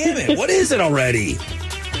 Damn it. What is it already?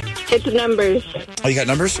 It's numbers. Oh, you got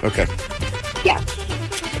numbers? Okay. Yeah.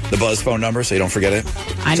 The Buzz phone number, so you don't forget it.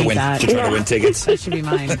 I need that. To try to win tickets. That should be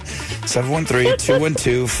mine.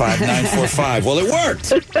 713-212-5945. Well, it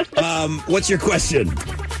worked. What's your question?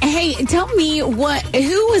 Hey, tell me who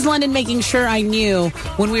was London making sure I knew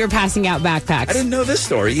when we were passing out backpacks? I didn't know this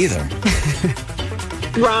story either.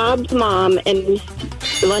 Rob's mom, and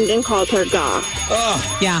London called her Gaw.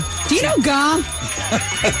 Oh. Yeah. Do you know Gaw?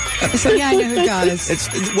 So yeah, I know who Gaw is.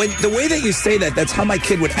 When the way that you say that, that's how my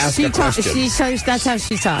kid would ask a question. That's how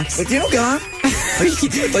she talks. Like, do you know Gaw?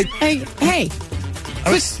 Hey.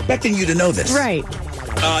 I'm expecting you to know this. Right.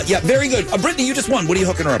 Yeah, very good. Brittany, you just won. What are you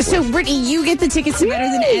hooking her up with? So, Brittany, you get the tickets to Better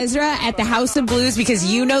Than Ezra at the House of Blues because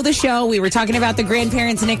you know the show. We were talking about the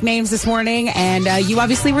grandparents' nicknames this morning, and you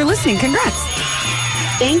obviously were listening. Congrats.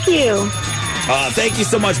 Thank you. Thank you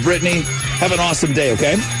so much, Brittany. Have an awesome day,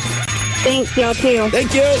 okay? Thanks, y'all too.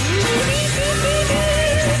 Thank you.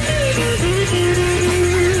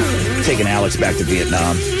 Taking Alex back to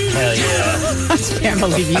Vietnam. Hell yeah. I can't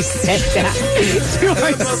believe you said that. You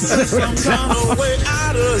are so dumb.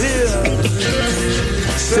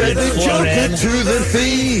 Send the joker to the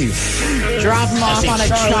thief. Drop him off on a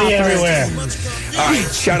chopper. Everywhere. All right,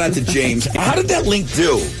 shout out to James. How did that link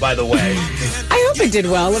do, by the way? I hope it did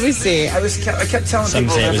well. Let me see. I kept telling Some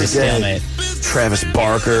people say it every was a day. stalemate. Travis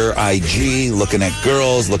Barker, IG, looking at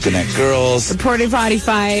girls. The porta potty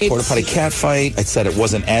fight. Porta potty cat fight. I said it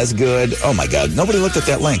wasn't as good. Oh, my God. Nobody looked at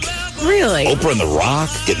that link. Really? Oprah and The Rock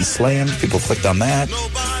getting slammed. People clicked on that.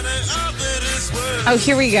 Oh,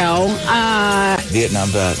 here we go. Vietnam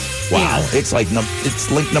vet. Wow. Yeah. It's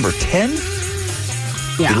link number 10?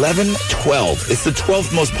 Yeah. 11, 12. It's the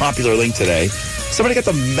 12th most popular link today. Somebody got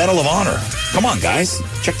the Medal of Honor. Come on, guys.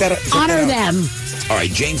 Check that out. Honor them. All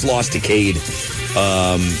right, James lost to Cade.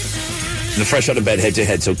 The fresh out of bed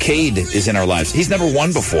head-to-head. So Cade is in our lives. He's never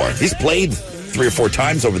won before. He's played 3 or 4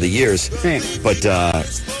 times over the years. But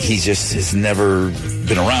he just has never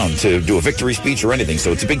been around to do a victory speech or anything.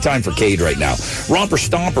 So it's a big time for Cade right now. Romper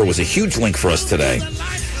Stomper was a huge link for us today.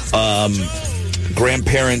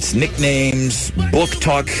 Grandparents, nicknames, book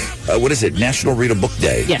talk. What is it? National Read a Book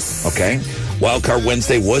Day. Yes. Okay. Wildcard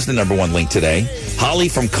Wednesday was the number 1 link today. Holly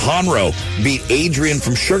from Conroe beat Adrian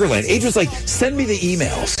from Sugarland. Adrian's like, send me the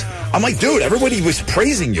emails. I'm like, dude, everybody was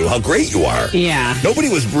praising you, how great you are. Yeah. Nobody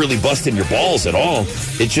was really busting your balls at all.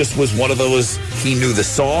 It just was one of those, he knew the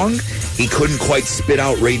song. He couldn't quite spit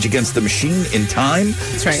out Rage Against the Machine in time.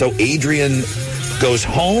 That's right. So Adrian goes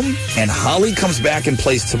home, and Holly comes back and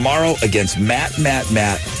plays tomorrow against Matt from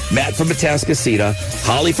Atascocita,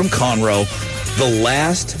 Holly from Conroe. The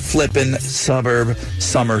last flippin' Suburb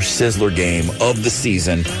Summer Sizzler game of the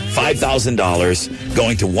season. $5,000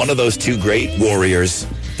 going to one of those 2 great warriors.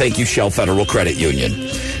 Thank you, Shell Federal Credit Union.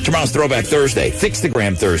 Tomorrow's Throwback Thursday,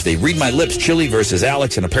 Fixtagram Thursday, Read My Lips, Chile versus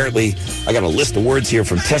Alex, and apparently I got a list of words here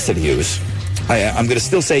from Tessa to use. I'm going to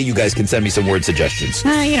still say you guys can send me some word suggestions.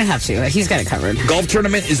 You don't have to. He's got it covered. Golf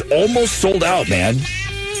tournament is almost sold out, man.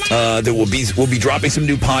 We'll be dropping some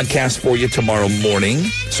new podcasts for you tomorrow morning.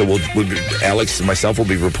 So Alex and myself will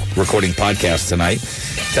be recording podcasts tonight.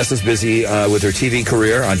 Tessa's busy with her TV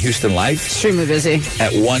career on Houston Life. Extremely busy.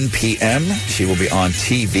 At 1 p.m., she will be on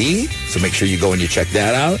TV. So make sure you go and you check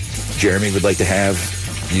that out. Jeremy would like to have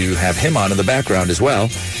him on in the background as well,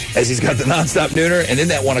 as he's got the nonstop nooner. And in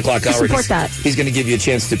that 1 o'clock hour, he's going to give you a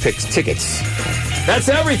chance to pick tickets. That's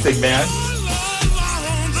everything, man.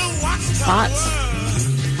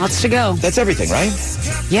 Lots to go. That's everything, right?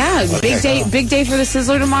 Yeah, okay. Big day for the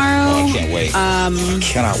Sizzler tomorrow. Oh, I can't wait.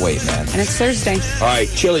 Cannot wait, man. And it's Thursday. All right,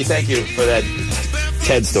 Chile, thank you for that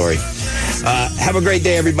TED story. Have a great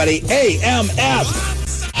day, everybody. AMF.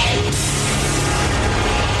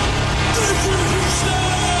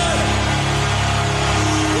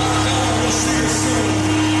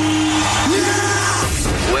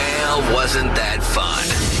 Wasn't that fun?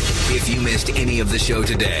 If you missed any of the show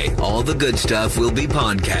today, all the good stuff will be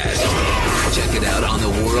podcast. Check it out on the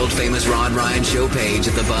world-famous Rod Ryan Show page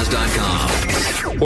at thebuzz.com.